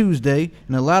returned Tuesday,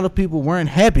 and a lot of people weren't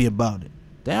happy about it.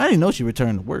 Damn, I didn't know she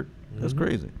returned to work. That's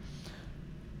crazy.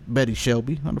 Betty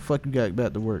Shelby. How the fuck you got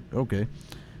back to work? Okay.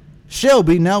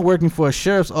 Shelby, now working for a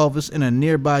sheriff's office in a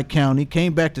nearby county,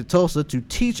 came back to Tulsa to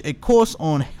teach a course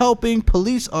on helping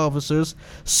police officers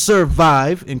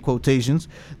survive, in quotations,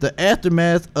 the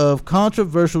aftermath of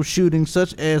controversial shootings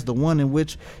such as the one in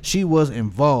which she was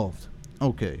involved.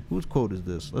 Okay, whose quote is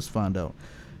this? Let's find out.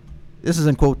 This is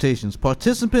in quotations.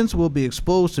 Participants will be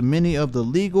exposed to many of the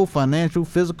legal, financial,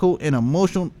 physical, and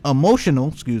emotional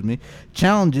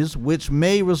challenges which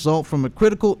may result from a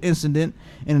critical incident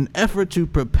in an effort to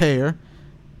prepare,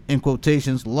 in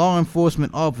quotations, law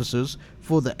enforcement officers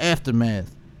for the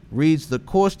aftermath. Reads the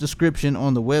course description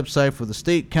on the website for the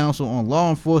State Council on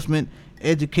Law Enforcement,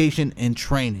 Education, and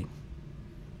Training.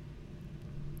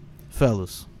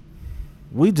 Fellas,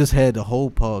 we just had the whole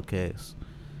podcast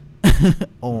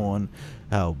on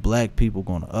how black people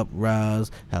gonna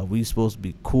uprise, how we supposed to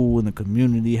be cool in the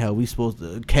community, how we supposed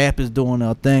to, Cap is doing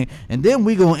our thing, and then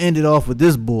we gonna end it off with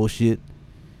this bullshit.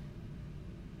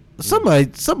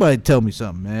 Somebody tell me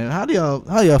something, man. How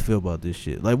y'all feel about this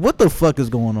shit? Like, what the fuck is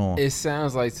going on? It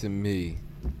sounds like to me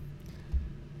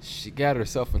she got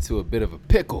herself into a bit of a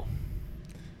pickle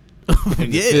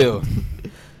in the Yeah. field.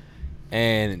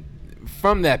 And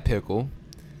from that pickle,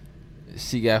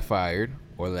 she got fired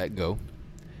or let go.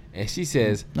 And she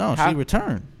says, No, how- she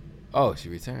returned. Oh, she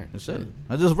returned. I said it.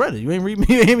 I just read it. You ain't read me.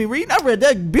 You ain't me reading. I read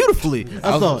that beautifully.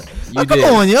 I saw it. You Oh, come did.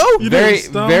 on, yo. You Very, didn't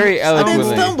stumble. very I didn't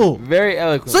eloquently. stumble. Very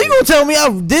eloquently. So you gonna tell me I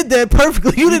did that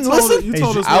perfectly? You didn't listen? You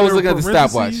told us I where was the looking at the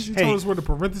parentheses- stopwatch. You Hey, told us where the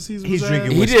parentheses he's was drinking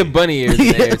at. He whiskey. did bunny ears in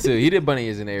the air too. He did bunny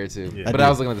ears in the air too. Yeah. But I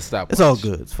was looking at the stopwatch. It's all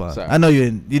good. It's fine. Sorry. I know you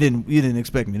didn't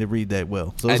expect me to read that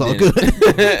well, so it's I all didn't.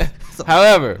 good.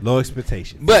 However, Low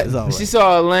expectations. but It's all right. she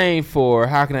saw a lane for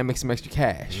how can I make some extra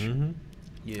cash, Mhm.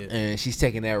 Yeah. and she's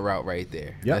taking that route right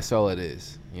there. Yep. That's all it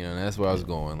is. You know, that's where I was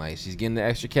going. Like she's getting the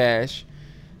extra cash.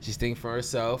 She's thinking for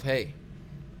herself, hey,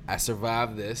 I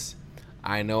survived this.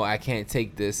 I know I can't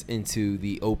take this into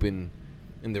the open,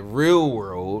 in the real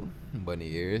world,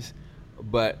 bunny ears,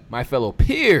 but my fellow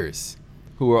peers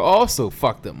who are also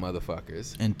fucked up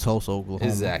motherfuckers. In Tulsa, Oklahoma.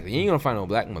 Exactly. You ain't gonna find no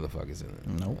black motherfuckers in it.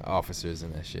 Nope. Officers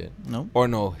in that shit. Nope. Or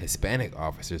no Hispanic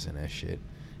officers in that shit.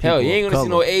 People Hell, you ain't of gonna see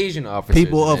color. no Asian officers.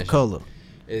 People in that of shit. color.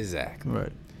 Exactly.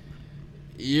 Right.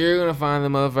 You're gonna find the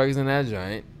motherfuckers in that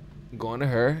giant going to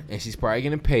her, and she's probably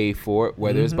gonna pay for it,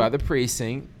 whether it's by the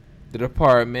precinct, the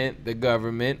department, the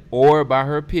government, or by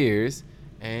her peers,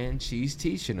 and she's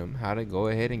teaching them how to go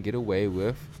ahead and get away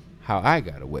with how I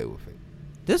got away with it.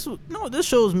 This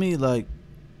shows me like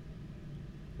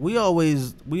we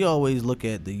always look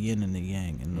at the yin and the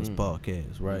yang in this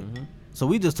podcast, right? Mhm. So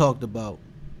we just talked about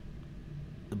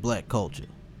the black culture.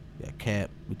 We got Cap.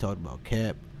 We talked about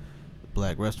Cap,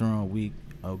 Black Restaurant Week.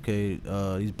 Okay,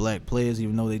 these black players,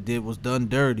 even though they did was done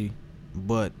dirty,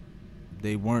 but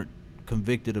they weren't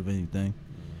convicted of anything.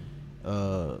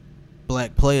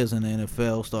 Black players in the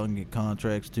NFL starting to get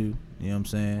contracts too. You know what I'm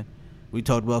saying? We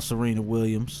talked about Serena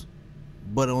Williams.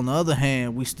 But on the other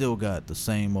hand, we still got the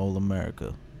same old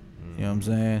America. You know what I'm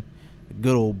saying? The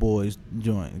good old boys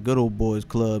joint, good old boys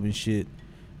club and shit.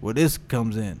 Where this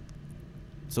comes in.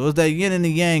 So it's that yin and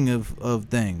the yang of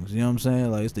things. You know what I'm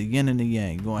saying? Like, it's the yin and the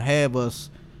yang. You're gonna have us,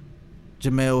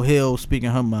 Jamel Hill speaking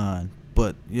her mind,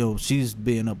 but you know she's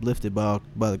being uplifted by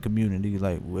the community.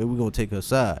 Like, where we gonna take her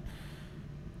side?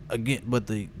 Again, but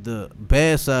the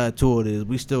bad side to it is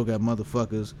we still got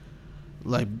motherfuckers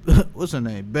like what's her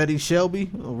name? Betty Shelby,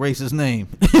 racist name.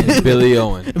 And Billy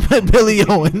Owen. Billy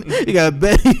Owen.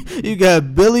 You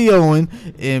got Billy Owen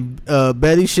and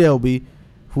Betty Shelby,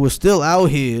 who are still out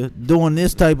here doing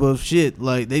this type of shit.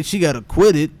 Like she got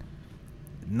acquitted,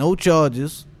 no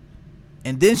charges,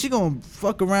 and then she gonna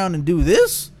fuck around and do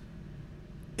this.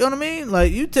 You know what I mean?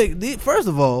 Like, you take first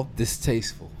of all,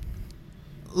 Distasteful.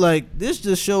 like, this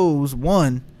just shows,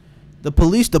 one, the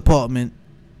police department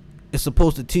is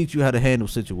supposed to teach you how to handle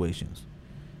situations,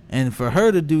 and for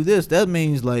her to do this, that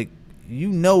means, like, you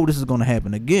know this is gonna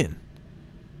happen again.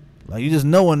 Like, you just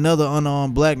know another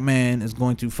unarmed black man is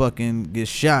going to fucking get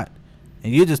shot,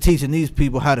 and you're just teaching these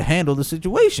people how to handle the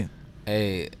situation.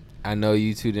 Hey, I know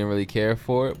you two didn't really care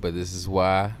for it, but this is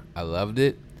why I loved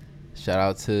it. Shout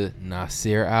out to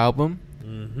Nasir album,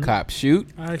 Cop Shoot.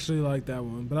 I actually like that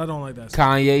one, but I don't like that song.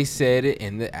 Kanye said it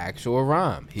in the actual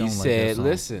rhyme. He Don't like that said, song.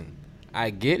 listen,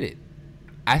 I get it.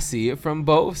 I see it from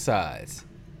both sides.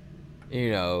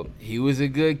 You know, he was a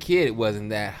good kid. It wasn't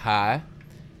that high.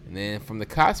 And then from the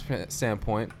cop's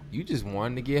standpoint, you just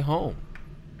wanted to get home.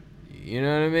 You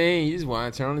know what I mean? You just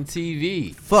want to turn on the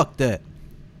TV. Fuck that.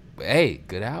 But hey,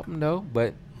 good album though.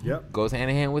 But Yep. goes hand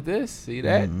in hand with this. See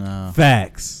that? No,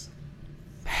 Facts.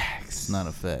 it's not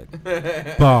a fact.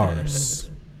 Bars.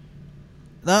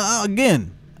 Now,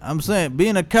 again, I'm saying,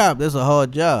 being a cop, that's a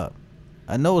hard job.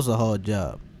 I know it's a hard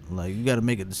job. Like, you got to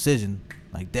make a decision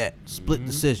like that, split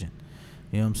decision.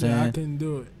 You know what I'm saying? Yeah, I couldn't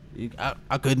do it.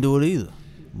 I couldn't do it either.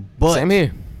 But Same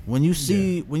here. when you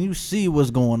see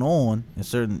what's going on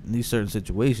in these certain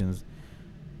situations,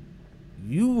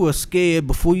 you were scared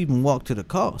before you even walked to the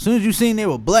car. As soon as you seen they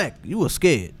were black, you were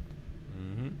scared.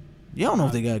 You don't know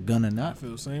if they got a gun or I not.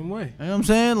 feel the same way. You know what I'm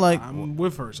saying? Like, I'm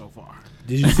with her so far.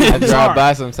 Did you see? I drive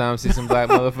by sometimes, see some black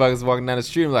motherfuckers walking down the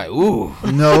street. I'm like, ooh.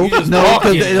 no, just no,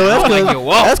 walking.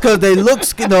 that's because they look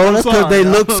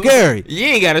scary. You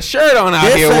ain't got a shirt on out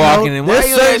There's here certain- walking, and why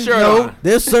you got a shirt on?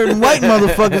 There's certain white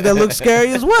motherfuckers that look scary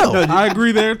as well. I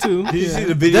agree there too. Did you see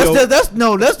the video?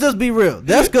 Let's just be real.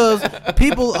 That's because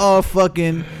people are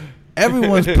fucking.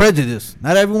 Everyone's prejudiced.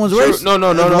 Not everyone's Sure. racist.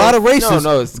 No. There's a lot of racists.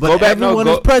 No, it's- but go back, no, everyone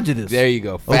go- is prejudiced. There you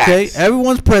go. Okay, Facts.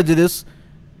 everyone's prejudiced,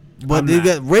 but I'm they not.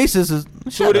 got racist. Is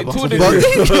shut up, to Uncle the Buck.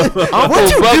 degree. What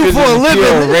you Buck do is for a a living?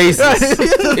 pure racist.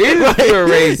 He's a pure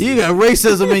racist. You got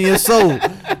racism in your soul.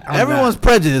 Everyone's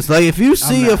prejudiced. Like, if you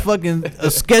see not. a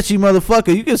sketchy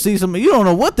motherfucker, you can see some. You don't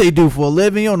know what they do for a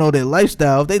living. You don't know their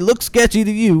lifestyle. If they look sketchy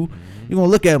to you, you're gonna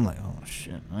look at them like, oh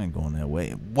shit, I ain't going that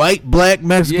way. White, black,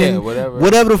 Mexican, Yeah, whatever.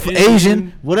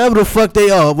 Asian, whatever the fuck they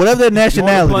are, whatever their On the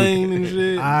nationality. plane and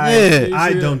shit.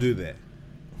 I don't do that.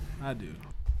 I do.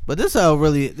 But this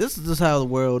is just how the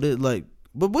world is. Like,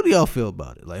 but what do y'all feel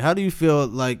about it? Like, how do you feel,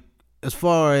 like, as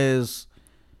far as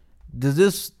does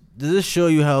this show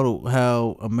you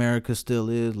how America still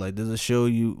is? Like, does it show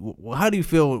you how do you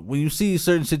feel when you see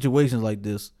certain situations like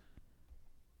this?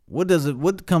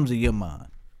 What comes to your mind,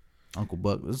 Uncle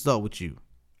Buck? Let's start with you.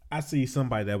 I see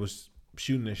somebody that was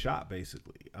shooting a shot.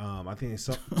 Basically, I think it's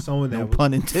someone that No was,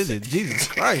 pun intended. Jesus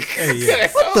Christ. Hey, yeah.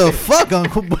 What the fuck,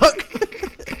 Uncle Buck?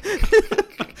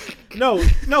 No.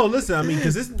 Listen, I mean,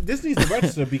 because this needs to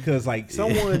register because like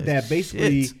someone that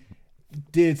basically Shit.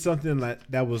 did something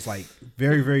that was like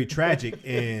very very tragic,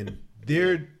 and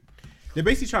they're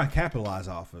basically trying to capitalize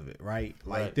off of it, right?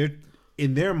 Like they're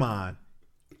in their mind.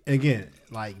 And again,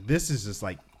 like this is just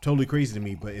like totally crazy to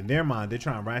me, but in their mind, they're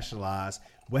trying to rationalize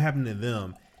what happened to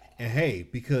them. And hey,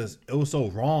 because it was so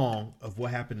wrong of what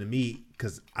happened to me,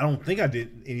 because I don't think I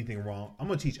did anything wrong, I'm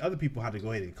gonna teach other people how to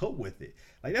go ahead and cope with it.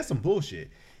 Like that's some bullshit.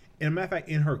 And a matter of fact,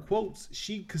 in her quotes,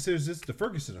 she considers this the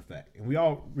Ferguson effect, and we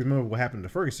all remember what happened to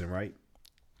Ferguson, right?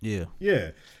 Yeah.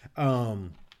 Yeah.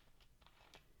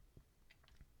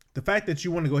 The fact that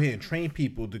you want to go ahead and train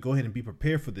people to go ahead and be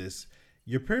prepared for this,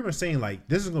 you're pretty much saying like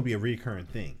this is going to be a recurring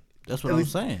thing. That's what At I'm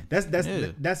least saying.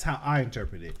 That's how I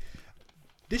interpret it.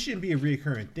 This shouldn't be a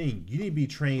recurring thing. You need to be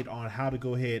trained on how to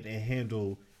go ahead and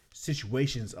handle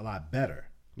situations a lot better.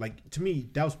 Like to me,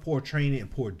 that was poor training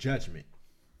and poor judgment.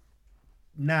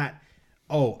 Not,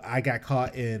 oh, I got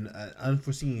caught in an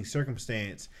unforeseen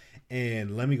circumstance,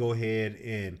 and let me go ahead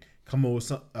and come up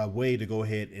with a way to go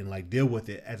ahead and like deal with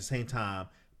it. At the same time,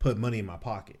 put money in my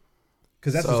pocket.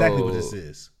 Because that's exactly what this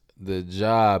is. The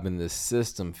job and the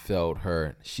system failed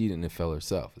her. She didn't fail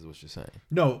herself, is what you're saying.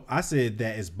 No, I said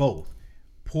that it's both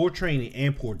poor training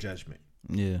and poor judgment.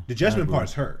 Yeah. The judgment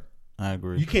part's her. I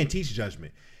agree. You can't teach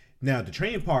judgment. Now, the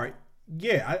training part,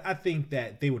 yeah, I think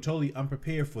that they were totally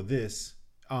unprepared for this.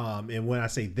 And when I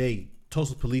say they,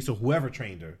 Tulsa police or whoever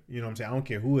trained her, you know what I'm saying? I don't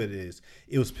care who it is.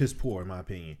 It was piss poor, in my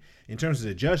opinion. In terms of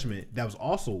the judgment, that was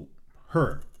also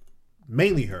her,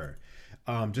 mainly her.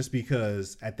 Just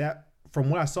because from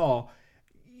what I saw,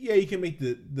 yeah, you can make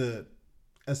the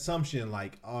assumption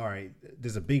like, all right,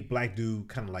 there's a big black dude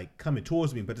kind of like coming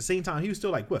towards me, but at the same time, he was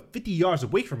still like 50 yards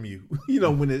away from you, you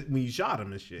know, when you shot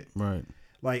him and shit. Right.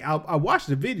 Like I watched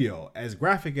the video, as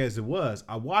graphic as it was.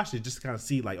 I watched it just to kind of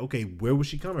see like, okay, where was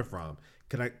she coming from?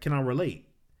 Can I relate?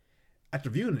 After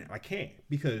viewing it, I can't,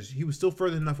 because he was still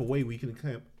further enough away where you could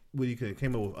have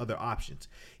came up with other options.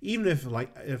 Even if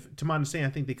to my understanding,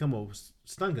 I think they come up with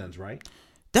stun guns, right?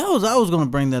 I was gonna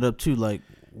bring that up too. Like,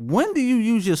 when do you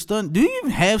use your stun? Do you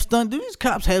even have stun? Do these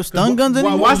cops have stun guns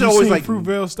anymore? Why is it always like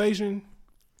Fruitvale Station?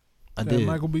 I That did.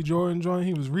 Michael B. Jordan joint.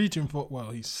 He was reaching for.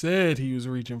 Well, he said he was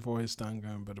reaching for his stun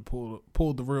gun, but it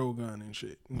pulled the real gun and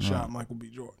shit and shot Michael B.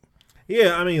 Jordan.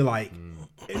 Yeah, I mean, like,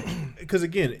 because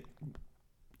again,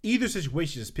 either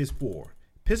situation is piss poor.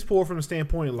 Piss poor from the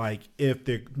standpoint, like, if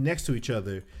they're next to each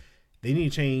other, they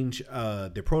need to change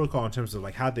their protocol in terms of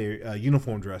like how their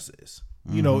uniform dress is.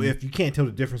 You know, if you can't tell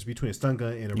the difference between a stun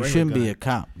gun and a regular gun. You shouldn't be a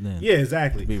cop then. Yeah,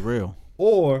 exactly. Be real.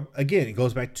 Or again, it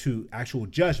goes back to actual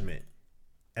judgment.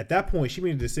 At that point, she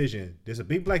made a decision. There's a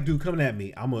big black dude coming at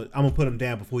me. I'm gonna put him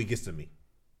down before he gets to me.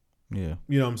 Yeah.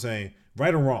 You know what I'm saying?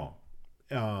 Right or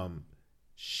wrong.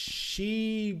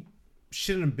 She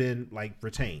shouldn't have been like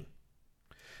retained.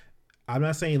 I'm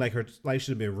not saying like her life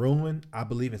should have been ruined. I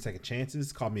believe in second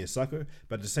chances. Call me a sucker.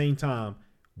 But at the same time,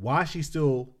 why is she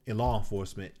still in law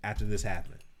enforcement after this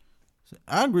happened?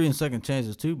 I agree in second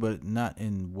chances too, but not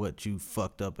in what you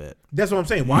fucked up at. That's what I'm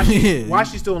saying. Why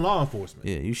is she still in law enforcement?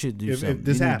 Yeah, you should do If something.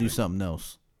 this you need to do happened. something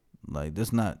else. Like,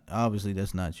 that's not, obviously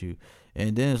that's not you.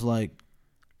 And then it's like,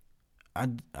 I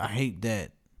hate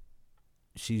that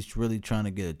she's really trying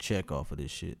to get a check off of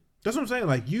this shit. That's what I'm saying.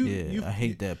 Like I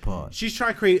hate that part. She's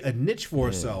trying to create a niche for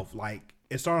herself. Like,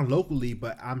 it's starting locally,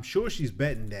 but I'm sure she's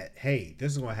betting that, hey,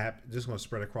 this is going to happen. This is going to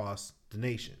spread across the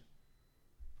nation.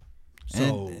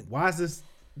 So why is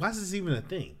this even a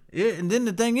thing? Yeah, and then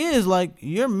the thing is, like,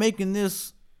 you're making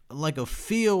this like a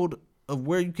field of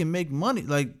where you can make money.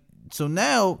 Like, so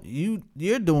now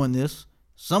you're doing this.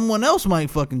 Someone else might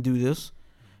fucking do this.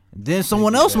 Then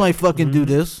someone else might fucking do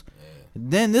this.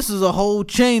 Then this is a whole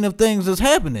chain of things that's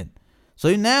happening.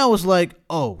 So now it's like,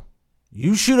 oh,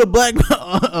 you shoot a black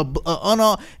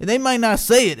unarmed. They might not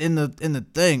say it in the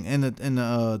thing in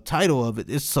the title of it.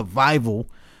 It's survival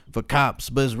for cops,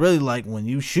 but it's really like, when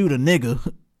you shoot a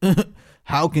nigga,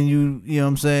 how can you know what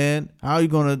I'm saying? How are you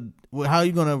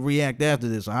gonna react after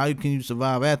this? Or how can you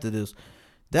survive after this?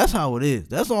 That's how it is.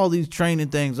 That's all these training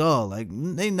things are. Like,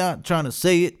 they not trying to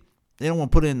say it. They don't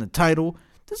want to put it in the title.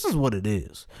 This is what it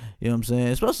is. You know what I'm saying?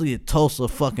 Especially in Tulsa,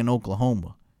 fucking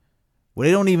Oklahoma, where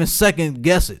they don't even second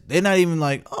guess it. They're not even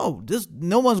like, oh, this.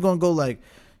 No one's gonna go like,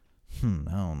 I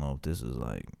don't know if this is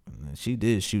like, she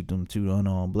did shoot them two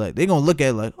unarmed black. They're gonna look at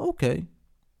it like, okay,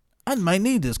 I might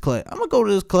need this class. I'm gonna go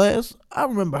to this class. I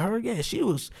remember her. Yeah, she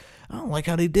was. I don't like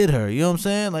how they did her. You know what I'm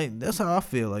saying? Like, that's how I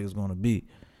feel like it's gonna be.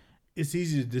 It's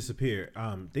easy to disappear.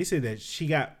 They say that she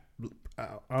got, I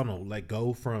don't know, let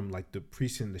go from like the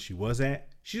precinct that she was at.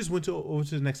 She just went over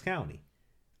to the next county.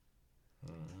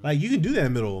 Like, you can do that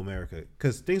in middle America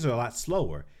because things are a lot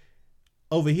slower.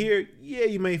 Over here, yeah,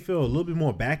 you may feel a little bit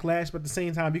more backlash, but at the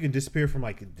same time, you can disappear from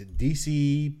like the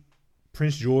DC,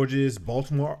 Prince George's,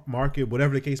 Baltimore market,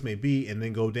 whatever the case may be, and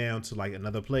then go down to like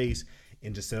another place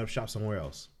and just set up shop somewhere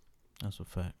else. That's a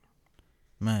fact,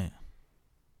 man.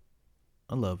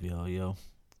 I love y'all, yo.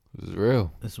 It was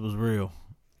real. This was real.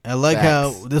 I like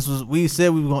Facts. how this was. We said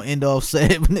we were gonna end off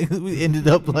sad, but niggas, we ended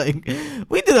up like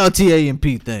we did our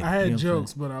TAMP thing. I had you know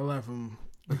jokes, but I left them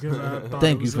because I thought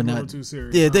Thank it you was for a little not- too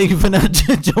serious. Yeah, thank you for not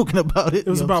joking about it. It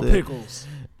was you know about what I'm saying? pickles.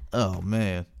 Oh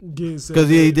man, Because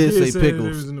 'Cause, yeah, he did say It pickles.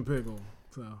 was in the pickle.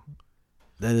 So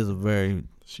that is a very.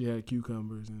 she had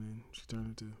cucumbers and then she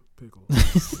turned into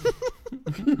pickles.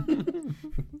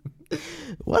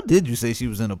 Why did you say she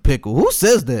was in a pickle? Who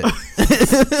says that?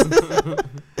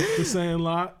 The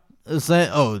Sandlot.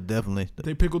 Oh, definitely.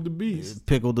 They pickled the beast.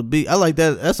 Pickle the beast. I like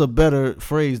that. That's a better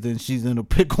phrase than she's in a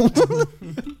pickle.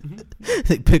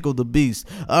 They pickle the beast.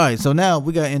 All right, so now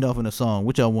we got to end off in a song.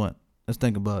 What y'all want? Let's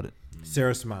think about it.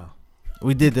 Sarah Smile.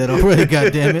 We did that already,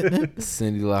 goddammit.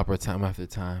 Cyndi Lauper, Time After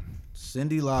Time.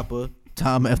 Cyndi Lauper,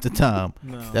 time after time.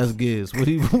 No. That's Giz. What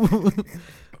do you?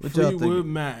 What y'all Fleetwood think?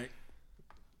 Mac.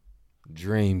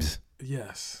 Dreams.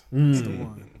 Yes. Mm. That's the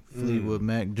one. Fleetwood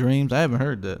Mac Dreams. I haven't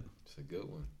heard that. It's a good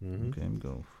one. Okay, let me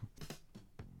go.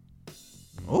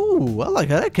 Oh, I like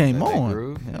how that came Like that on.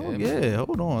 groove? Hell Yeah, yeah,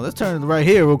 hold on. Let's turn it right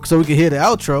here so we can hear the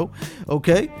outro.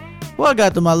 Okay. Well, I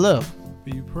got to my left.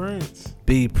 B Prince.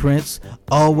 B Prince,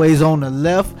 always on the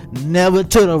left, never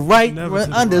to the right. Never to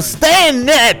the Understand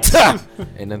that.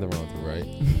 Ain't nothing wrong with the right.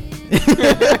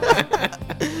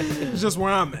 It's just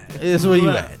where I'm at. It's where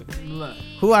you Left. at. Left.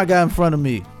 Who I got in front of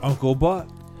me? Uncle Buck.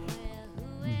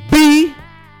 B.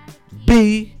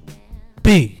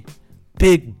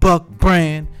 Big Buck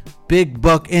brand, Big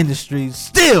Buck Industries.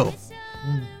 Still,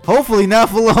 hopefully not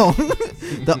for long,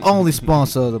 the only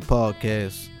sponsor of the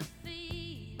podcast.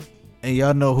 And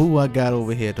y'all know who I got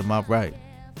over here to my right.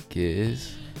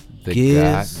 Giz. The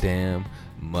Giz. goddamn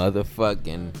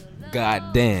motherfucking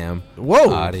goddamn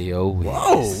Whoa. audio whiz.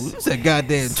 Whoa, you said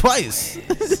goddamn twice.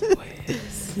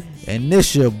 And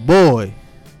this your boy,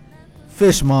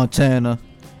 Fish Montana,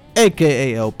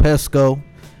 aka El Pesco.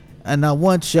 And I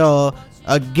want y'all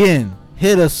again,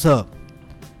 hit us up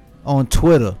on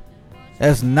Twitter.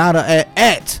 That's not a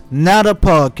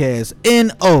podcast.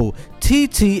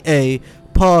 NOTTA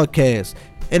podcast.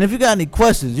 And if you got any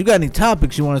questions, you got any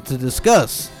topics you want us to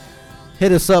discuss,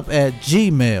 hit us up at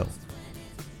Gmail.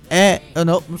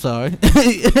 I'm sorry.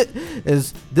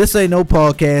 Is this ain't no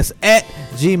podcast at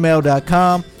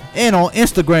gmail.com. And on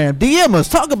Instagram, DM us,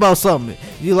 talk about something.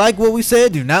 You like what we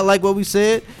said? Do you not like what we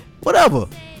said? Whatever.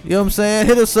 You know what I'm saying?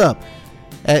 Hit us up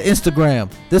at Instagram.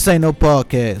 This ain't no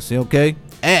podcast, okay?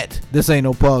 At this ain't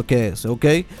no podcast,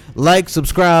 okay? Like,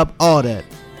 subscribe, all that.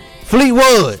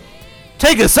 Fleetwood,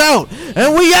 take us out,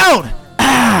 and we out.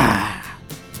 Ah.